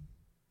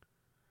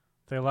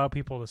 They allow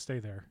people to stay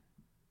there.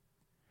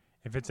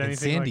 If it's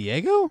anything in San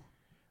Diego?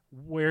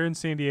 Where in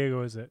San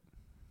Diego is it?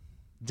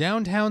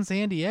 Downtown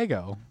San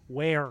Diego.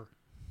 Where?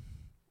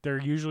 There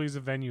usually is a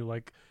venue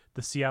like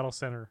the Seattle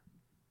Center.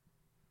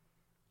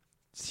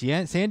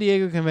 San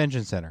Diego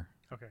Convention Center.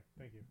 Okay,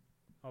 thank you.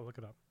 I'll look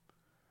it up.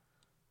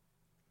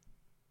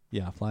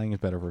 Yeah, flying is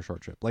better for a short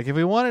trip. Like if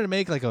we wanted to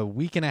make like a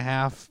week and a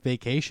half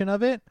vacation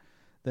of it,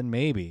 then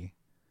maybe.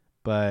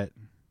 But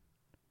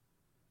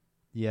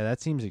yeah,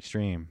 that seems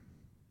extreme.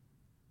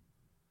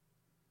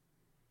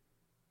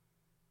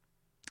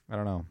 I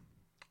don't know.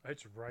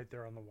 It's right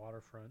there on the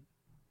waterfront.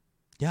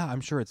 Yeah, I'm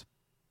sure it's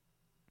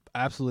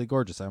absolutely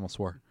gorgeous. I almost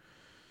swore.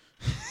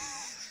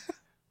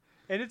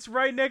 And it's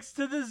right next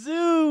to the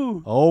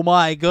zoo. Oh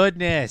my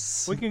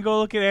goodness. We can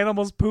go look at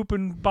animals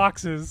pooping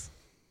boxes.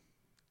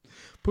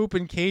 Poop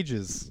in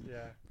cages.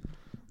 Yeah.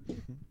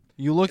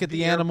 You look at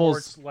the animals.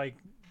 It's like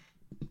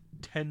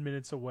 10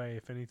 minutes away,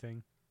 if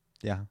anything.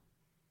 Yeah.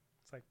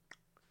 It's like,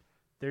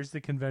 there's the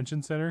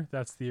convention center.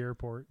 That's the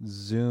airport.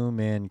 Zoom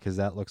in because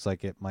that looks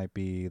like it might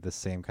be the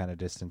same kind of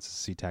distance as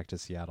SeaTac to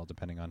Seattle,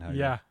 depending on how.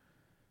 Yeah.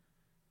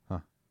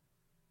 Huh.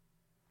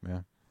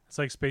 Yeah. It's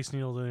like Space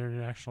Needle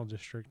International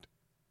District.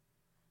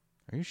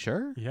 Are you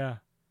sure? Yeah.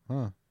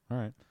 Huh. All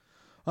right.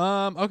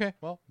 Okay.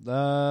 Well,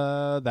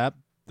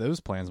 those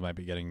plans might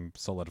be getting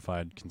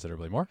solidified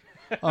considerably more.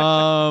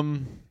 Oh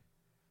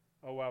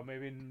wow,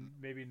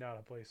 maybe not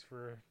a place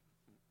for a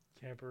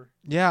camper.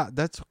 Yeah,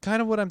 that's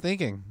kind of what I'm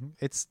thinking.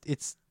 It's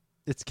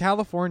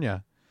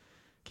California.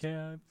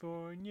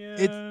 California.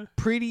 It's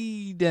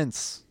pretty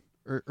dense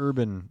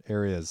urban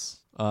areas.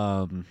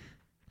 Yeah.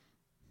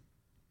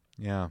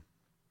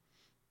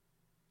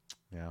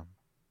 Yeah.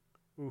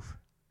 Oof.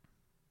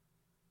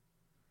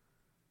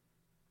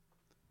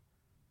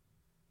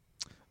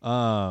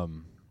 Yeah,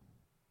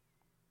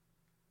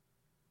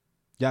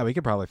 we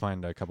could probably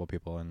find a couple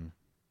people and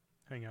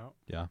hang out.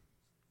 Yeah.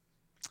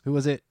 Who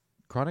was it?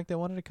 Chronic that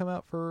wanted to come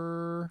out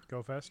for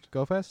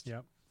GoFest?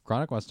 Yep.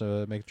 Chronic wants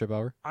to make a trip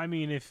over. I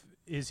mean,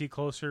 is he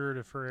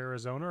closer for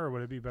Arizona, or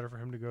would it be better for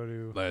him to go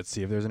to? Let's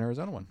see if there's an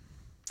Arizona one.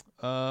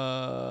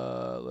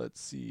 Let's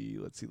see.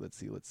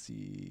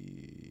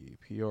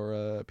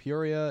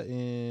 Peoria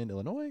in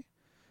Illinois.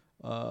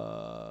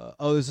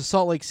 There's a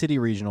Salt Lake City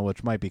regional,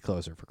 which might be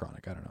closer for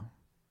Chronic. I don't know.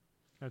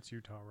 That's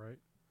Utah, right?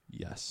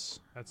 Yes.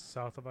 That's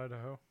south of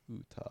Idaho?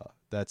 Utah.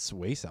 That's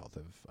way south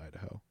of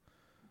Idaho.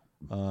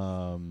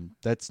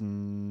 That's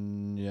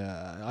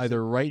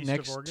either right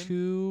next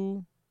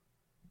to...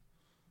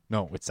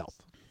 No, it's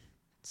south.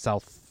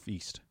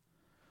 Southeast.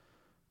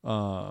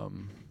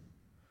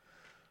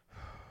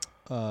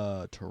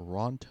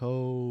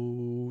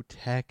 Toronto,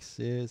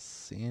 Texas,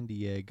 San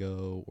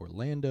Diego,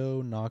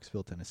 Orlando,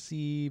 Knoxville,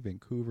 Tennessee,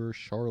 Vancouver,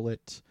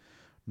 Charlotte,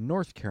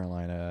 North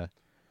Carolina.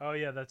 Oh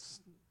yeah, that's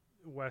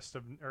west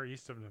of or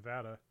east of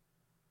Nevada.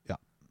 Yeah.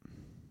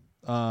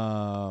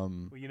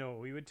 Well, you know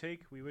what we would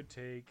take?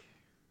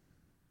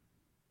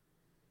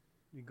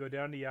 You go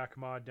down to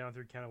Yakima, down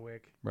through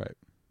Kennewick. Right.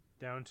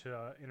 Down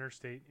to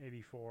Interstate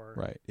 84.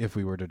 Right. If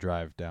we were to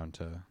drive down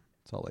to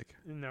Salt Lake.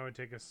 And that would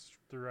take us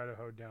through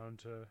Idaho down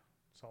to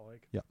Salt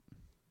Lake. Yep.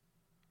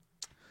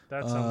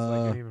 That sounds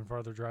like an even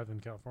farther drive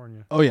than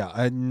California. Oh, yeah.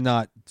 I'm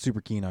not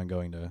super keen on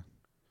going to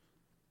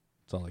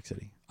Salt Lake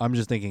City. I'm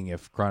just thinking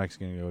if Chronic's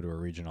going to go to a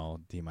regional,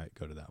 he might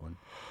go to that one.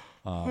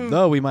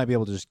 Though we might be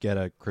able to just get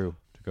a crew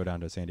to go down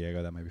to San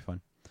Diego. That might be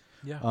fun.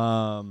 Yeah.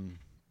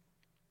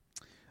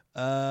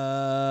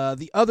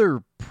 The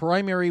other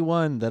primary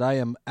one that I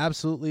am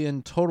absolutely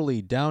and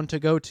totally down to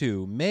go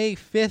to, May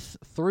 5th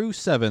through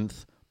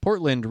 7th,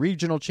 Portland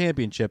Regional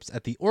Championships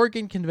at the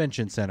Oregon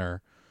Convention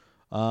Center.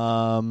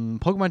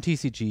 Pokemon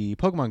TCG,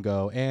 Pokemon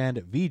Go, and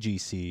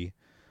VGC.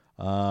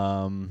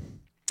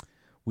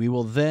 We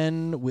will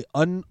then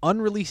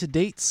unreleased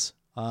dates,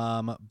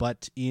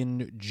 but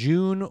in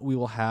June we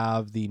will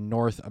have the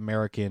North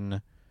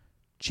American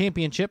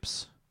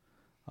Championships,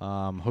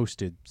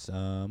 hosted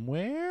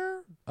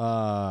somewhere.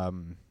 I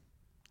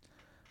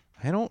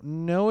don't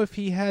know if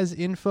he has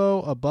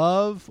info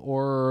above,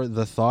 or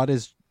the thought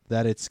is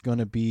that it's going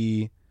to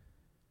be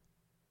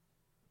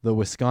the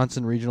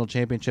Wisconsin Regional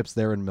Championships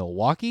there in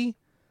Milwaukee.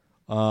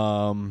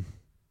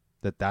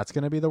 That's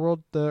going to be the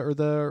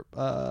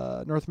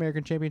North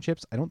American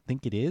Championships. I don't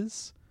think it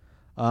is.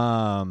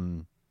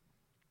 North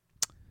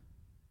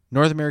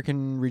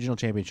American Regional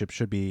Championships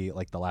should be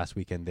like the last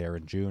weekend there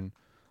in June.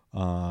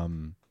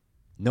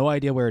 No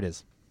idea where it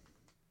is.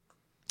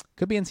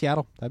 Could be in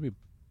Seattle. That'd be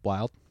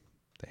wild.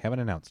 They haven't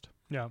announced.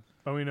 Yeah,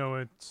 but we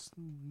know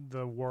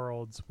the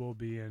Worlds will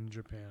be in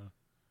Japan.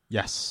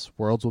 Yes,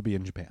 Worlds will be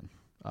in Japan.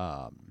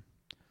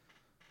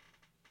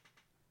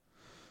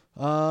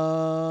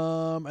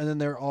 And then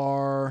there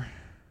are...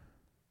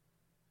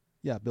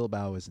 Yeah,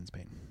 Bilbao is in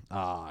Spain.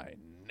 I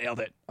nailed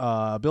it.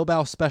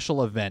 Bilbao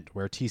special event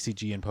where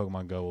TCG and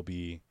Pokemon Go will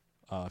be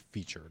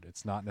featured.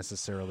 It's not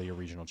necessarily a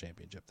regional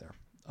championship there.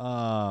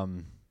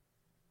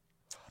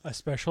 A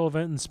special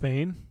event in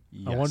Spain?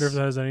 Yes. I wonder if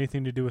that has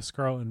anything to do with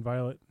Scarlet and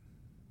Violet.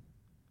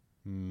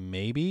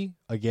 Maybe.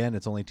 Again,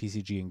 it's only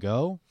TCG and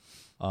Go,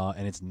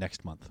 and it's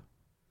next month.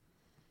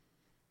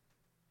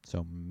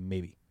 So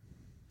maybe.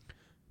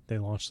 They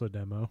launched the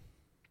demo.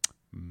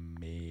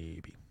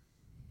 Maybe.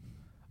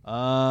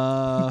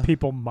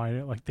 People mine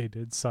it like they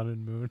did Sun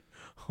and Moon.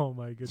 Oh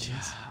my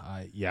goodness.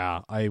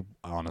 I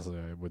honestly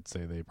I would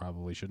say they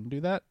probably shouldn't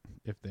do that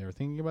if they're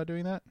thinking about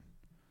doing that.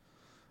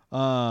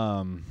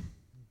 And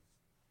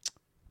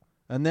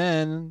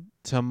then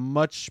to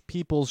much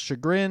people's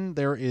chagrin,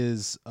 there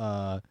is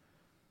a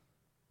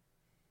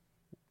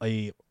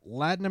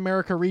Latin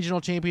America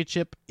regional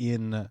championship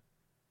in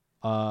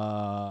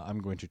I'm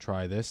going to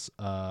try this.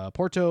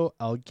 Porto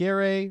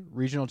Alegre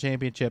regional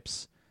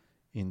championships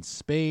in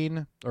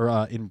Spain or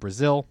in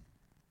Brazil.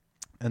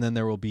 And then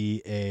there will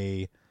be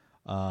a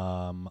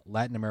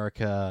Latin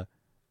America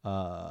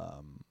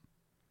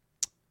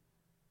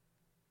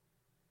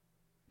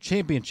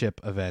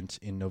championship event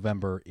in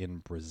November in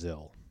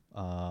Brazil.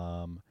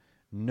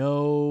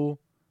 No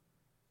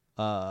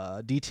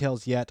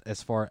details yet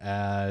as far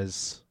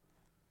as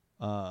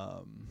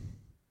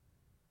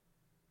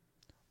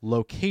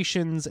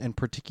locations and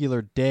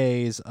particular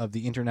days of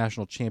the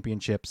international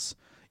championships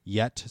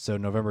yet. So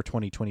November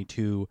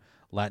 2022,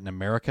 Latin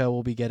America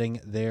will be getting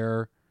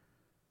their...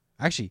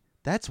 Actually,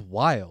 that's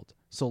wild.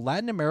 So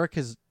Latin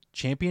America's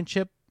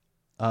championship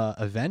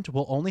event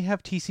will only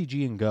have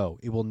TCG and Go.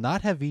 It will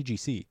not have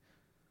VGC.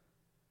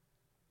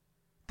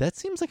 That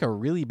seems like a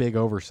really big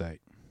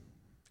oversight.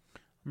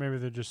 Maybe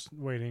they're just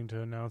waiting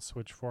to announce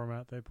which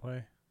format they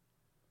play.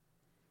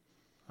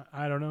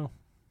 I don't know.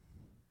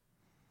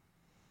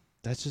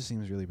 That just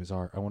seems really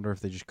bizarre. I wonder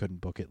if they just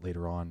couldn't book it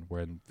later on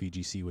when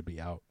VGC would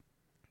be out.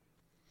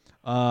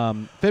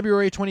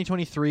 February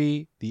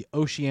 2023, the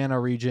Oceania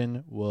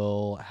region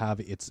will have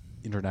its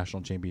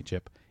international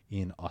championship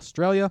in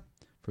Australia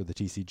for the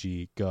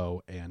TCG,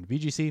 Go, and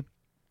VGC.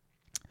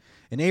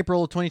 In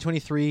April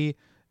 2023,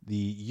 the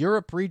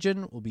Europe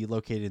region will be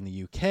located in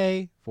the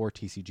UK for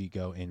TCG,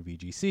 Go, and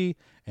VGC.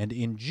 And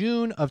in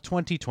June of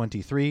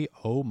 2023,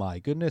 oh my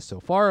goodness, so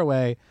far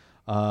away,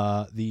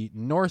 the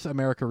North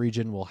America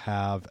region will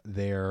have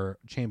their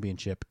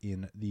championship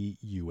in the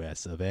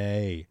US of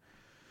A.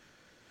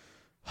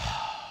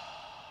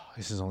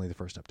 This is only the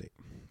first update.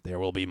 There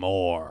will be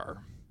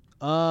more.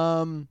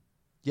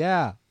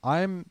 Yeah,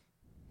 I'm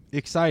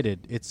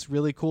excited. It's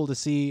really cool to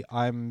see.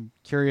 I'm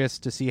curious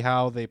to see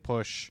how they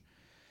push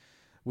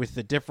with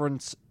the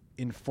difference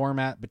in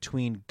format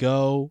between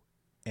Go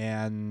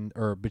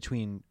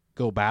between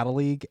Go Battle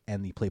League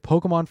and the Play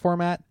Pokemon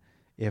format.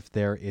 If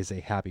there is a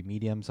happy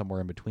medium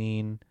somewhere in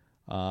between,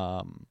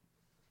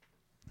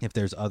 if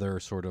there's other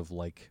sort of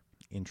like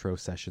intro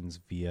sessions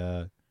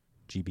via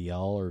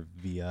GBL or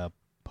via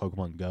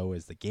Pokemon Go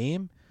as the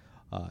game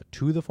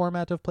to the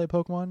format of Play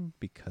Pokemon,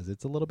 because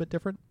it's a little bit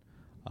different.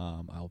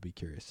 I'll be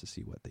curious to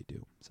see what they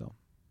do. So,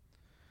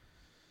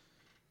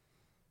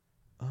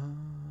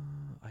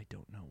 I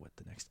don't know what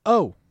the next...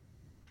 Oh!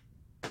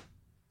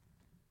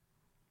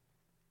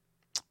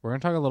 We're going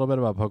to talk a little bit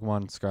about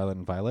Pokemon Scarlet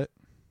and Violet.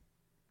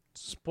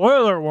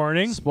 Spoiler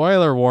warning.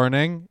 Spoiler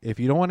warning. If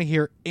you don't want to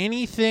hear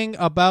anything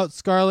about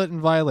Scarlet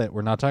and Violet,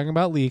 we're not talking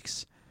about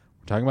leaks.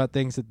 We're talking about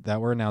things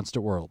that were announced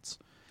at Worlds.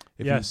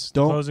 Yes,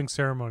 the closing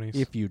ceremonies.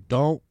 If you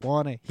don't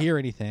want to hear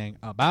anything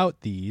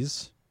about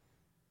these,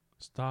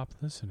 stop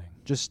listening.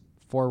 Just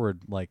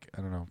forward,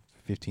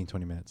 15,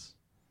 20 minutes.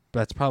 But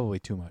that's probably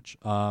too much.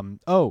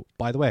 Oh,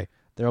 by the way,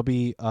 there'll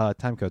be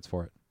time codes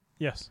for it.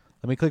 Yes.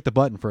 Let me click the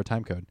button for a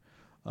time code.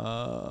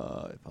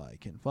 If I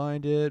can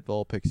find it.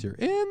 Vulpix, you're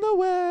in the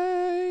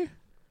way.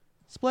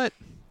 Split.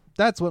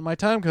 That's what my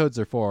time codes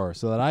are for,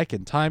 so that I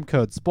can time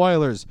code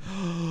spoilers.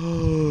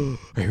 Are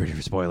you ready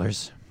for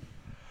spoilers?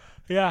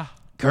 Yeah.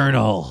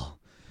 Colonel,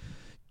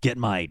 get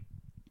my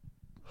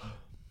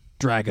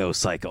Drago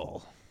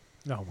cycle.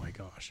 Oh my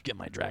gosh. Get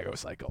my Drago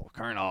cycle.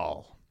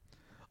 Colonel.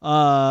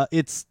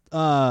 It's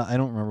I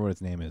don't remember what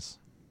its name is.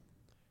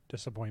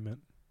 Disappointment.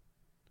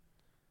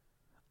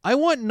 I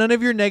want none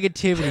of your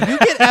negativity. You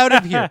get out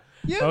of here.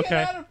 You okay.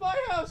 Get out of my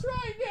house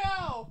right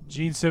now.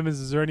 Gene Simmons,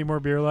 is there any more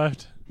beer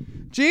left?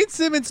 Gene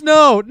Simmons,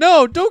 no,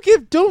 don't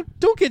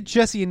get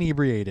Jesse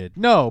inebriated.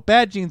 No,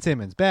 bad Gene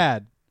Simmons,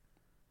 bad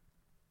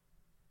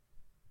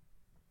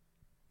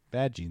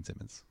Gene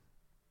Simmons.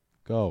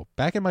 Go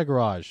back in my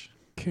garage.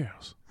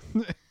 Chaos.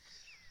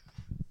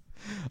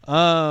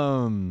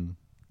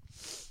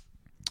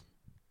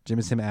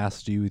 Jim Sim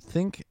asks, do you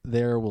think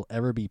there will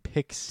ever be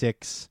pick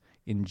 6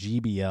 in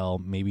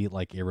GBL, maybe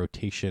like a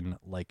rotation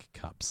like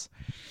cups?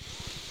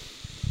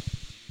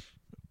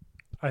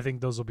 I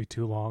think those will be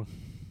too long.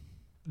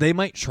 They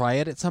might try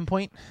it at some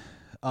point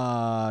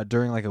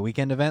during like a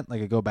weekend event,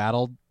 like a Go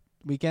Battle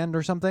weekend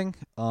or something,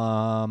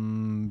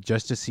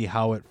 just to see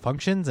how it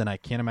functions, and I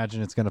can't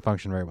imagine it's going to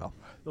function very well.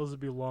 Those would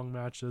be long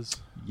matches.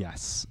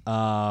 Yes.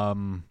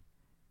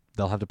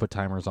 They'll have to put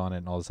timers on it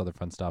and all this other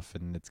fun stuff,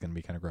 and it's going to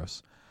be kind of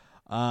gross.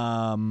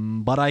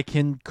 But I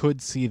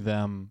could see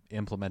them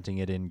implementing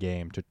it in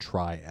game to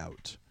try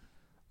out.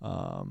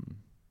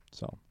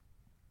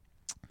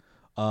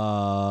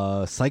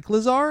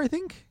 Cyclizar, I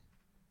think.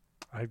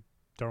 I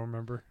don't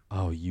remember.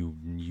 Oh, you.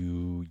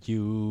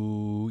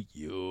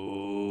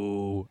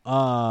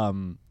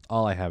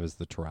 All I have is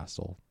the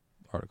Terrastal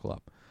article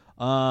up.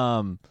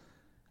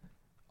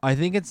 I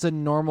think it's a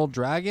normal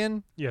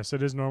dragon. Yes,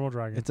 it is normal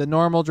dragon. It's a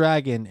normal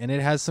dragon, and it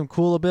has some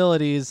cool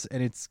abilities,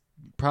 and it's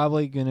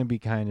probably going to be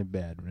kind of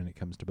bad when it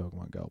comes to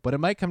Pokemon Go. But it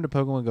might come to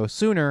Pokemon Go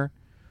sooner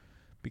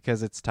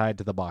because it's tied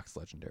to the box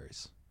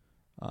legendaries.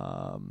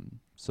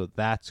 So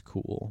that's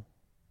cool.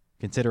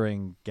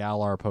 Considering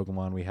Galar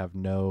Pokemon, we have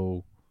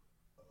no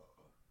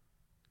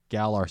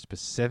Galar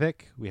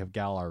specific. We have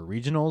Galar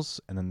regionals,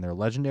 and then they're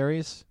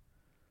legendaries.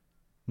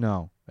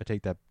 No, I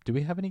take that. Do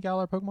we have any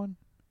Galar Pokemon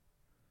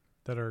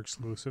that are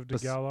exclusive to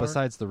Galar?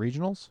 Besides the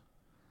regionals?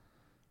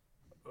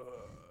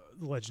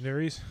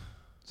 Legendaries.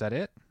 Is that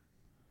it?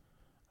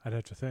 I'd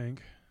have to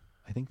think.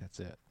 I think that's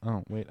it.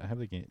 Oh, wait. I have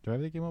the game. Do I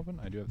have the game open?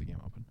 I do have the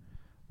game open.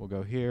 We'll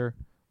go here.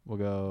 We'll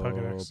go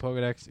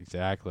Pokedex.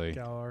 Exactly.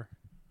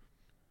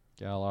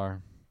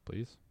 Galar,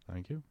 please.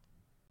 Thank you.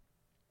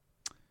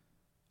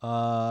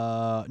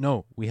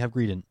 No, we have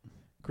Greedent.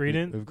 We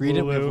have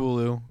Greedent, we have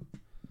Wooloo.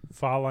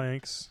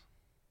 Phalanx,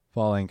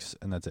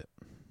 and that's it.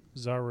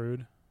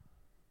 Zarude.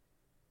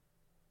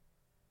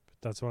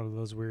 That's one of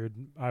those weird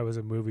I was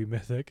a movie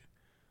mythic.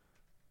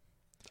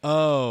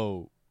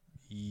 Oh,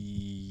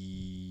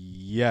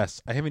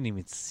 yes. I haven't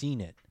even seen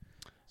it,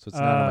 so it's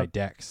not on my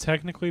decks.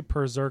 Technically,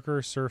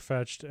 Berserker,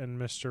 Sirfetch'd, and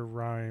Mr.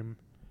 Rhyme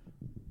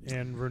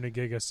and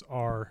Runegigas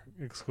are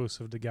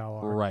exclusive to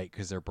Galar. Right,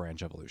 because they're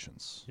branch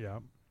evolutions. Yeah.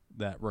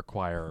 That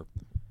require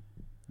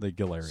the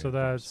Galarian. So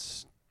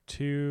that's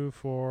 2,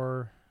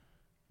 4...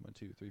 1,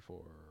 2, 3,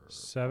 4,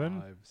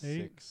 7, 5,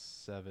 8? 6,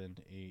 7,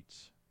 8,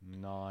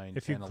 9,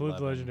 if 10, you include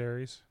 11. the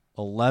legendaries.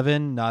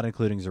 11, not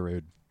including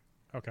Zarude.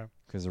 Okay.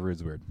 Because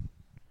Zarude's weird.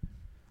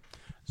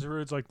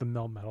 Zarude's like the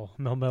Melmetal.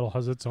 Melmetal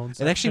has its own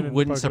section. It actually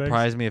wouldn't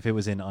surprise me if it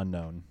was in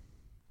unknown.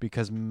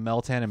 Because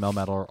Meltan and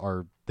Melmetal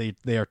are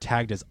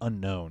tagged as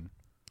unknown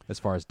as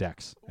far as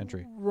decks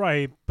entry.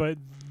 Right, but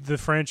the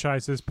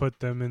franchises put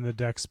them in the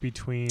decks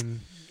between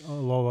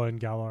Alola and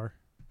Galar.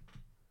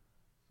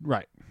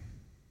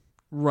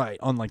 Right,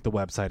 on like the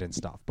website and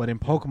stuff. But in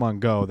Pokemon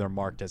Go, they're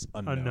marked as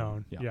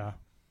unknown. Yeah.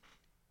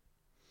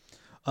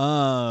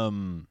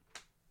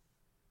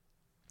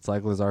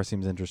 Cyclizar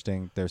seems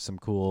interesting. There's some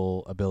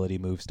cool ability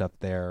move stuff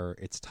there.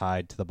 It's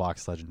tied to the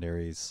box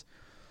legendaries.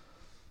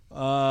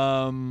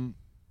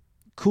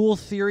 Cool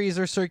theories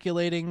are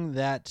circulating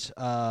that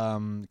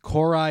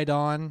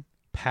Koraidon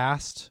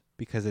passed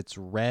because it's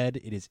red.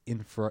 It is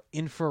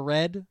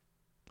infrared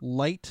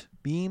light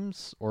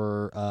beams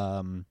or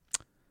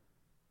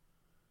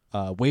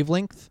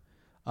wavelength.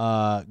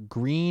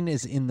 Green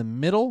is in the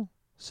middle,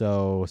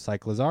 so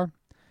Cyclizar.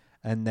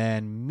 And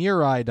then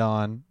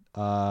Miraidon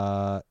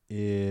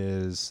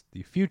is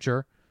the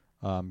future,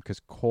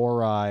 because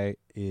Korai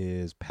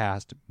is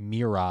past,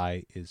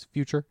 Mirai is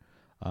future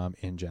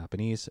in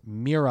Japanese.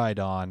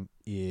 Miraidon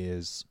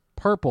is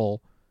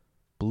purple,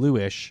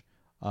 bluish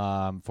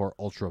for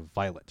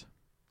ultraviolet.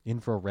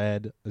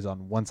 Infrared is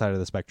on one side of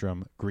the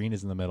spectrum, green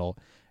is in the middle,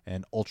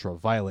 and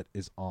ultraviolet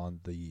is on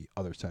the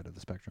other side of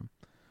the spectrum.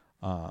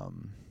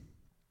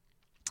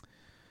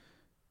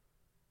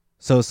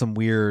 So some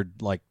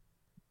weird like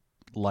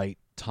light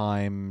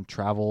time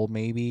travel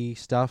maybe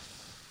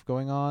stuff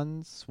going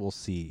on. We'll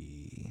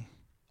see.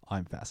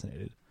 I'm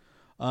fascinated.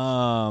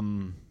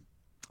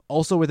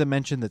 Also with a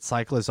mention that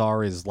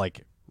Cyclizar is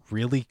like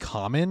really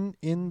common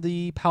in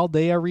the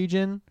Paldea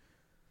region.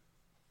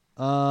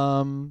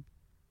 That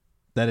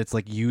it's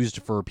like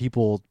used for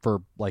people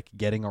for like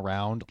getting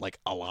around like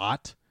a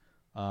lot.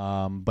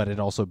 But it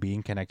also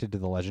being connected to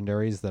the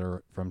legendaries that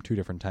are from two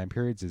different time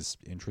periods is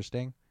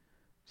interesting.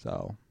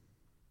 So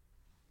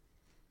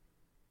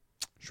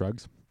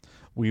shrugs.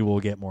 We will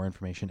get more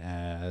information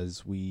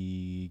as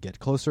we get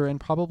closer and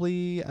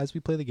probably as we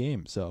play the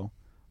game. So,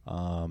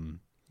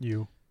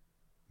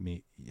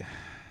 me,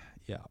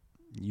 yeah,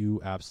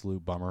 you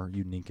absolute bummer,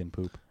 you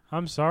nincompoop.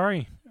 I'm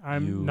sorry,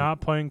 I'm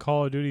not playing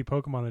Call of Duty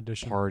Pokemon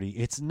Edition. Party.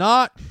 It's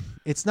not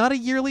a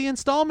yearly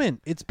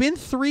installment. It's been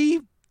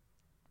 3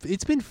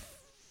 years.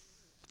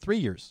 3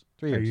 years.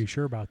 Are you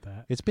sure about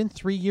that? It's been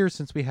 3 years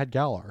since we had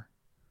Galar.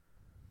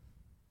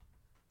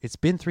 It's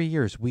been 3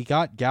 years. We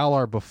got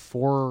Galar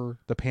before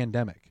the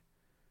pandemic.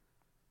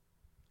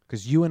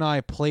 Because you and I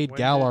played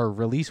Galar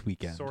release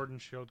weekend. Sword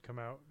and Shield come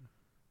out?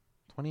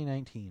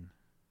 2019.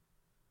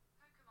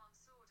 Pokemon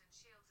Sword and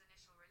Shield's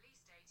initial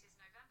release date is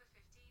November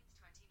 15th,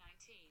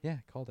 2019. Yeah,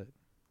 called it.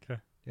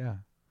 Okay. Yeah.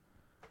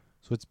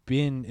 So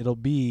it'll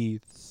be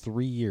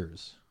 3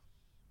 years.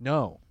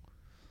 No.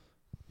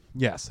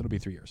 Yes, it'll be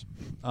 3 years.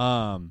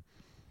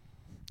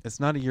 It's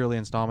not a yearly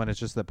installment. It's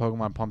just that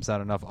Pokemon pumps out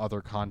enough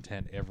other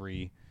content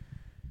every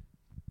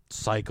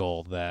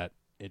cycle that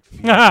it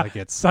feels like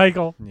it's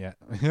cycle. Yeah.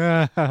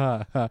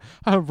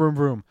 Vroom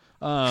vroom.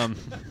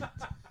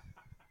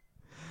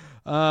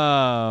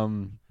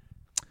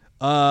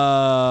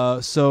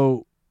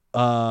 So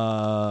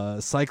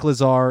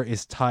Cyclizar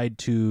is tied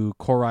to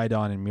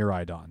Koraidon and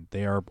Miraidon.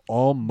 They are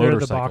all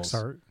motorcycles. They're the box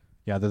art.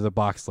 Yeah, they're the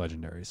box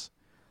legendaries.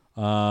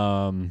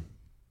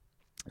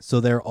 So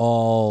they're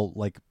all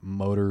like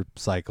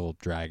motorcycle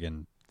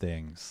dragon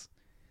things.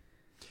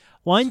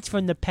 One's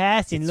from the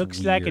past and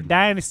looks like a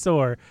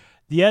dinosaur.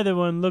 The other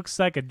one looks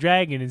like a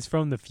dragon. It's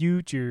from the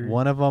future.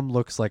 One of them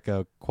looks like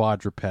a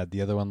quadruped.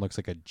 The other one looks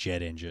like a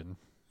jet engine.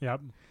 Yep.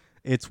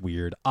 It's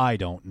weird. I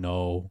don't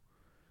know.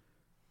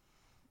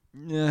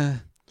 Yeah.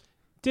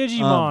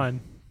 Digimon.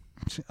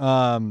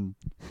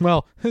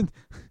 Well,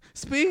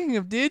 speaking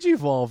of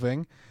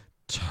digivolving,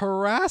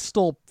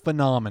 Terastal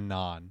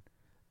Phenomenon.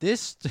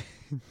 This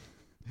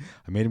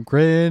I made him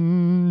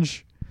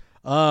cringe.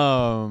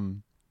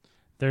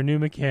 Their new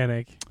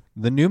mechanic.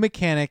 The new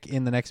mechanic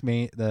in the next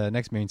main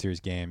series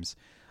games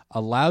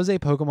allows a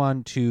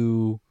Pokemon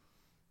to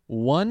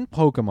one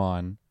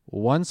Pokemon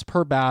once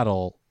per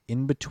battle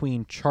in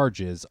between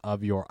charges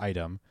of your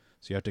item.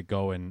 So you have to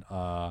go and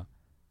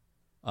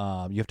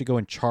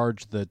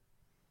charge the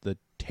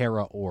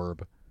Terra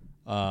Orb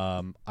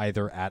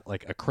either at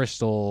like a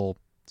crystal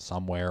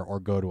somewhere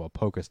or go to a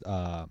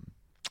Pokemon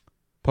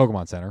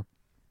Center.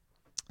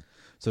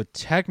 So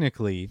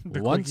technically,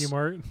 one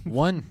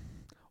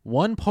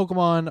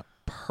Pokemon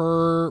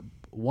per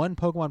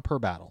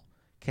battle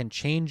can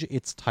change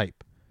its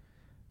type.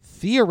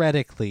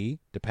 Theoretically,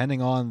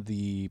 depending on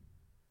the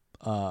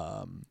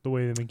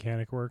way the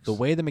mechanic works. The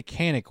way the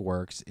mechanic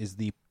works is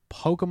the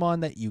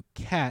Pokemon that you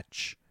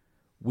catch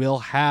will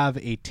have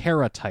a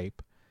Terra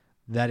type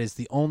that is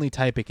the only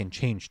type it can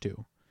change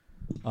to.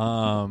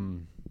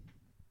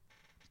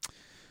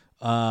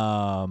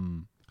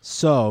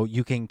 So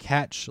you can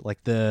catch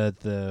like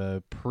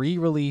the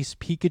pre-release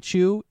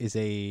Pikachu is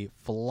a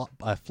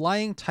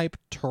flying type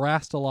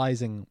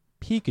terastallizing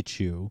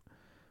Pikachu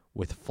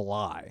with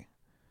Fly.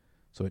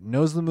 So it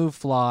knows the move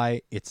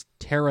Fly. Its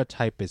Terra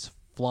type is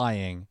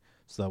Flying,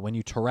 so that when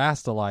you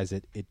terastallize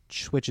it, it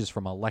switches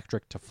from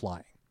electric to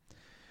flying.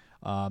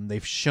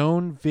 They've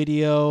shown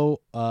video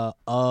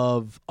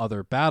of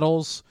other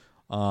battles,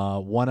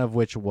 one of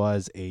which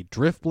was a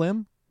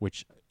Drifblim,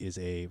 which is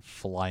a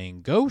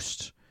flying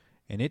ghost,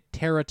 and its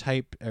Terra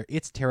type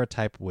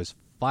was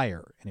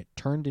Fire, and it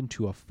turned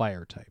into a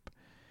Fire type.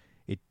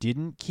 It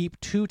didn't keep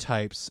two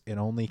types; it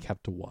only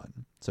kept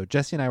one. So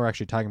Jesse and I were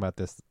actually talking about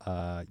this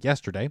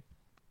yesterday.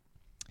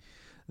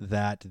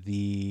 That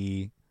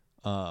it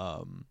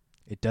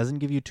doesn't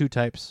give you two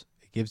types.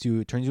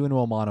 It turns you into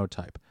a mono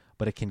type,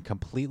 but it can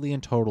completely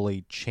and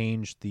totally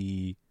change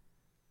the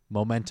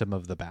momentum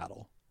of the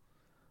battle.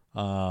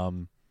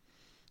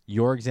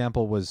 Your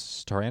example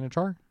was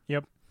Tyranitar?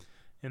 Yep.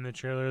 In the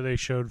trailer they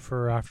showed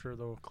for after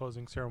the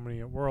closing ceremony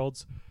at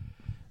Worlds,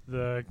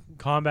 the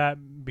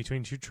combat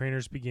between two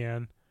trainers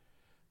began.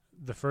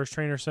 The first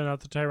trainer sent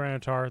out the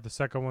Tyranitar, the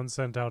second one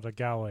sent out a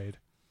Gallade.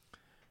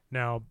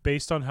 Now,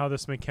 based on how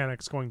this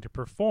mechanic's going to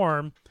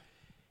perform,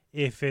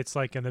 if it's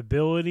like an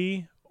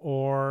ability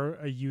or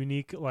a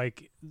unique,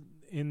 like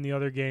in the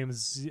other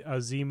games,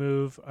 a Z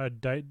move, a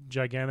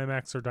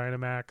Gigantamax or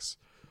Dynamax,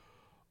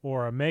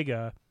 or a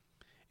Mega,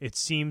 it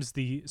seems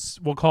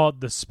we'll call it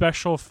the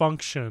special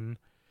function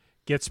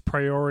gets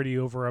priority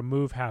over a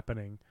move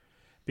happening.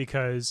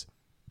 Because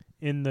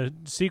in the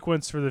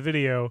sequence for the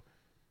video,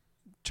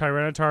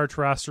 Tyranitar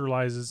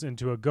terastallizes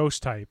into a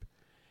ghost type.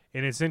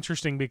 And it's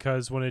interesting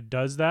because when it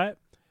does that,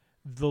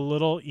 the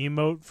little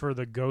emote for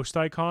the ghost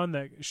icon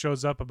that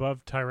shows up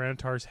above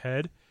Tyranitar's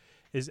head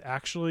is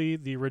actually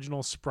the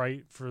original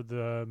sprite for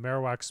the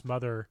Marowak's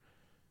mother,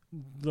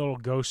 little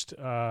ghost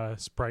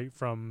sprite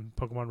from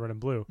Pokemon Red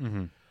and Blue.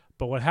 Mm-hmm.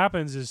 But what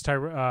happens is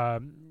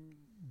that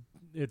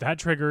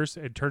triggers,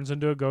 it turns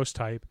into a ghost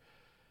type.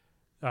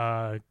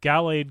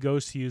 Gallade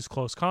goes to use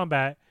close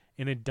combat,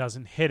 and it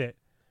doesn't hit it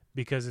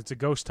because it's a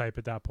ghost type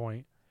at that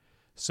point.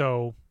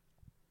 So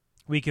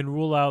we can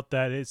rule out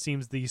that it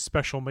seems these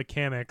special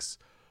mechanics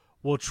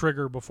will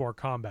trigger before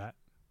combat.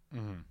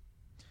 Mm-hmm.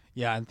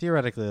 Yeah, and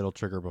theoretically it'll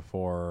trigger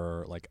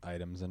before like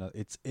items, and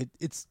it's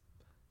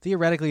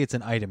theoretically it's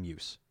an item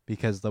use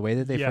because the way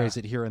that they phrase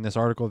it here in this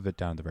article,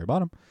 down at the very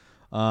bottom,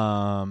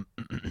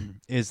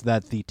 is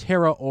that the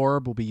Terra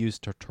Orb will be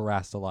used to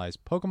terastallize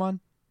Pokemon.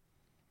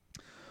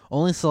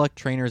 Only select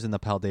trainers in the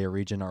Paldea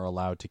region are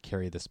allowed to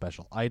carry the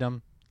special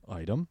item.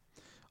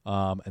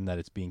 And that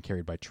it's being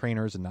carried by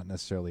trainers and not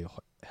necessarily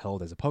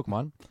held as a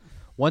Pokemon.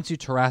 Once you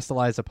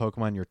terastallize a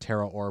Pokemon, your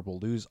Terra Orb will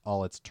lose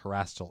all its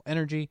terrestrial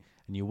energy,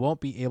 and you won't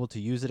be able to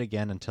use it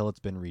again until it's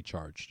been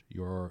recharged.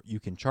 You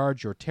can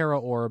charge your Terra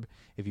Orb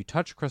if you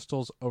touch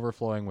crystals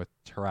overflowing with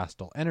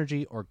terrestrial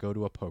energy or go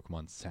to a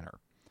Pokemon Center.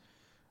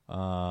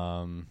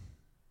 But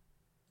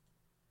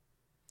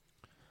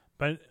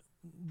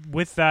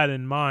with that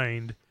in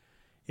mind,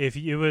 if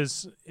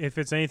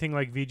it's anything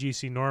like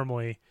VGC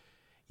normally,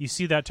 you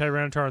see that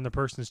Tyranitar on the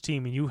person's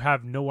team, and you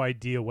have no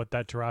idea what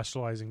that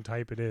terrestrializing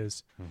type it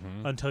is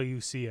until you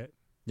see it.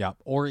 Yeah,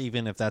 or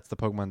even if that's the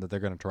Pokemon that they're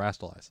going to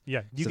terrestrialize.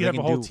 Yeah, you can have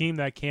a whole team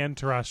that can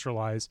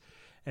terrestrialize,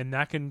 and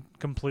that can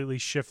completely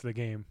shift the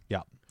game.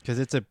 Yeah, because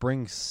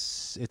show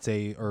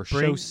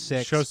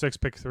 6. Show 6,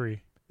 pick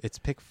 3. It's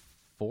pick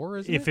 4,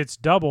 isn't it? If it's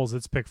doubles,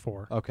 it's pick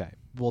 4. Okay.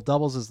 Well,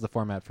 doubles is the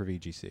format for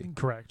VGC.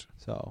 Correct.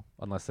 So,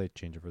 unless they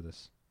change it for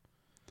this.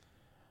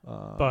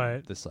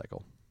 But this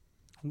cycle.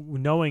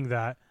 Knowing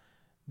that,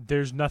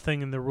 there's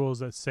nothing in the rules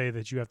that say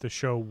that you have to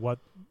show what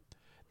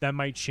that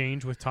might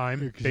change with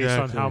time based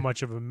on how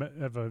much of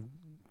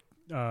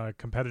a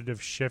competitive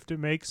shift it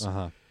makes.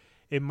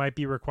 It might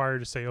be required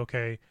to say,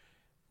 okay,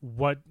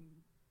 what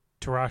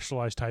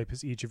terrestrialized type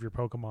is each of your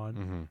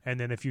Pokemon, and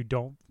then if you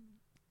don't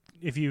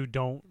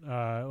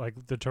like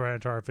the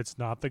Tyranitar, if it's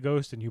not the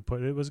Ghost and you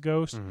put it was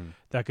Ghost,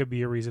 that could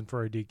be a reason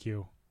for a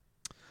DQ.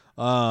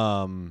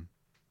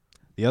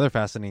 The other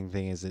fascinating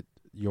thing is that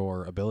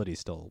your abilities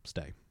still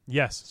stay.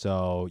 Yes.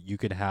 So you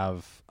could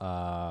have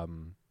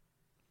Haunter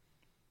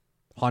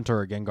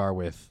or Gengar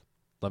with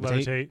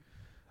Levitate.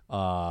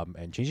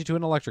 And change it to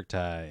an electric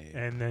type.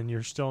 And then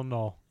you're still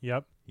null.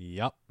 Yep.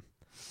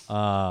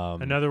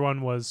 Another one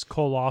was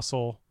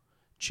Colossal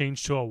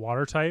changed to a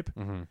water type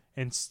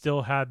and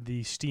still had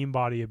the Steam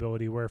Body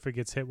ability where if it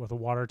gets hit with a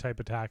water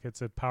type attack,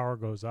 its power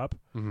goes up.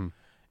 And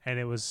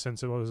it was,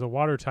 since it was a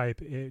water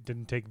type, it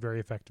didn't take very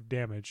effective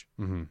damage.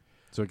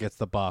 So it gets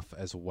the buff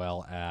as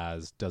well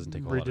as doesn't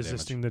take a lot of damage.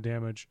 Resisting the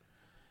damage,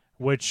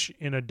 which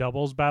in a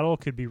doubles battle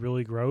could be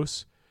really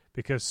gross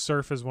because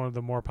Surf is one of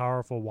the more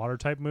powerful water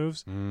type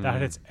moves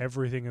that hits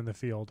everything in the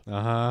field.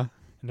 And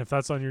if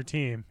that's on your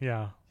team,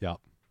 yeah.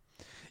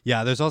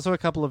 There's also a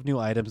couple of new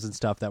items and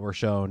stuff that were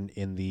shown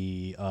in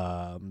the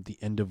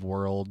End of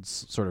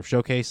Worlds sort of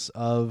showcase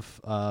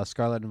of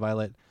Scarlet and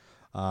Violet.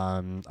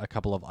 A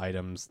couple of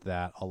items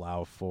that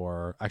allow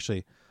for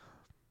actually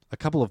a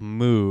couple of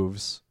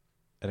moves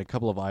and a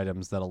couple of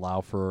items that allow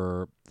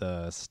for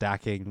the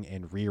stacking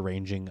and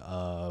rearranging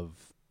of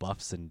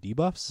buffs and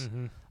debuffs.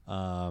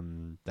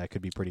 That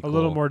could be pretty cool. A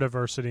little more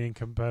diversity in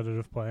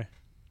competitive play.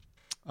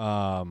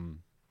 I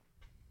want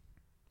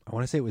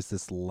to say it was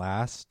this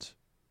last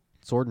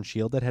Sword and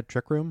Shield that had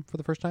Trick Room for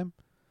the first time.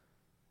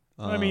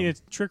 I mean,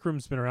 Trick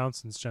Room's been around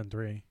since Gen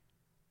 3.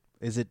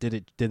 Is it?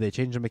 Did they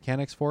change the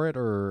mechanics for it,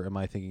 or am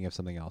I thinking of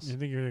something else? I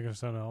think you're thinking of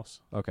something else.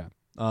 Okay.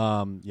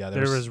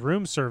 There was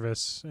room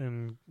service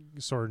in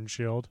Sword and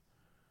Shield.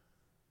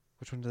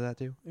 Which one did that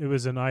do? It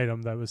was an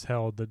item that was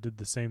held that did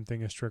the same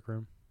thing as Trick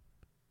Room.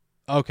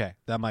 Okay,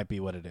 that might be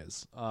what it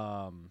is.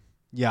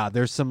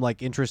 There's some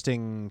like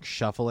interesting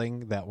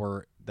shuffling that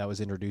was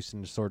introduced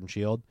into Sword and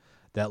Shield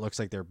that looks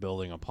like they're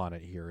building upon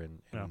it here in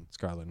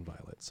Scarlet and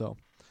Violet. So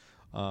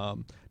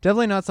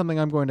definitely not something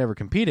I'm going to ever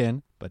compete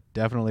in, but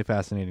definitely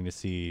fascinating to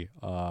see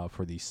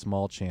for the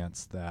small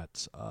chance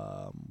that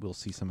we'll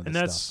see some of this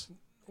stuff. And that's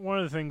one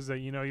of the things that,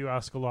 you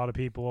ask a lot of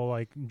people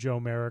like Joe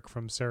Merrick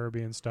from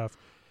Cerebi and stuff.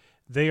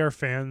 They are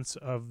fans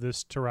of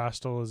this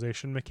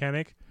terrestrialization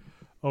mechanic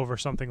over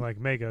something like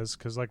Megas,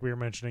 because like we were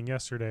mentioning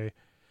yesterday,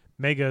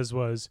 Megas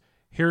was,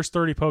 here's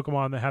 30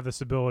 Pokemon that have this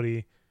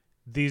ability.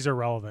 These are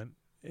relevant.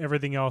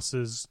 Everything else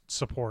is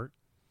support.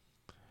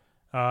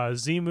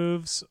 Z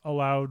moves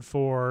allowed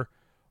for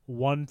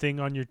one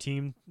thing on your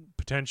team,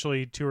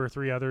 potentially 2 or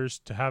 3 others,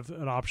 to have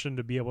an option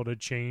to be able to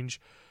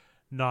change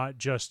not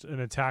just an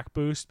attack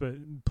boost,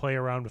 but play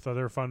around with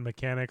other fun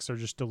mechanics or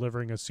just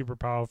delivering a super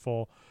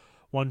powerful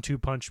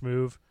 1-2 punch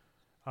move.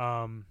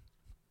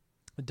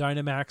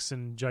 Dynamax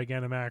and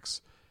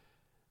Gigantamax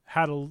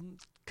had a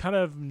kind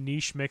of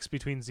niche mix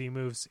between Z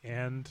moves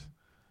and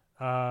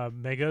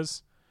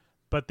Megas,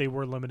 but they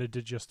were limited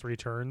to just 3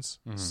 turns.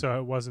 So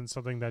it wasn't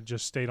something that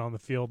just stayed on the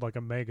field like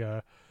a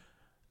Mega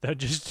that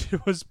just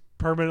was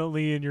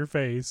permanently in your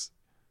face.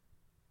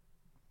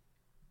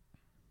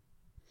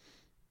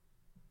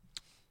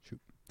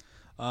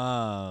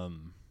 So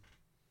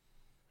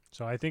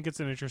I think it's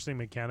an interesting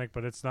mechanic,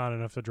 but it's not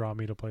enough to draw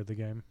me to play the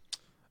game.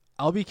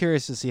 I'll be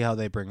curious to see how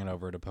they bring it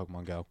over to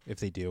Pokemon Go, if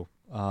they do.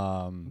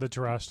 The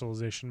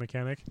terrestrialization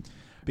mechanic.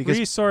 Because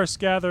resource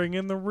gathering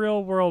in the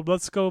real world.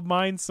 Let's go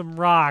mine some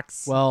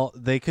rocks. Well,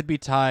 they could be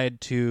tied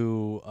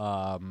to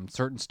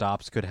certain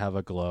stops could have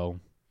a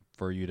glow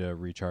for you to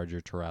recharge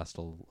your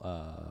terrestrial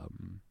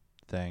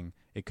thing.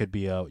 It could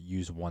be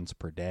use once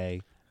per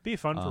day. It'd be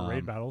fun for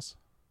raid battles.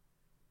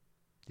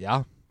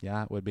 Yeah,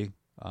 it would be.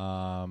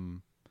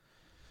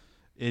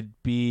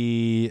 It'd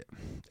be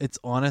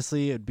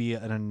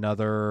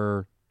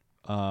another.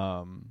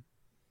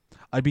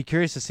 I'd be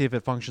curious to see if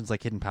it functions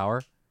like Hidden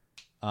Power,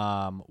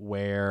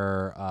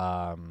 where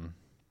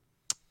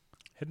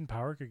Hidden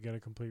Power could get a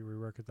complete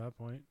rework at that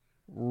point.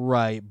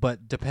 Right,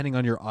 but depending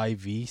on your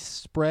IV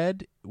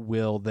spread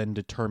will then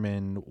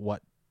determine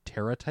what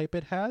Terra type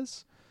it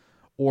has,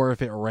 or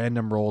if it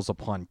random rolls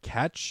upon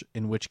catch,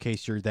 in which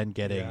case you're then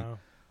getting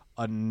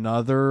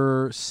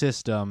another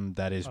system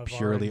that is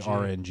purely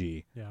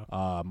RNG,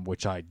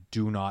 which I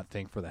do not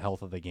think for the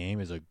health of the game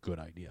is a good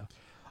idea.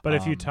 But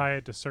if you tie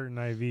it to certain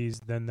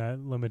IVs, then that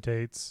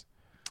limitates.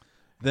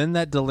 Then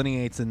that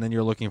delineates, and then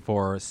you're looking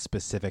for a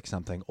specific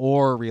something.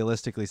 Or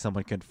realistically,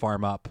 someone could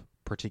farm up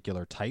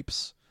particular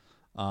types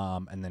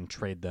and then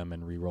trade them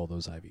and re-roll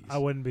those IVs. I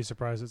wouldn't be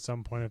surprised at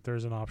some point if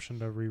there's an option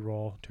to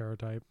re-roll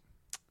Terratype.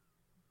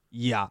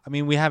 Yeah, I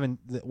mean, we haven't.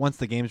 Once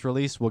the game's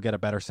released, we'll get a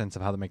better sense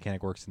of how the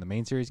mechanic works in the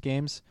main series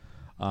games.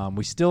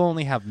 We still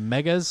only have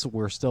Megas.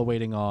 We're still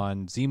waiting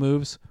on Z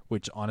moves,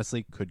 which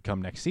honestly could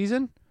come next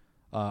season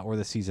or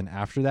the season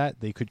after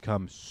that. They could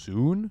come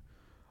soon.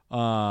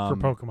 For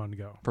Pokemon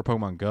Go. For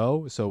Pokemon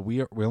Go. So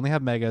we only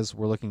have Megas.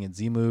 We're looking at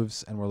Z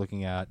moves, and we're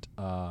looking at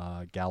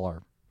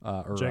Galar.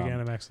 Or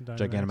Gigantamax and Dynamax.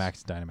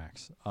 Gigantamax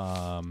and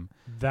Dynamax.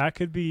 That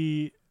could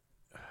be...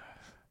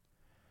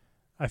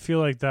 I feel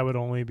like that would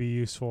only be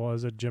useful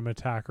as a gym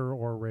attacker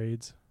or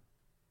raids.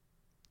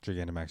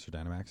 Gigantamax or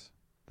Dynamax?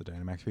 The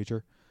Dynamax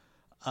feature?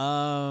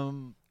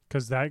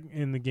 Because that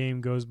in the game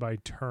goes by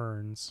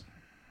turns.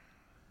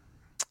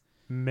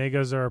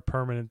 Megas are a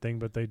permanent thing,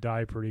 but they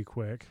die pretty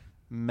quick.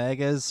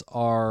 Megas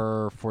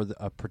are for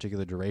a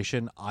particular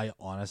duration. I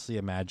honestly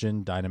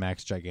imagine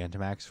Dynamax,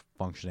 Gigantamax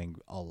functioning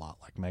a lot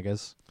like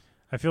Megas.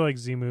 I feel like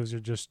Z moves are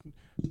just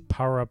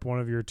power up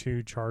one of your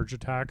 2 charge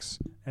attacks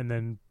and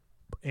then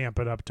amp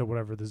it up to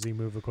whatever the Z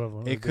move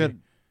equivalent it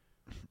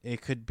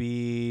could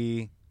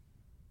be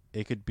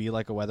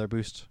like a weather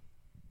boost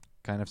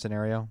kind of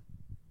scenario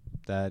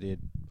that it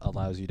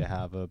allows you to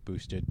have a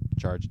boosted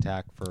charge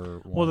attack for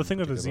one. Well, the thing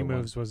with the Z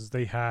moves was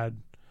they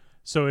had,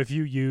 so if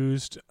you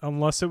used,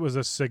 unless it was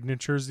a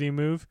signature Z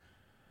move,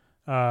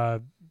 so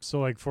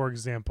like for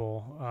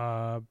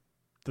example,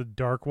 the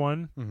dark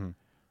one,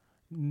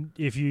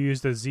 if you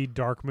used a Z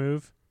dark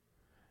move,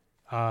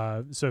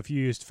 so if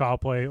you used Foul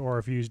Play or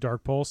if you used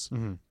Dark Pulse,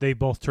 they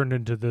both turned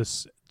into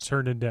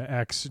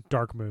X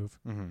Dark Move.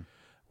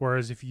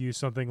 Whereas if you use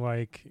something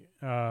like,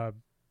 what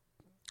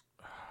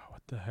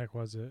the heck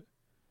was it?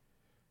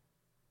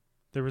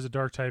 There was a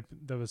Dark type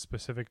that was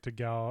specific to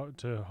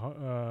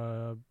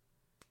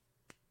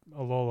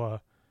Alola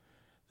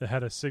that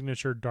had a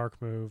signature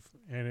Dark move,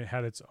 and it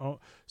had its own.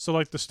 So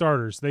like the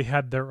starters, they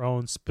had their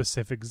own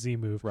specific Z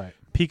move. Right.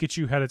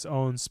 Pikachu had its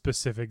own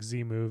specific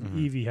Z move.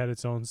 Eevee had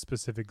its own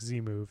specific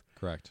Z move.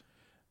 Correct.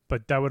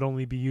 But that would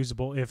only be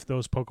usable if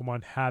those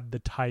Pokemon had the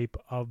type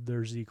of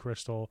their Z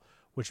Crystal,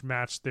 which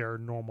matched their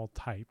normal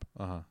type.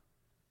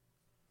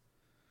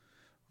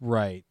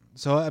 Right.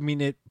 So I mean,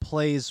 it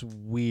plays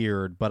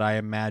weird, but I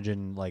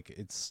imagine like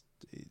it's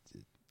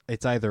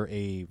either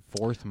a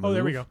fourth move. Oh,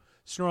 there we go.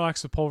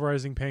 Snorlax, the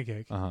Pulverizing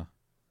Pancake.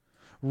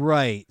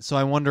 Right. So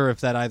I wonder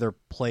if that either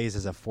plays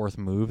as a fourth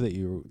move that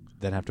you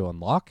then have to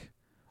unlock.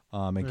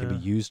 It can be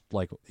used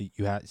like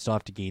still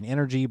have to gain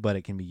energy, but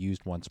it can be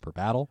used once per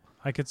battle.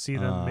 I could see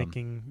them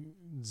making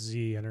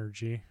Z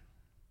energy.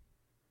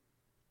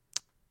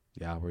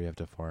 Yeah, where you have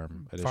to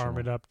farm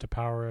it up to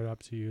power it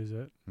up to use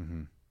it.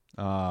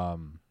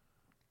 And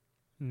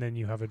then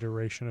you have a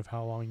duration of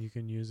how long you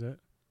can use it.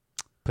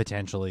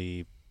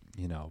 Potentially,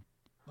 you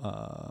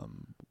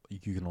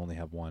can only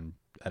have one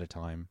at a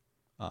time.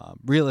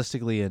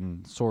 Realistically,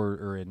 in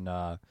Sword or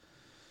in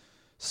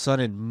Sun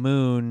and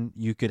Moon,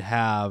 you could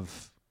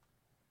have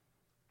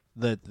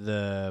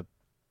the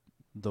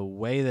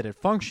way that it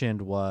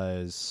functioned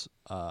was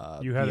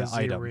you had a Z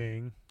item.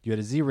 ring. You had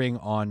a Z ring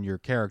on your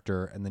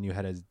character, and then you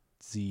had a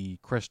Z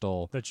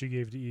crystal that you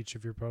gave to each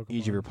of your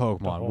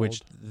Pokemon.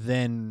 Which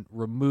then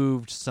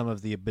removed some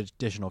of the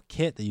additional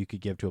kit that you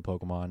could give to a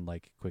Pokemon,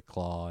 like Quick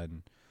Claw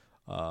and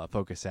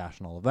Focus Sash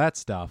and all of that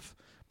stuff.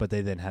 But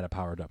they then had a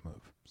powered up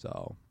move.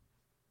 So,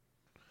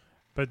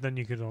 but then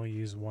you could only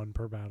use one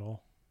per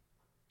battle.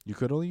 You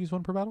could only use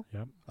one per battle?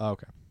 Yep. Oh,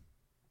 okay.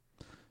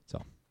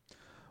 So,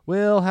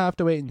 we'll have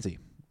to wait and see.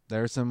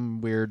 There's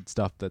some weird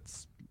stuff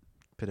that's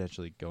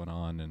potentially going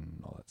on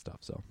and all that stuff.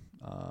 So,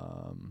 do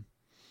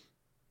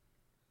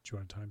you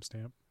want a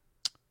timestamp?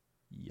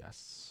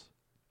 Yes.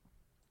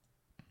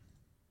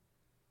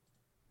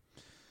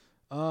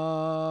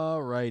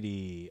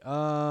 Alrighty.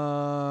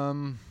 I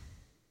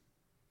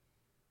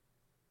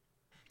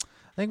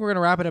think we're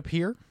gonna wrap it up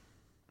here.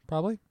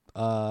 Probably.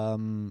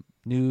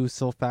 New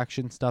Sylph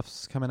faction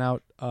stuff's coming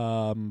out.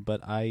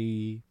 But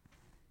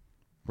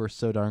we're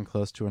so darn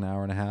close to an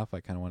hour and a half.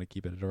 I kind of want to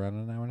keep it at around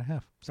an hour and a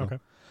half. So, okay.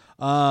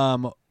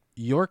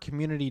 Your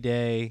community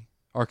day,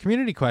 our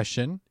community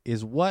question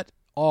is: what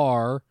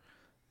are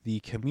the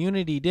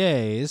community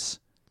days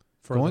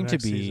going to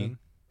be season?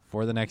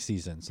 For the next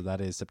season? So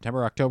that is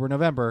September, October,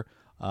 November,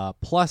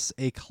 plus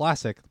a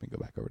classic. Let me go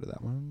back over to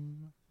that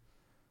one.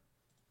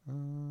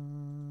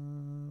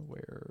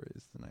 Where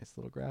is the nice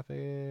little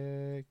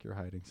graphic? You're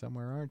hiding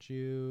somewhere, aren't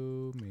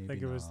you? Maybe I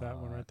think it was that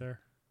one right there.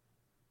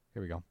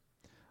 Here we go.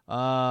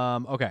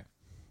 Okay.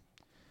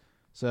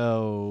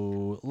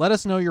 So let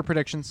us know your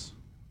predictions.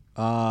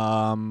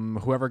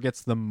 Whoever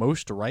gets the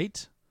most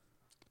right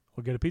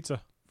will get a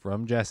pizza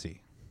from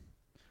Jesse.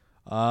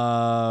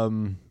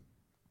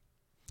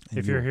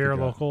 If you're here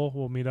local,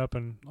 we'll meet up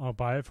and I'll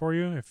buy it for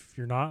you. If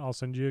you're not, I'll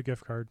send you a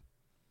gift card.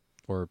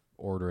 Or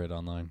order it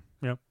online.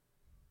 Yep.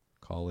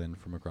 Call in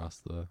from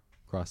across the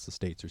across the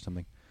states or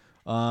something.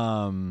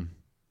 When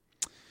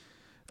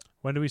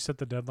do we set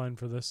the deadline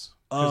for this?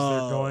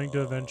 Because they're going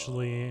to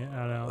eventually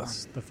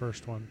announce the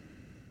first one.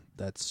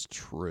 That's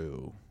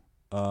true.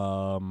 Do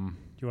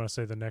you want to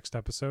say the next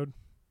episode?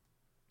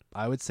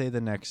 I would say the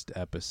next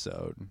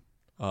episode.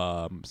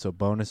 So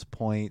bonus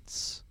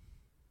points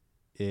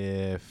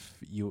if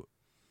you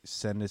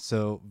send it.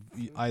 So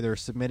you either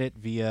submit it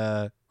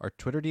via our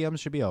Twitter DMs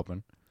should be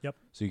open. Yep.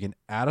 So you can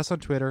add us on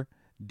Twitter,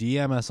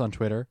 DM us on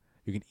Twitter.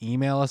 You can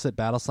email us at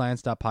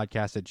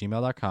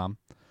battlescience.podcast@gmail.com.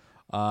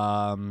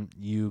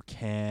 You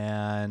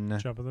can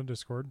jump in the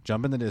Discord.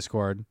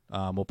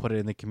 We'll put it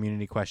in the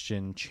community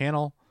question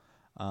channel.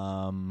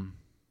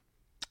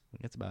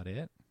 That's about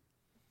it.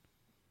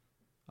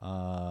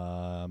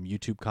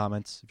 YouTube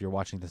comments. If you're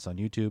watching this on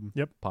YouTube,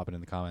 pop it in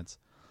the comments.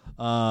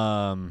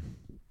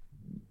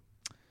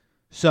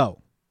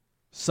 So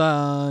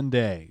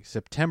Sunday,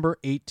 September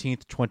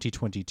 18th,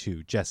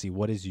 2022. Jesse,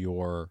 what is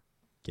your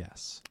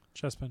guess?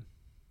 Chespin.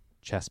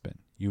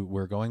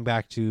 We're going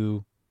back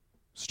to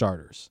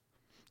starters.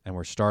 And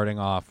we're starting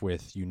off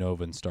with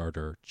Unovan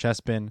starter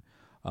Chespin.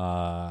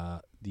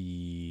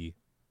 The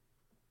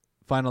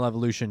final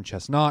evolution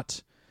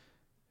Chestnut.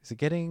 Is it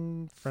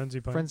getting Frenzy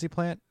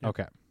Plant? Yep.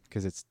 Okay,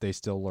 because they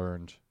still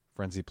learned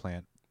Frenzy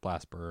Plant,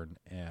 Blast Burn,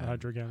 and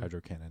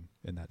Hydro Cannon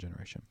in that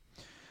generation.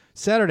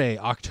 Saturday,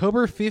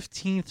 October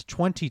 15th,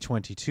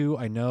 2022.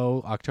 I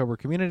know October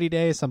Community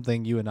Day is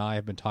something you and I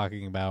have been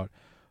talking about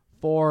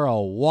for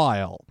a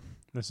while.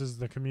 This is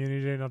the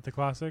Community Day, not the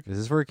Classic? This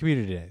is for a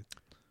Community Day.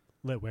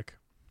 Litwick.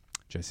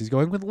 Jesse's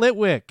going with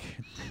Litwick.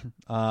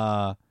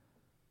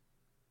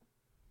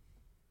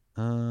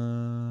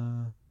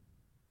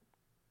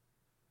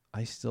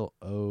 I still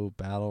owe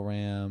Battle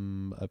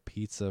Ram a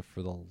pizza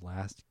for the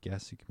last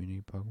Guess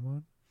Community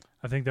Pokemon.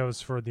 I think that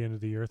was for the end of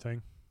the year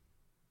thing.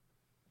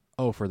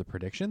 Oh, for the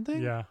prediction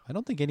thing? Yeah. I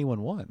don't think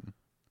anyone won.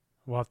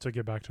 We'll have to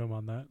get back to him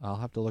on that. I'll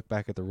have to look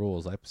back at the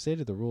rules. I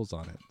stated the rules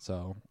on it.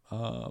 So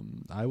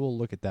I will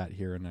look at that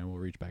here and I will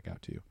reach back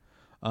out to you.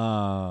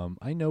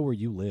 I know where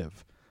you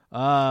live.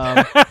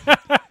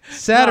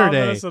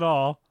 Saturday. Not at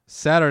all.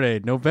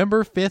 Saturday,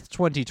 November 5th,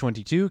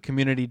 2022,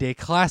 Community Day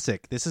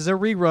Classic. This is a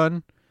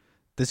rerun.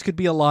 This could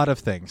be a lot of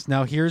things.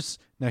 Now here's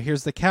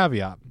the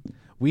caveat.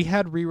 We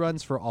had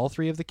reruns for all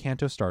three of the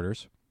Kanto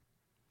starters.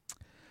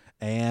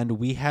 And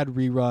we had for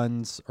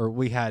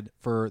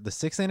the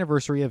 6th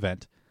anniversary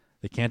event,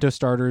 the Kanto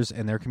starters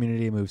and their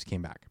community moves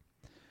came back.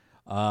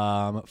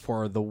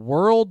 For the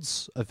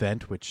Worlds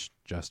event, which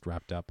just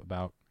wrapped up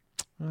about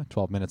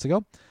 12 minutes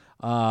ago,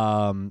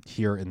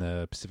 here in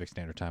the Pacific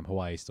Standard Time,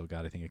 Hawaii still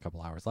got, I think, a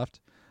couple hours left.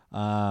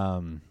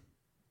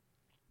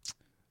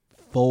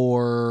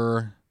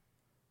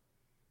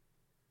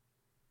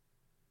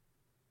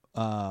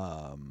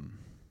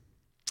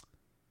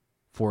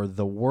 For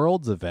the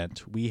Worlds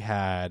event, we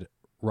had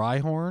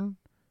Rhyhorn,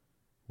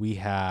 we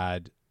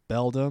had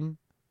Beldum,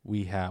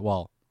 we had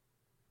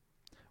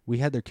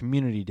their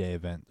Community Day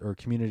event or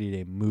Community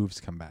Day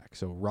moves come back.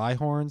 So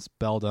Rhyhorns,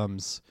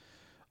 Beldums,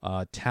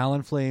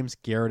 Talonflames,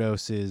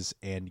 Gyarados,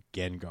 and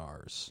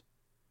Gengars,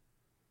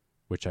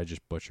 which I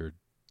just butchered.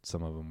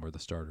 Some of them were the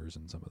starters,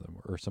 and some of them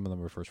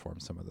were first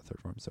forms, some of the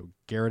third forms. So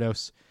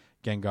Gyarados,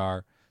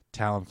 Gengar,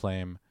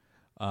 Talonflame,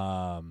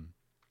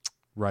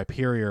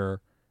 Rhyperior,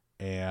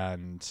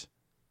 and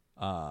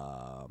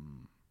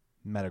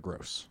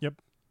Metagross.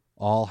 Yep.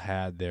 All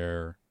had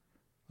their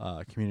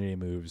community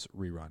moves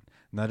rerun.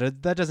 Now,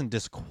 that doesn't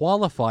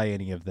disqualify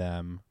any of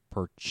them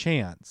per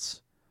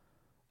chance,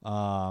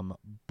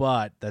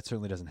 but that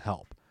certainly doesn't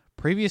help.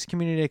 Previous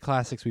Community Day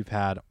Classics we've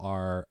had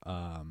are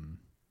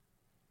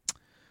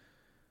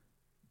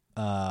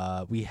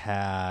we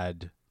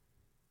had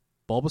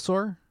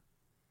Bulbasaur.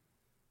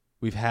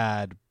 We've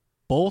had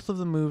both of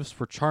the moves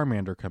for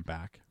Charmander come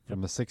back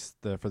from the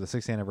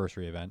 6th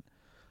anniversary event.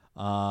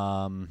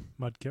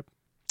 Mudkip.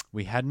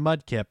 We had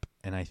Mudkip,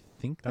 and I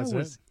think that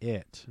was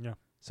it. Yeah.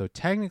 So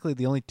technically,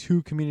 the only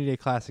two Community Day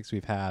Classics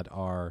we've had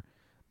are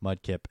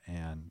Mudkip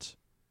and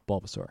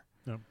Bulbasaur.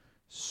 Yep.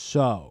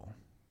 So,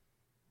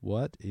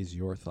 what is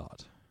your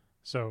thought?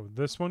 So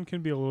this one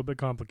can be a little bit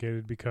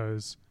complicated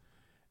because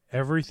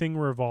everything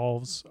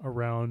revolves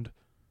around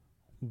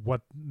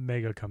what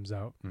Mega comes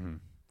out.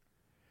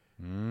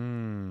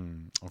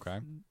 Okay.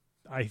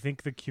 I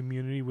think the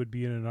community would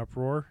be in an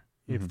uproar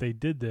if they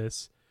did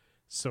this,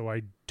 so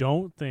I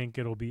don't think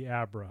it'll be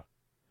Abra.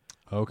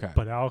 Okay.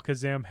 But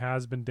Alakazam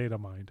has been data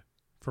mined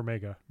for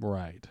Mega.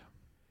 Right.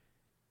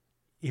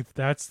 If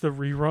that's the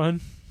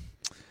rerun,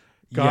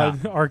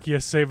 God,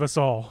 Arceus, save us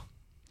all.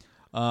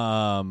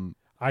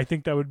 I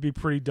think that would be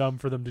pretty dumb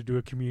for them to do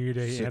a Community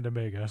Day and a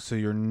Mega. So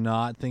you're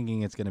not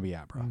thinking it's going to be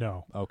Abra?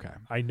 No. Okay.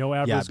 I know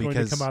Abra's going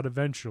to come out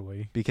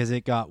eventually. Because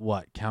it got,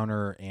 what,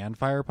 Counter and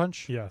Fire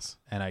Punch? Yes.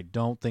 And I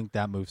don't think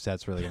that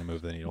moveset's really going to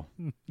move the needle,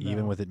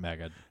 even with it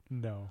Mega.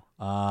 No.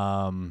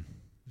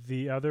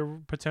 The other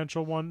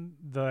potential one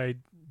that I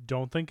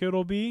don't think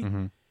it'll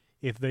be,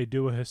 if they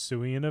do a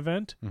Hisuian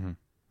event,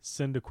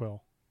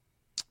 Cyndaquil.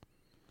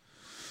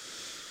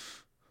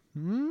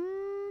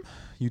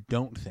 You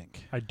don't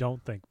think? I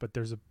don't think, but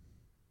there's a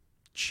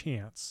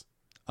chance.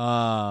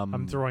 I'm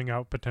I'm throwing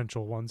out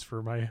potential ones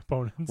for my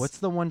opponents. What's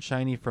the one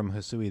shiny from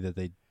Hisui that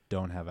they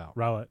don't have out?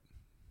 Rowlet?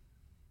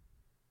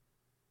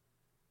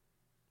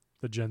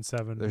 The Gen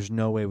 7. There's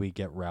no way we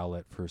get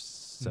Rowlet for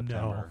September.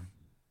 No.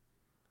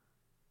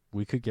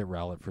 We could get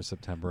Rowlet for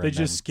September. They and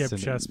just then skip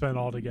Chespin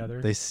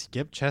altogether. They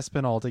skip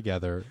Chespin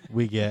altogether.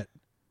 We get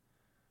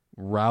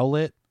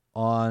Rowlet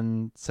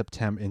in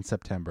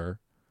September.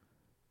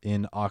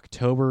 In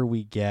October,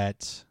 we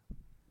get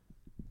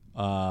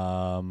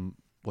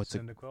what's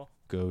Cyndaquil? a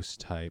ghost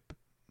type?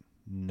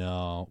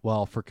 No.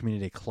 Well, for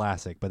Community Day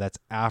Classic, but that's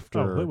after.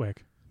 Oh,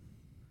 Litwick.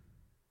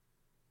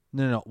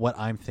 No. What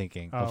I'm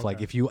thinking of, like,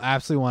 if you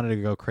absolutely wanted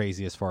to go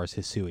crazy as far as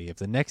Hisui, if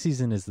the next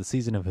season is the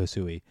season of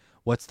Hisui,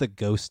 what's the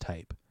ghost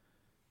type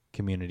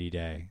Community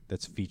Day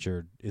that's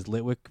featured? Is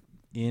Litwick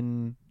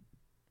in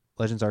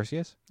Legends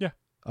Arceus? Yeah.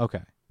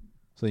 Okay.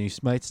 So you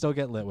might still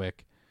get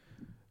Litwick.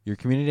 Your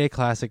Community Day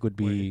Classic would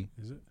be. Wait,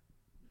 is it?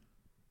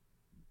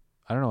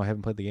 I don't know. I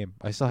haven't played the game.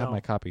 I still have my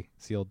copy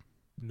sealed.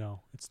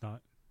 No, it's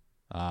not.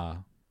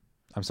 I'm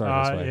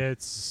sorry. This way.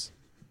 It's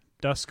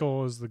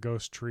Duskull is the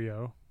ghost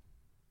trio,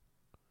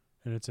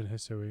 and it's in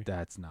Hisui.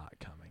 That's not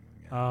coming.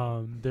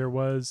 There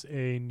was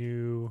a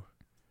new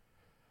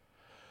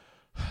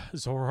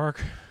Zoroark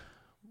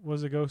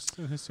was a ghost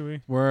in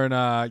Hisui. We're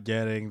not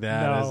getting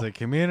that as a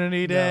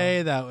Community Day.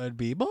 No. That would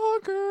be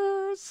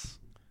bonkers.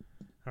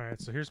 All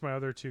right, so here's my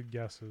other two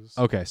guesses.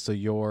 Okay, so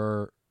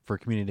you're for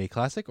Community Day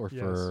Classic or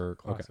for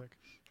Classic? Okay.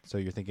 So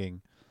you're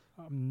thinking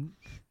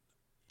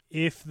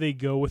if they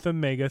go with a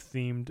mega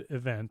themed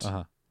event,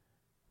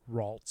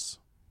 Ralts.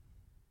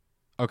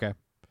 Okay.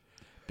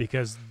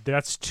 Because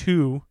that's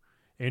 2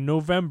 in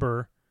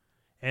November,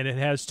 and it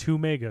has 2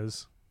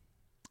 megas.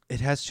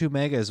 It has 2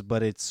 megas,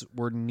 but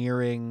we're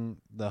nearing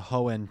the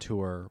Hoenn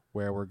tour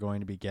where we're going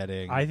to be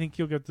getting. I think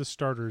you'll get the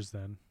starters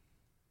then.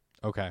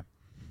 Okay.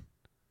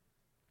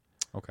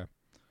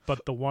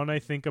 But the one I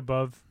think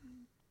above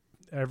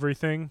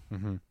everything,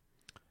 mm-hmm.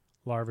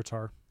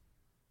 Larvitar.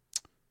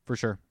 For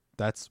sure.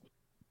 That's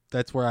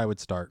where I would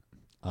start.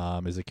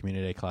 Is a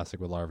Community Day Classic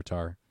with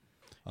Larvitar.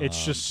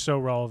 It's just so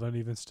relevant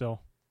even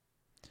still.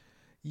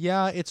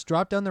 Yeah, it's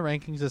dropped down the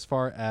rankings as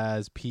far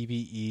as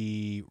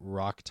PvE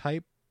rock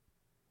type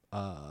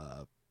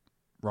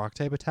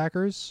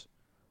attackers.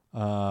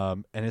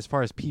 And as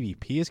far as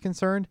PvP is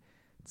concerned,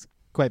 it's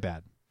quite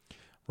bad.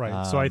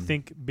 Right. So I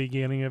think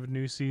beginning of a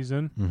new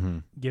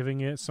season,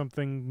 giving it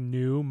something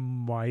new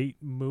might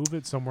move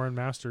it somewhere in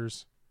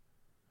Masters.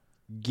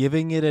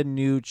 Giving it a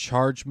new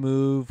charge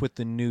move with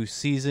the new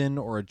season,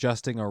 or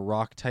adjusting a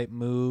rock type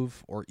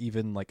move, or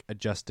even like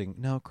adjusting.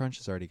 No, Crunch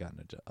has already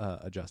gotten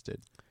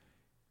adjusted.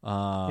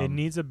 It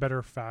needs a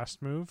better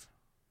fast move,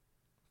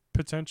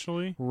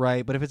 potentially.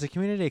 Right, but if it's a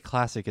Community Day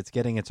Classic, it's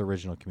getting its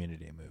original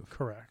Community Day move.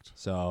 Correct.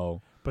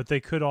 So, but they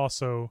could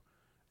also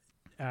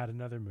add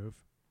another move.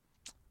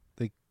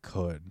 They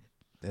could,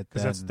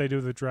 because that's what they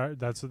do with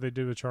that's what they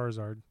do with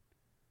Charizard.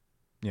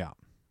 Yeah.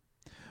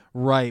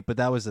 Right, but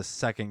that was a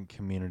second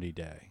Community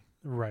Day.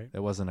 Right.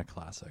 It wasn't a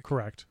Classic.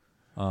 Correct.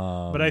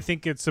 But I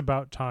think it's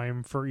about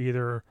time for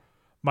either.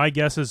 My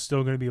guess is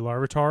still going to be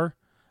Larvitar.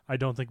 I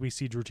don't think we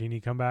see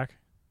Dratini come back.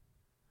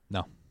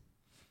 No.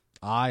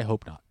 I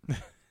hope not.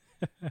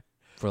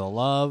 For the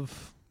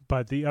love.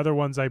 But the other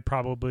ones I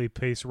probably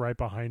pace right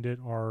behind it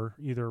are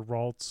either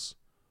Ralts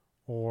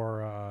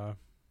or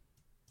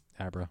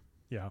Abra.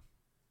 Yeah.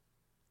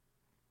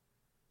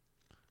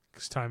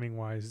 Because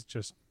timing-wise, it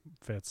just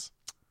fits.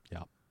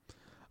 Yeah.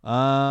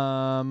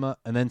 And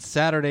then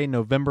Saturday,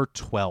 November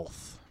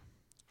 12th.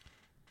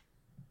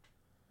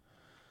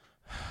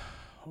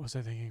 What was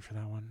I thinking for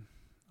that one?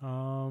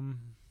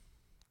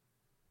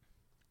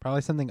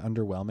 Probably something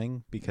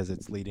underwhelming because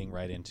it's leading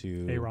right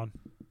into Aron.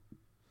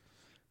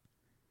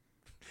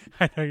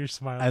 I know you're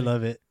smiling. I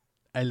love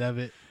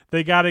it.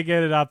 They got to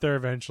get it out there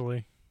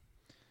eventually.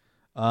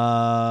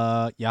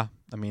 Yeah.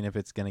 I mean, if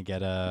it's gonna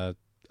get a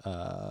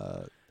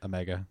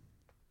mega,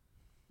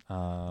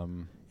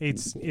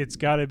 it's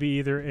got to be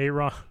either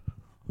Aron.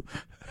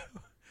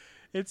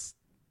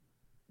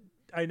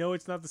 I know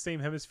it's not the same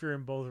hemisphere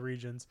in both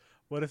regions.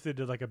 What if they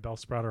did like a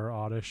Bellsprout or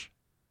Oddish?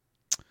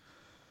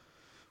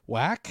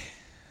 Whack.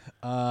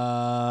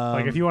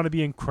 Like if you want to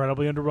be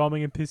incredibly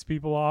underwhelming and piss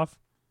people off,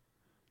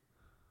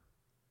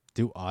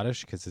 do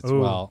Oddish because it's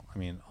well. I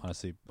mean,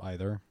 honestly,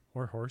 either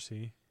or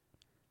Horsey.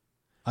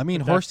 I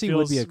mean, Horsey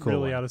would be a cool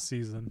really one. Out of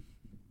season.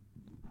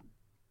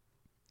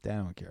 I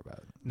don't care about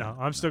it. No,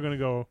 I'm still gonna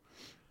go.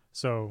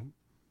 So,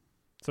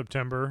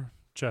 September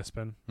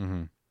Chespin,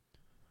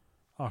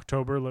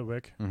 October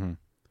Litwick,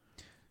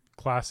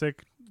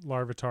 Classic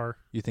Larvitar.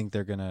 You think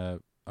they're gonna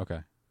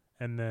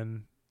and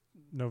then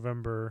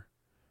November,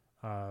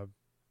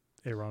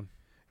 Aron.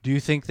 Do you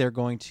think they're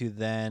going to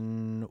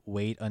then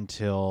wait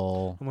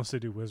until unless they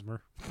do Whismur?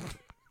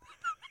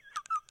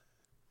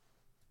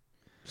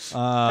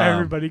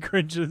 Everybody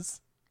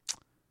cringes.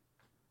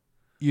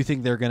 You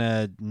think they're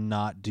gonna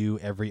not do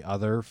every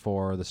other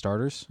for the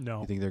starters?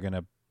 No. You think they're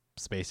gonna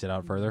space it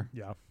out further?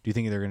 Yeah. Do you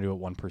think they're going to do it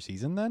one per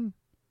season then?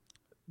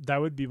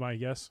 That would be my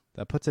guess.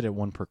 That puts it at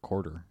one per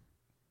quarter.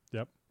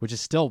 Yep. Which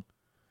is still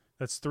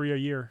That's 3 a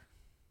year,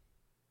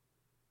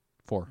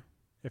 4.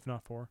 if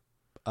not 4.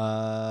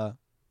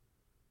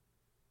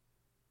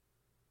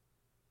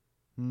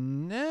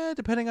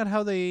 Depending on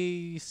how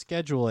they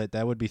schedule it,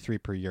 that would be 3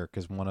 per year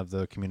because one of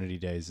the community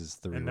days is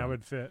the And that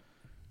would fit.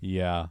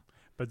 Yeah.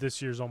 But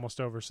this year's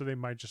almost over, so they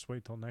might just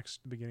wait till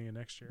beginning of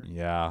next year.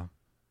 Yeah.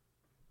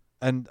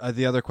 And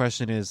the other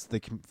question is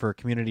for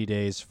community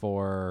days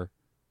for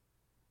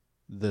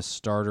the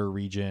starter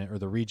region or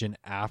the region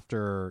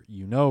after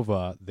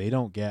Unova, they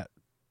don't get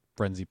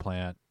Frenzy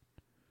Plant,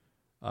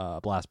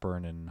 Blast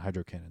Burn, and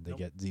Hydro Cannon. They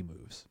get Z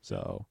moves.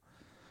 So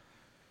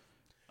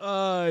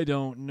I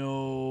don't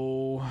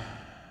know.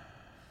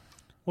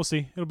 We'll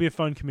see. It'll be a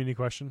fun community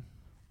question.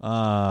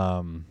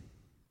 I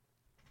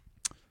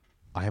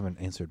haven't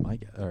answered my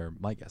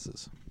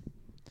guesses.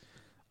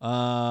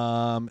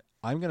 I'm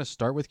gonna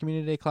start with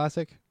Community Day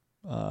Classic,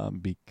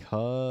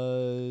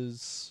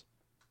 because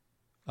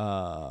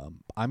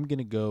I'm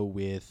gonna go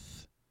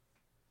with,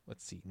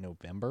 let's see,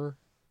 November.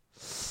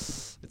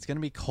 It's gonna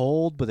be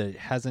cold, but it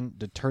hasn't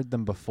deterred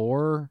them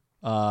before.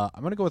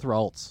 I'm gonna go with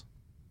Ralts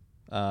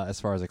as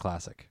far as a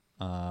classic.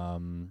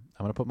 I'm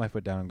gonna put my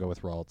foot down and go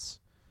with Ralts.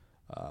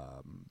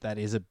 That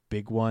is a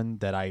big one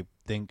that I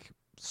think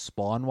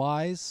spawn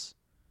wise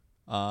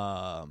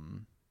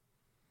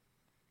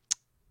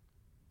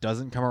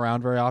doesn't come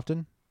around very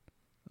often.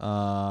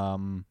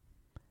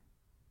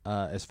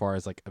 As far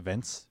as like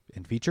events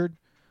and featured,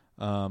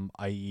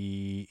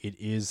 i.e. it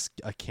is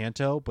a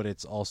Kanto, but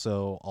it's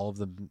also all of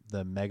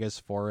the megas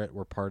for it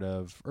were part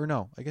of, or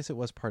no, I guess it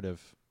was part of,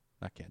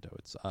 not Kanto,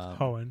 it's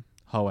Hoenn.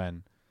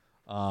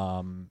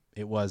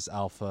 It was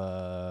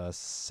Alpha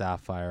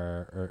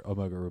Sapphire or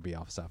Omega Ruby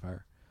Alpha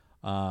Sapphire,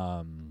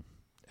 and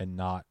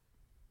not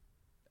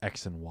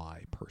X and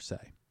Y per se.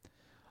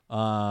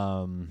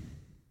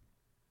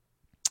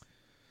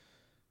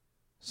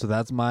 So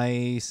that's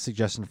my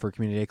suggestion for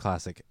Community Day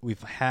Classic.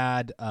 We've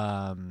had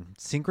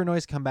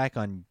Synchronoise come back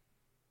on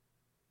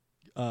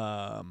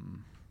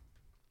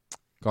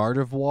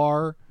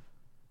Gardevoir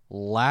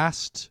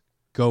last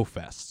Go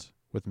Fest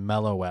with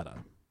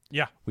Meloetta.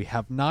 Yeah. We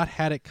have not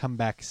had it come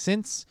back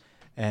since,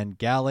 and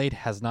Gallade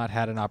has not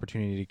had an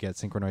opportunity to get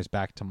Synchronoise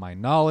back, to my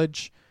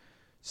knowledge,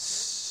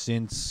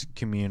 since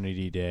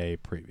Community Day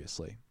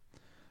previously.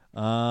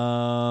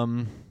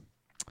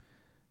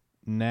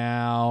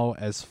 Now,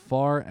 as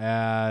far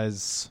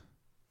as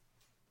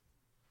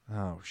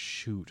the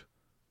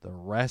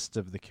rest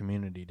of the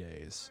community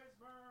days,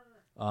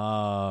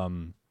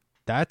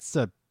 that's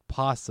a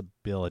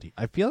possibility.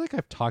 I feel like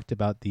I've talked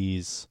about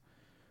these,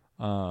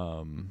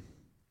 my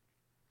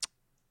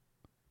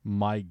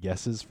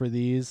guesses for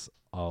these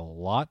a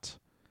lot.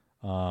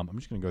 I'm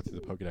just going to go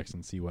through the Pokedex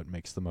and see what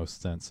makes the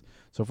most sense.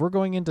 So if we're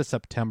going into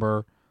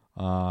September,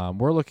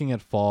 we're looking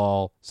at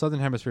fall.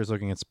 Southern Hemisphere is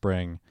looking at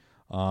spring.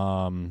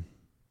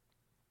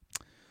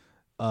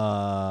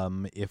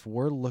 If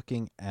we're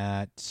looking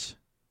at,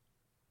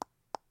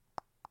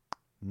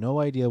 no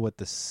idea what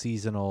the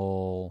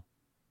seasonal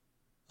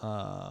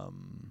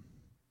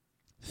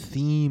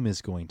theme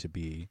is going to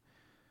be,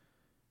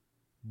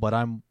 but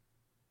I'm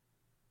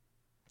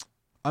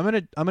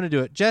gonna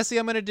do it. Jesse,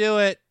 I'm gonna do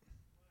it.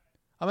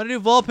 I'm gonna do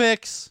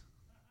Vulpix.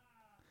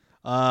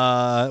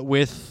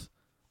 With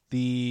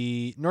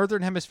the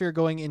Northern Hemisphere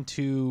going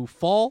into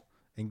fall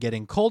and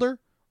getting colder,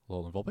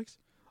 Alolan Vulpix.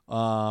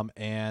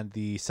 And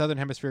the Southern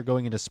Hemisphere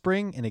going into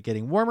spring and it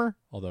getting warmer,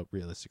 although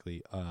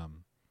realistically,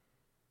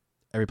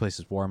 every place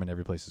is warm and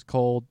every place is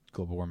cold.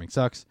 Global warming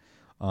sucks.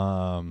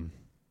 I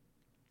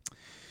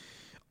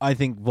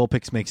think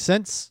Vulpix makes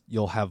sense.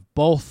 You'll have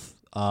both.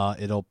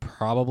 It'll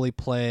probably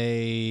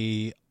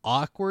play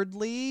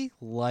awkwardly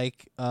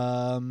like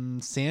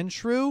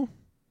Sandshrew.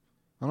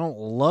 I don't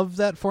love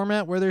that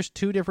format where there's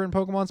two different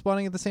Pokemon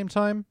spawning at the same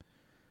time,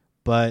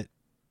 but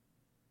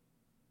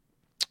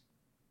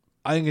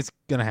I think it's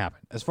gonna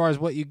happen. As far as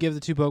what you give the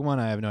two Pokemon,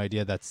 I have no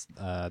idea. That's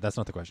not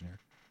the question here.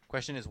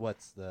 Question is what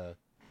are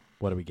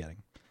we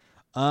getting?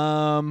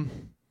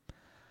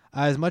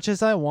 As much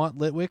as I want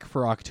Litwick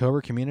for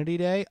October Community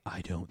Day,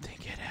 I don't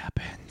think it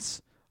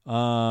happens.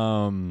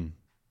 I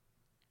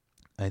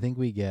think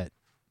we get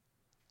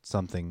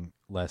something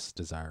less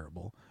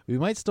desirable. We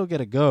might still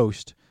get a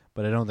Ghost,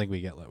 but I don't think we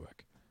get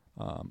Litwick.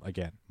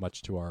 Again,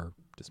 much to our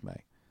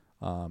dismay.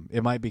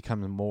 It might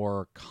become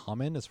more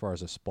common as far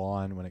as a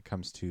spawn when it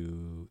comes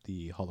to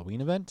the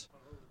Halloween event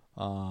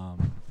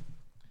in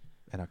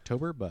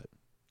October, but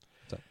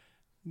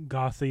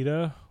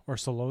Gothita or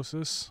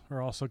Solosis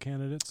are also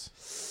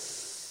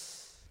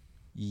candidates.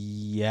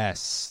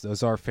 Yes,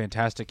 those are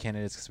fantastic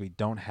candidates because we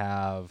don't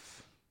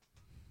have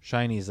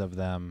shinies of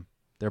them.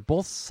 They're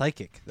both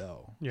psychic,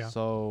 though. Yeah.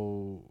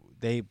 So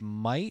they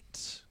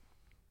might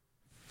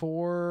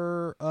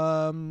for...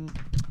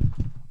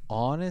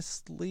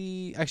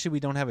 honestly, actually, we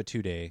don't have a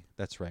 2-day.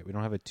 That's right. We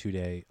don't have a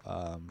 2-day.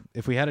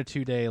 If we had a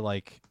 2-day,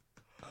 like...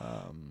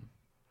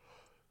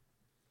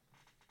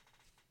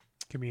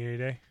 Community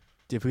Day?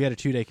 if we had a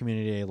 2-day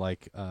community day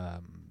like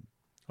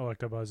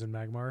Electabuzz and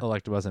Magmar.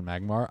 Electabuzz and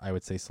Magmar, I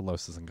would say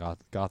Solosis and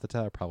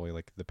Gothita are probably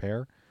like the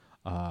pair.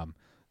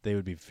 They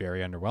would be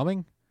very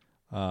underwhelming.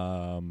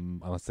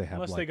 Unless they have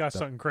unless like they got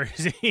something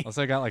crazy. Unless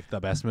they got like the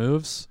best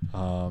moves.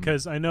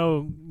 Because I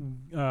know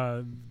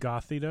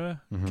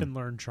Gothita can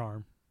learn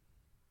Charm.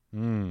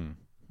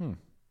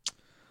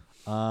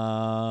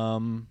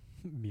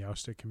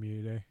 Meowstic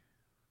Community Day.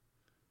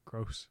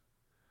 Gross.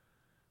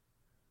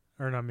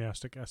 Or not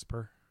Meowstic,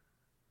 Esper.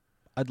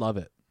 I'd love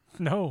it.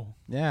 No.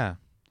 Yeah.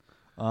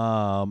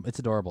 It's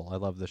adorable. I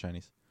love the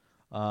shinies.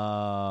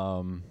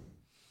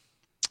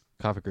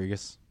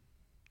 Cofagrigus.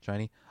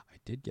 Shiny. I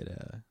did get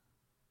a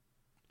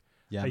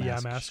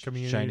Yamask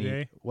Community shiny.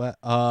 Day. What?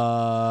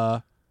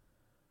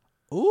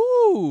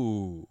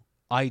 Ooh.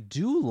 I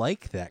do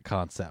like that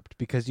concept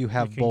because you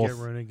have you can both. Get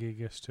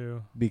Renegigas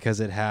too. Because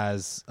it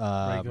has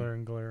regular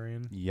and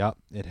Galarian. Yep,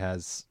 it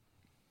has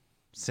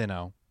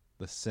Sinnoh,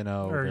 the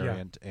Sinnoh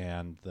variant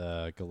and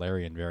the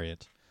Galarian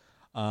variant.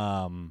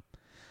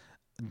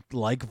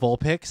 Like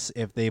Vulpix,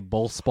 if they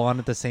both spawn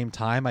at the same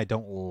time, I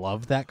don't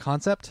love that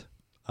concept.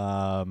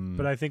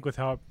 But I think with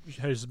how it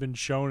has been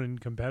shown in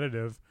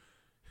competitive,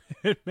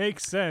 it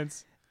makes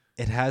sense.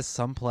 It has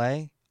some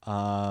play.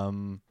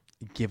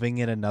 Giving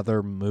it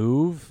another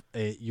move,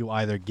 you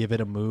either give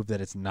it a move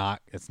that it's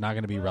not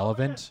going to be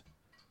relevant.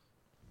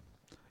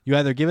 You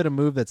either give it a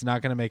move that's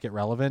not going to make it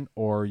relevant,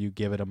 or you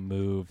give it a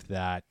move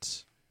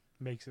that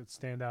makes it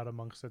stand out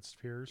amongst its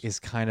peers. Is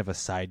kind of a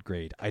side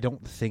grade. I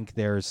don't think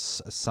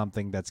there's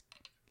something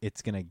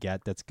it's going to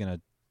get that's going to.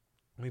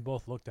 We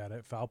both looked at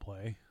it. Foul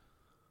play.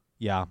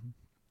 Yeah.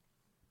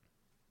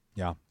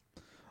 Yeah.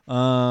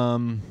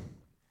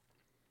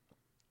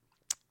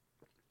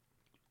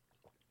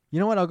 You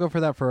know what? I'll go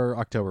for that for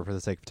October for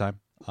the sake of time.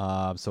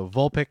 So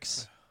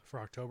Vulpix for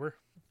October.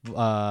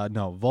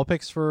 No,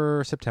 Vulpix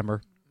for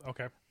September.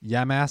 Okay.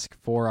 Yamask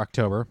for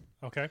October.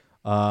 Okay.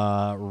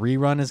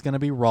 Rerun is going to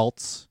be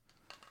Ralts,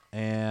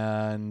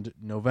 and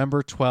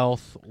November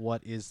 12th.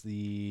 What is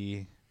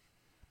the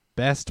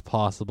best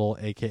possible,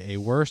 aka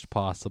worst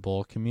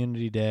possible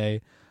community day?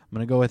 I'm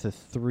going to go with a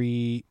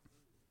 3.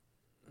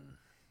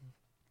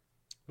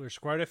 There's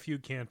quite a few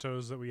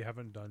Kantos that we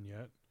haven't done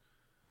yet.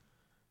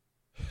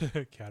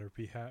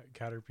 Caterpie Hat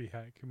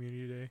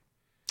Community Day.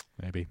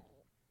 Maybe.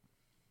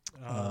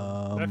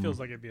 That feels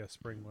like it'd be a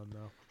spring one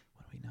though.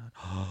 What do we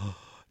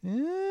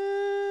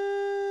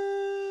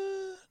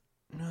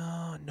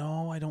not?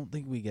 No, I don't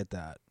think we get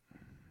that.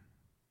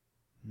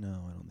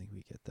 No, I don't think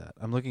we get that.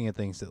 I'm looking at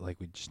things that like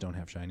we just don't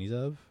have shinies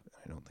of.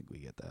 I don't think we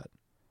get that.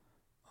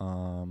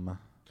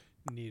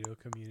 Nido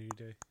Community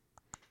Day.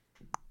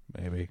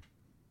 Maybe.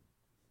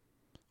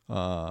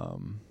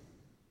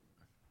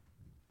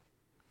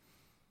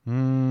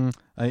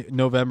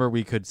 November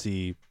we could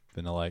see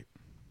Vanillite.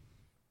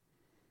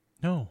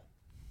 No.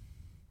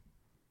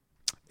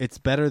 It's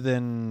better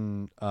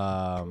than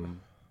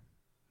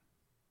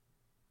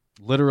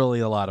literally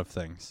a lot of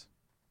things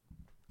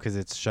because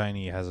it's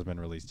shiny. It hasn't been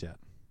released yet.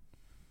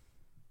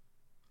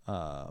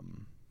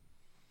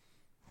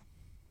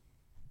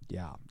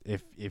 Yeah.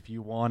 If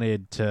you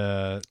wanted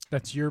to,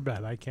 that's your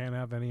bet. I can't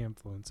have any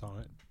influence on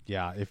it.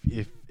 Yeah.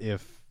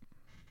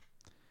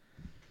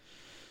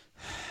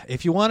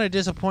 If you want a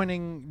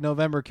disappointing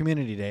November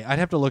Community Day, I'd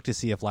have to look to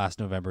see if last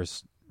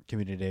November's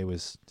Community Day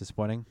was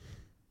disappointing.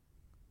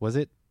 Was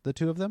it the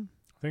two of them?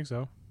 I think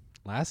so.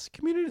 Last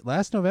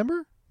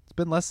November? It's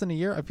been less than a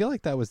year. I feel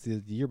like that was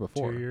the year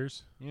before. 2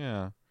 years.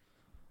 Yeah.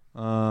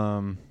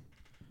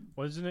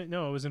 Wasn't it?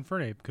 No, it was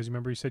Infernape because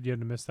remember you said you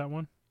had to miss that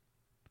one?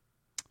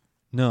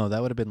 No,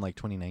 that would have been like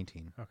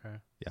 2019. Okay.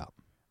 Yeah.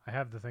 I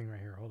have the thing right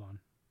here. Hold on.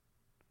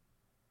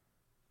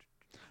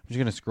 I'm just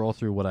going to scroll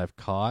through what I've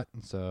caught.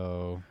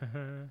 So,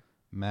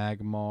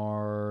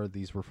 Magmar,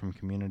 these were from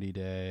Community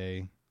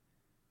Day.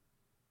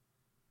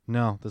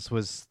 No, this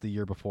was the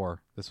year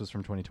before. This was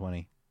from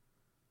 2020.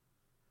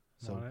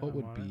 So, what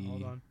would be...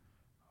 Hold on.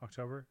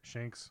 October,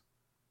 Shanks.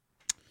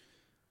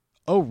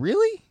 Oh,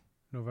 really?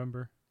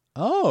 November.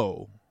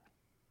 Oh.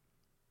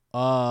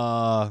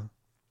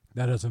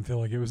 That doesn't feel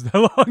like it was that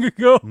long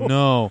ago.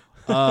 No.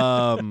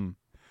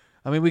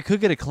 I mean, we could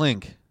get a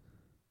Clink.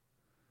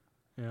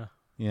 Yeah.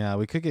 Yeah,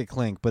 we could get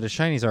Clink, but a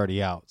shiny's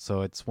already out,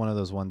 so it's one of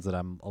those ones that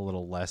I'm a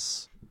little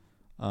less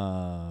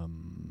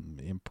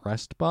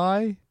impressed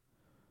by.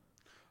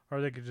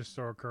 Or they could just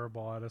throw a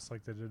curveball at us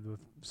like they did with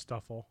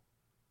Stuffle.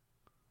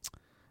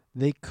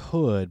 They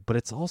could, but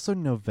it's also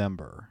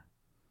November.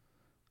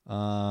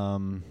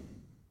 Looking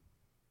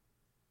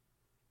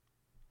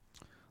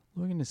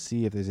to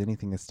see if there's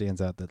anything that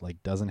stands out that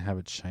like doesn't have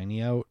its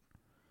shiny out.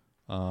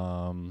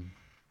 What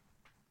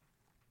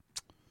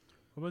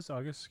was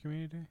August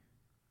Community Day?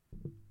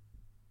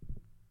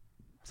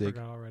 Zig.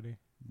 Forgot already.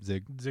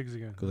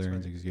 Zigzagoon.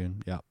 Galarian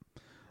Zigzagoon. Yeah.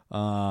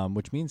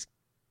 Which means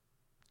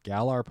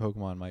Galar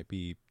Pokemon might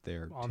be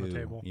there on too. the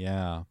table.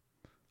 Yeah.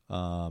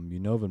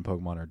 Unovan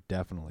Pokemon are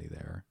definitely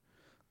there.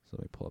 So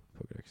let me pull up the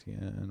Pokedex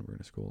again. We're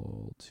gonna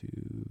scroll to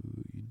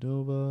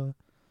Unova.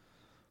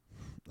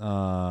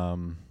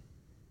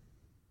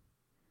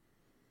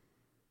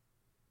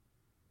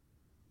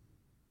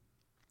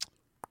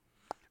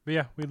 But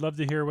yeah, we'd love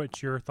to hear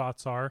what your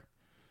thoughts are.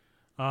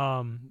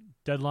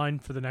 Deadline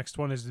for the next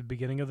one is the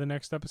beginning of the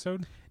next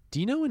episode.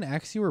 Dino and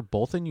Axie were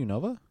both in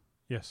Unova?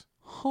 Yes.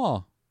 Huh.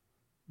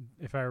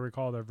 If I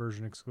recall, they're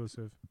version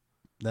exclusive.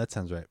 That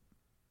sounds right.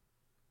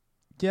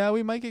 Yeah,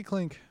 we might get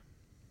Clink.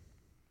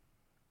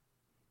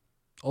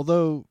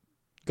 Although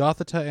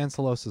Gothita and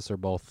Solosis are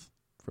both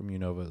from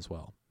Unova as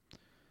well.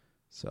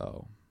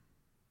 So.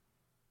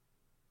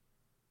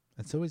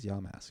 And so is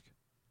Yamask.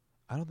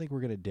 I don't think we're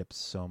going to dip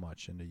so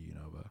much into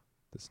Unova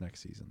this next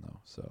season, though.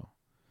 So.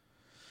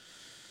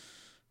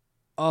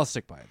 I'll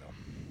stick by it,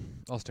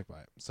 though. I'll stick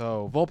by it.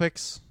 So,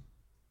 Vulpix,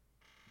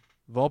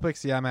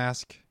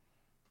 Yamask,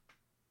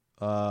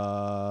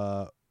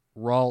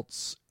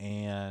 Ralts,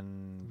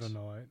 and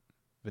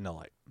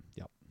Vanillite.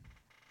 Yep.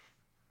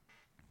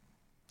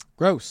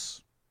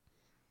 Gross.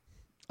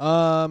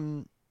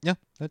 Yeah,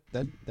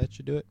 that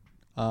should do it.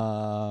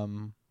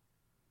 Thank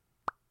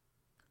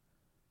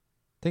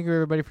you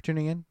everybody for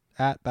tuning in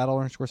at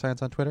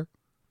battle_science on Twitter.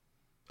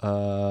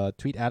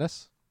 Tweet at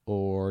us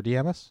or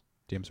DM us.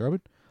 DMs are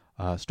open.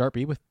 Start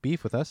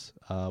beef with us.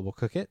 We'll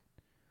cook it.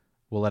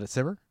 We'll let it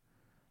simmer.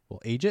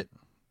 We'll age it,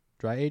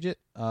 dry age it,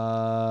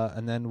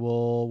 and then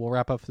we'll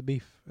wrap up the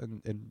beef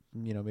and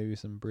maybe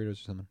some burritos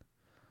or something.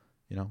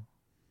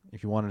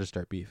 If you wanted to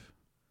start beef,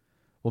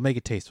 we'll make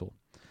it tasteful.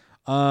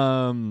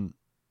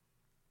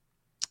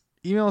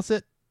 Email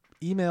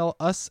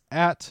us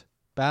at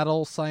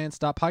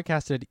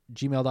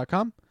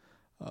battlescience.podcast@gmail.com.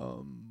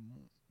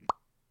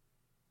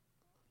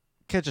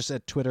 Catch us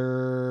at twitch.tv.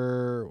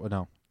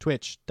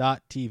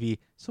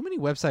 So many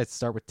websites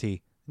start with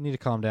T. I need to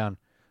calm down.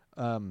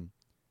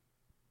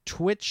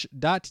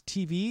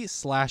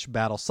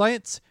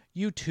 Twitch.tv/battlescience.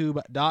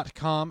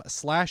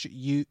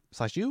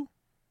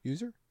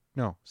 YouTube.com/u/user?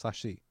 No,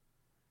 /c.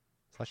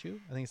 /u?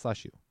 I think it's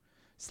 /u.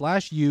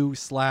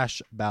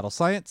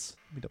 /u/battlescience.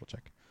 Let me double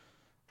check.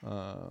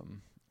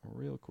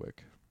 Real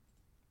quick.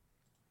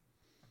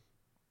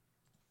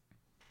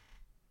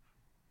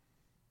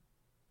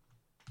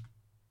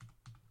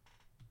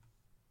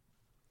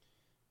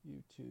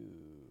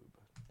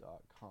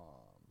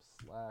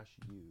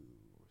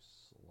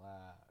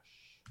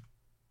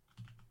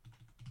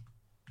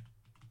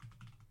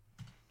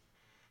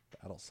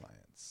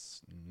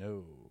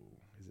 No.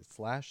 Is it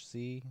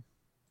 /c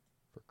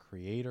for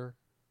creator?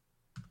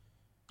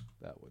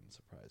 That wouldn't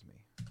surprise me.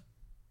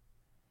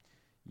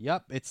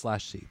 Yep, it's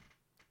 /c.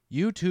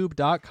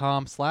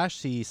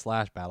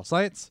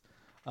 youtube.com/c/battlescience.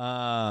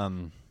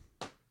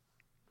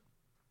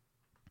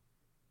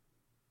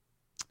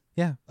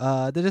 Yeah,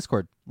 the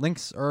Discord.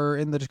 Links are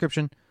in the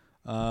description.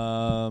 Let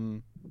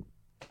us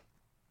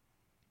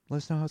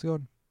know how it's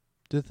going.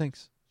 Do the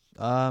things.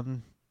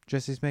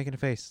 Jesse's making a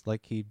face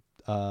like he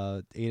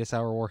ate a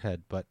sour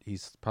warhead, but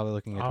he's probably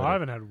looking at Twitter. I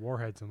haven't had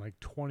warheads in like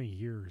 20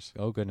 years.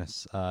 Oh,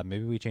 goodness.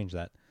 Maybe we change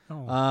that.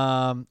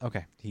 Oh.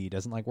 Okay. He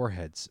doesn't like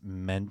warheads.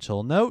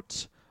 Mental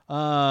note.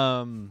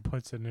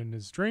 Puts it in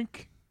his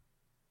drink.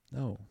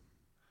 No.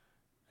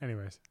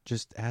 Anyways.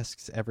 Just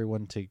asks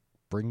everyone to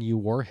bring you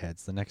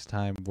warheads the next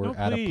time we're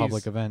at a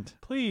public event.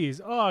 Please.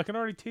 Oh, I can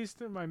already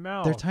taste it in my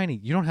mouth. They're tiny.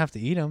 You don't have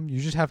to eat them.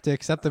 You just have to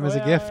accept them as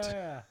a gift.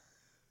 Yeah.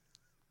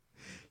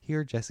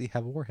 Here, Jesse,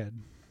 have a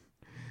warhead.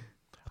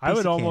 I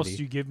would almost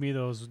you give me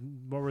those,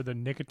 what were the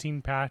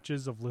nicotine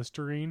patches of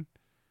Listerine?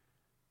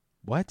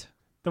 What?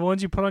 The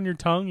ones you put on your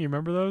tongue, you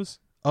remember those?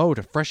 Oh,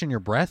 to freshen your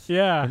breath?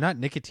 Yeah. They're not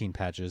nicotine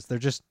patches. They're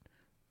just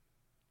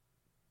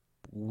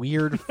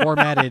weird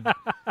formatted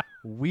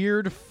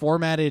Listerine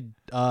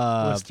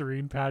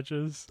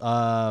patches.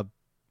 Breath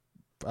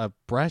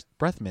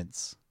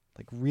mints.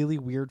 Like really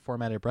weird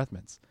formatted breath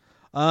mints.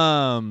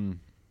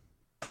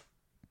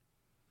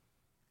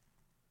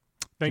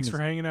 Thanks for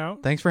hanging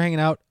out.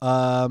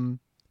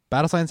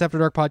 Battle Science After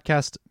Dark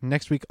podcast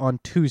next week on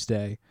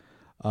Tuesday.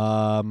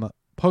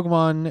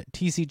 Pokemon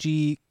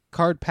TCG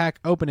card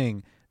pack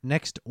opening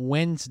next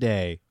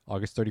Wednesday,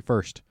 August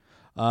 31st.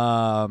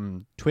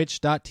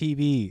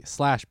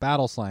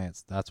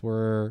 Twitch.tv/battlescience. That's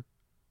where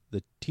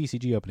the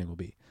TCG opening will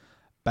be.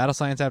 Battle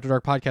Science After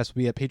Dark podcast will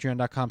be at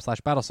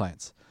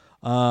patreon.com/battlescience.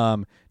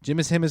 Jim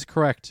is him is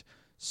correct.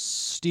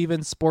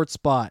 Steven Sports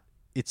Spot,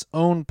 its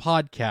own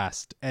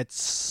podcast at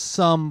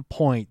some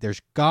point. There's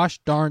gosh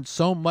darn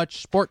so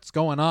much sports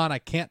going on. I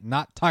can't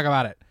not talk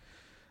about it.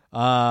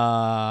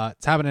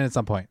 It's happening at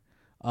some point.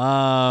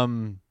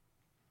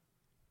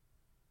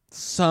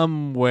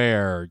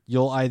 Somewhere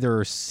you'll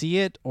either see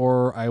it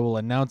or I will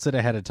announce it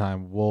ahead of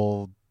time.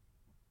 We'll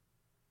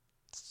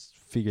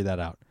figure that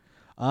out.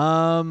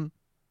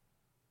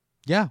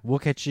 Yeah, we'll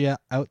catch you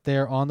out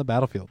there on the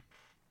battlefield.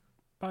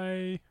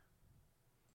 Bye.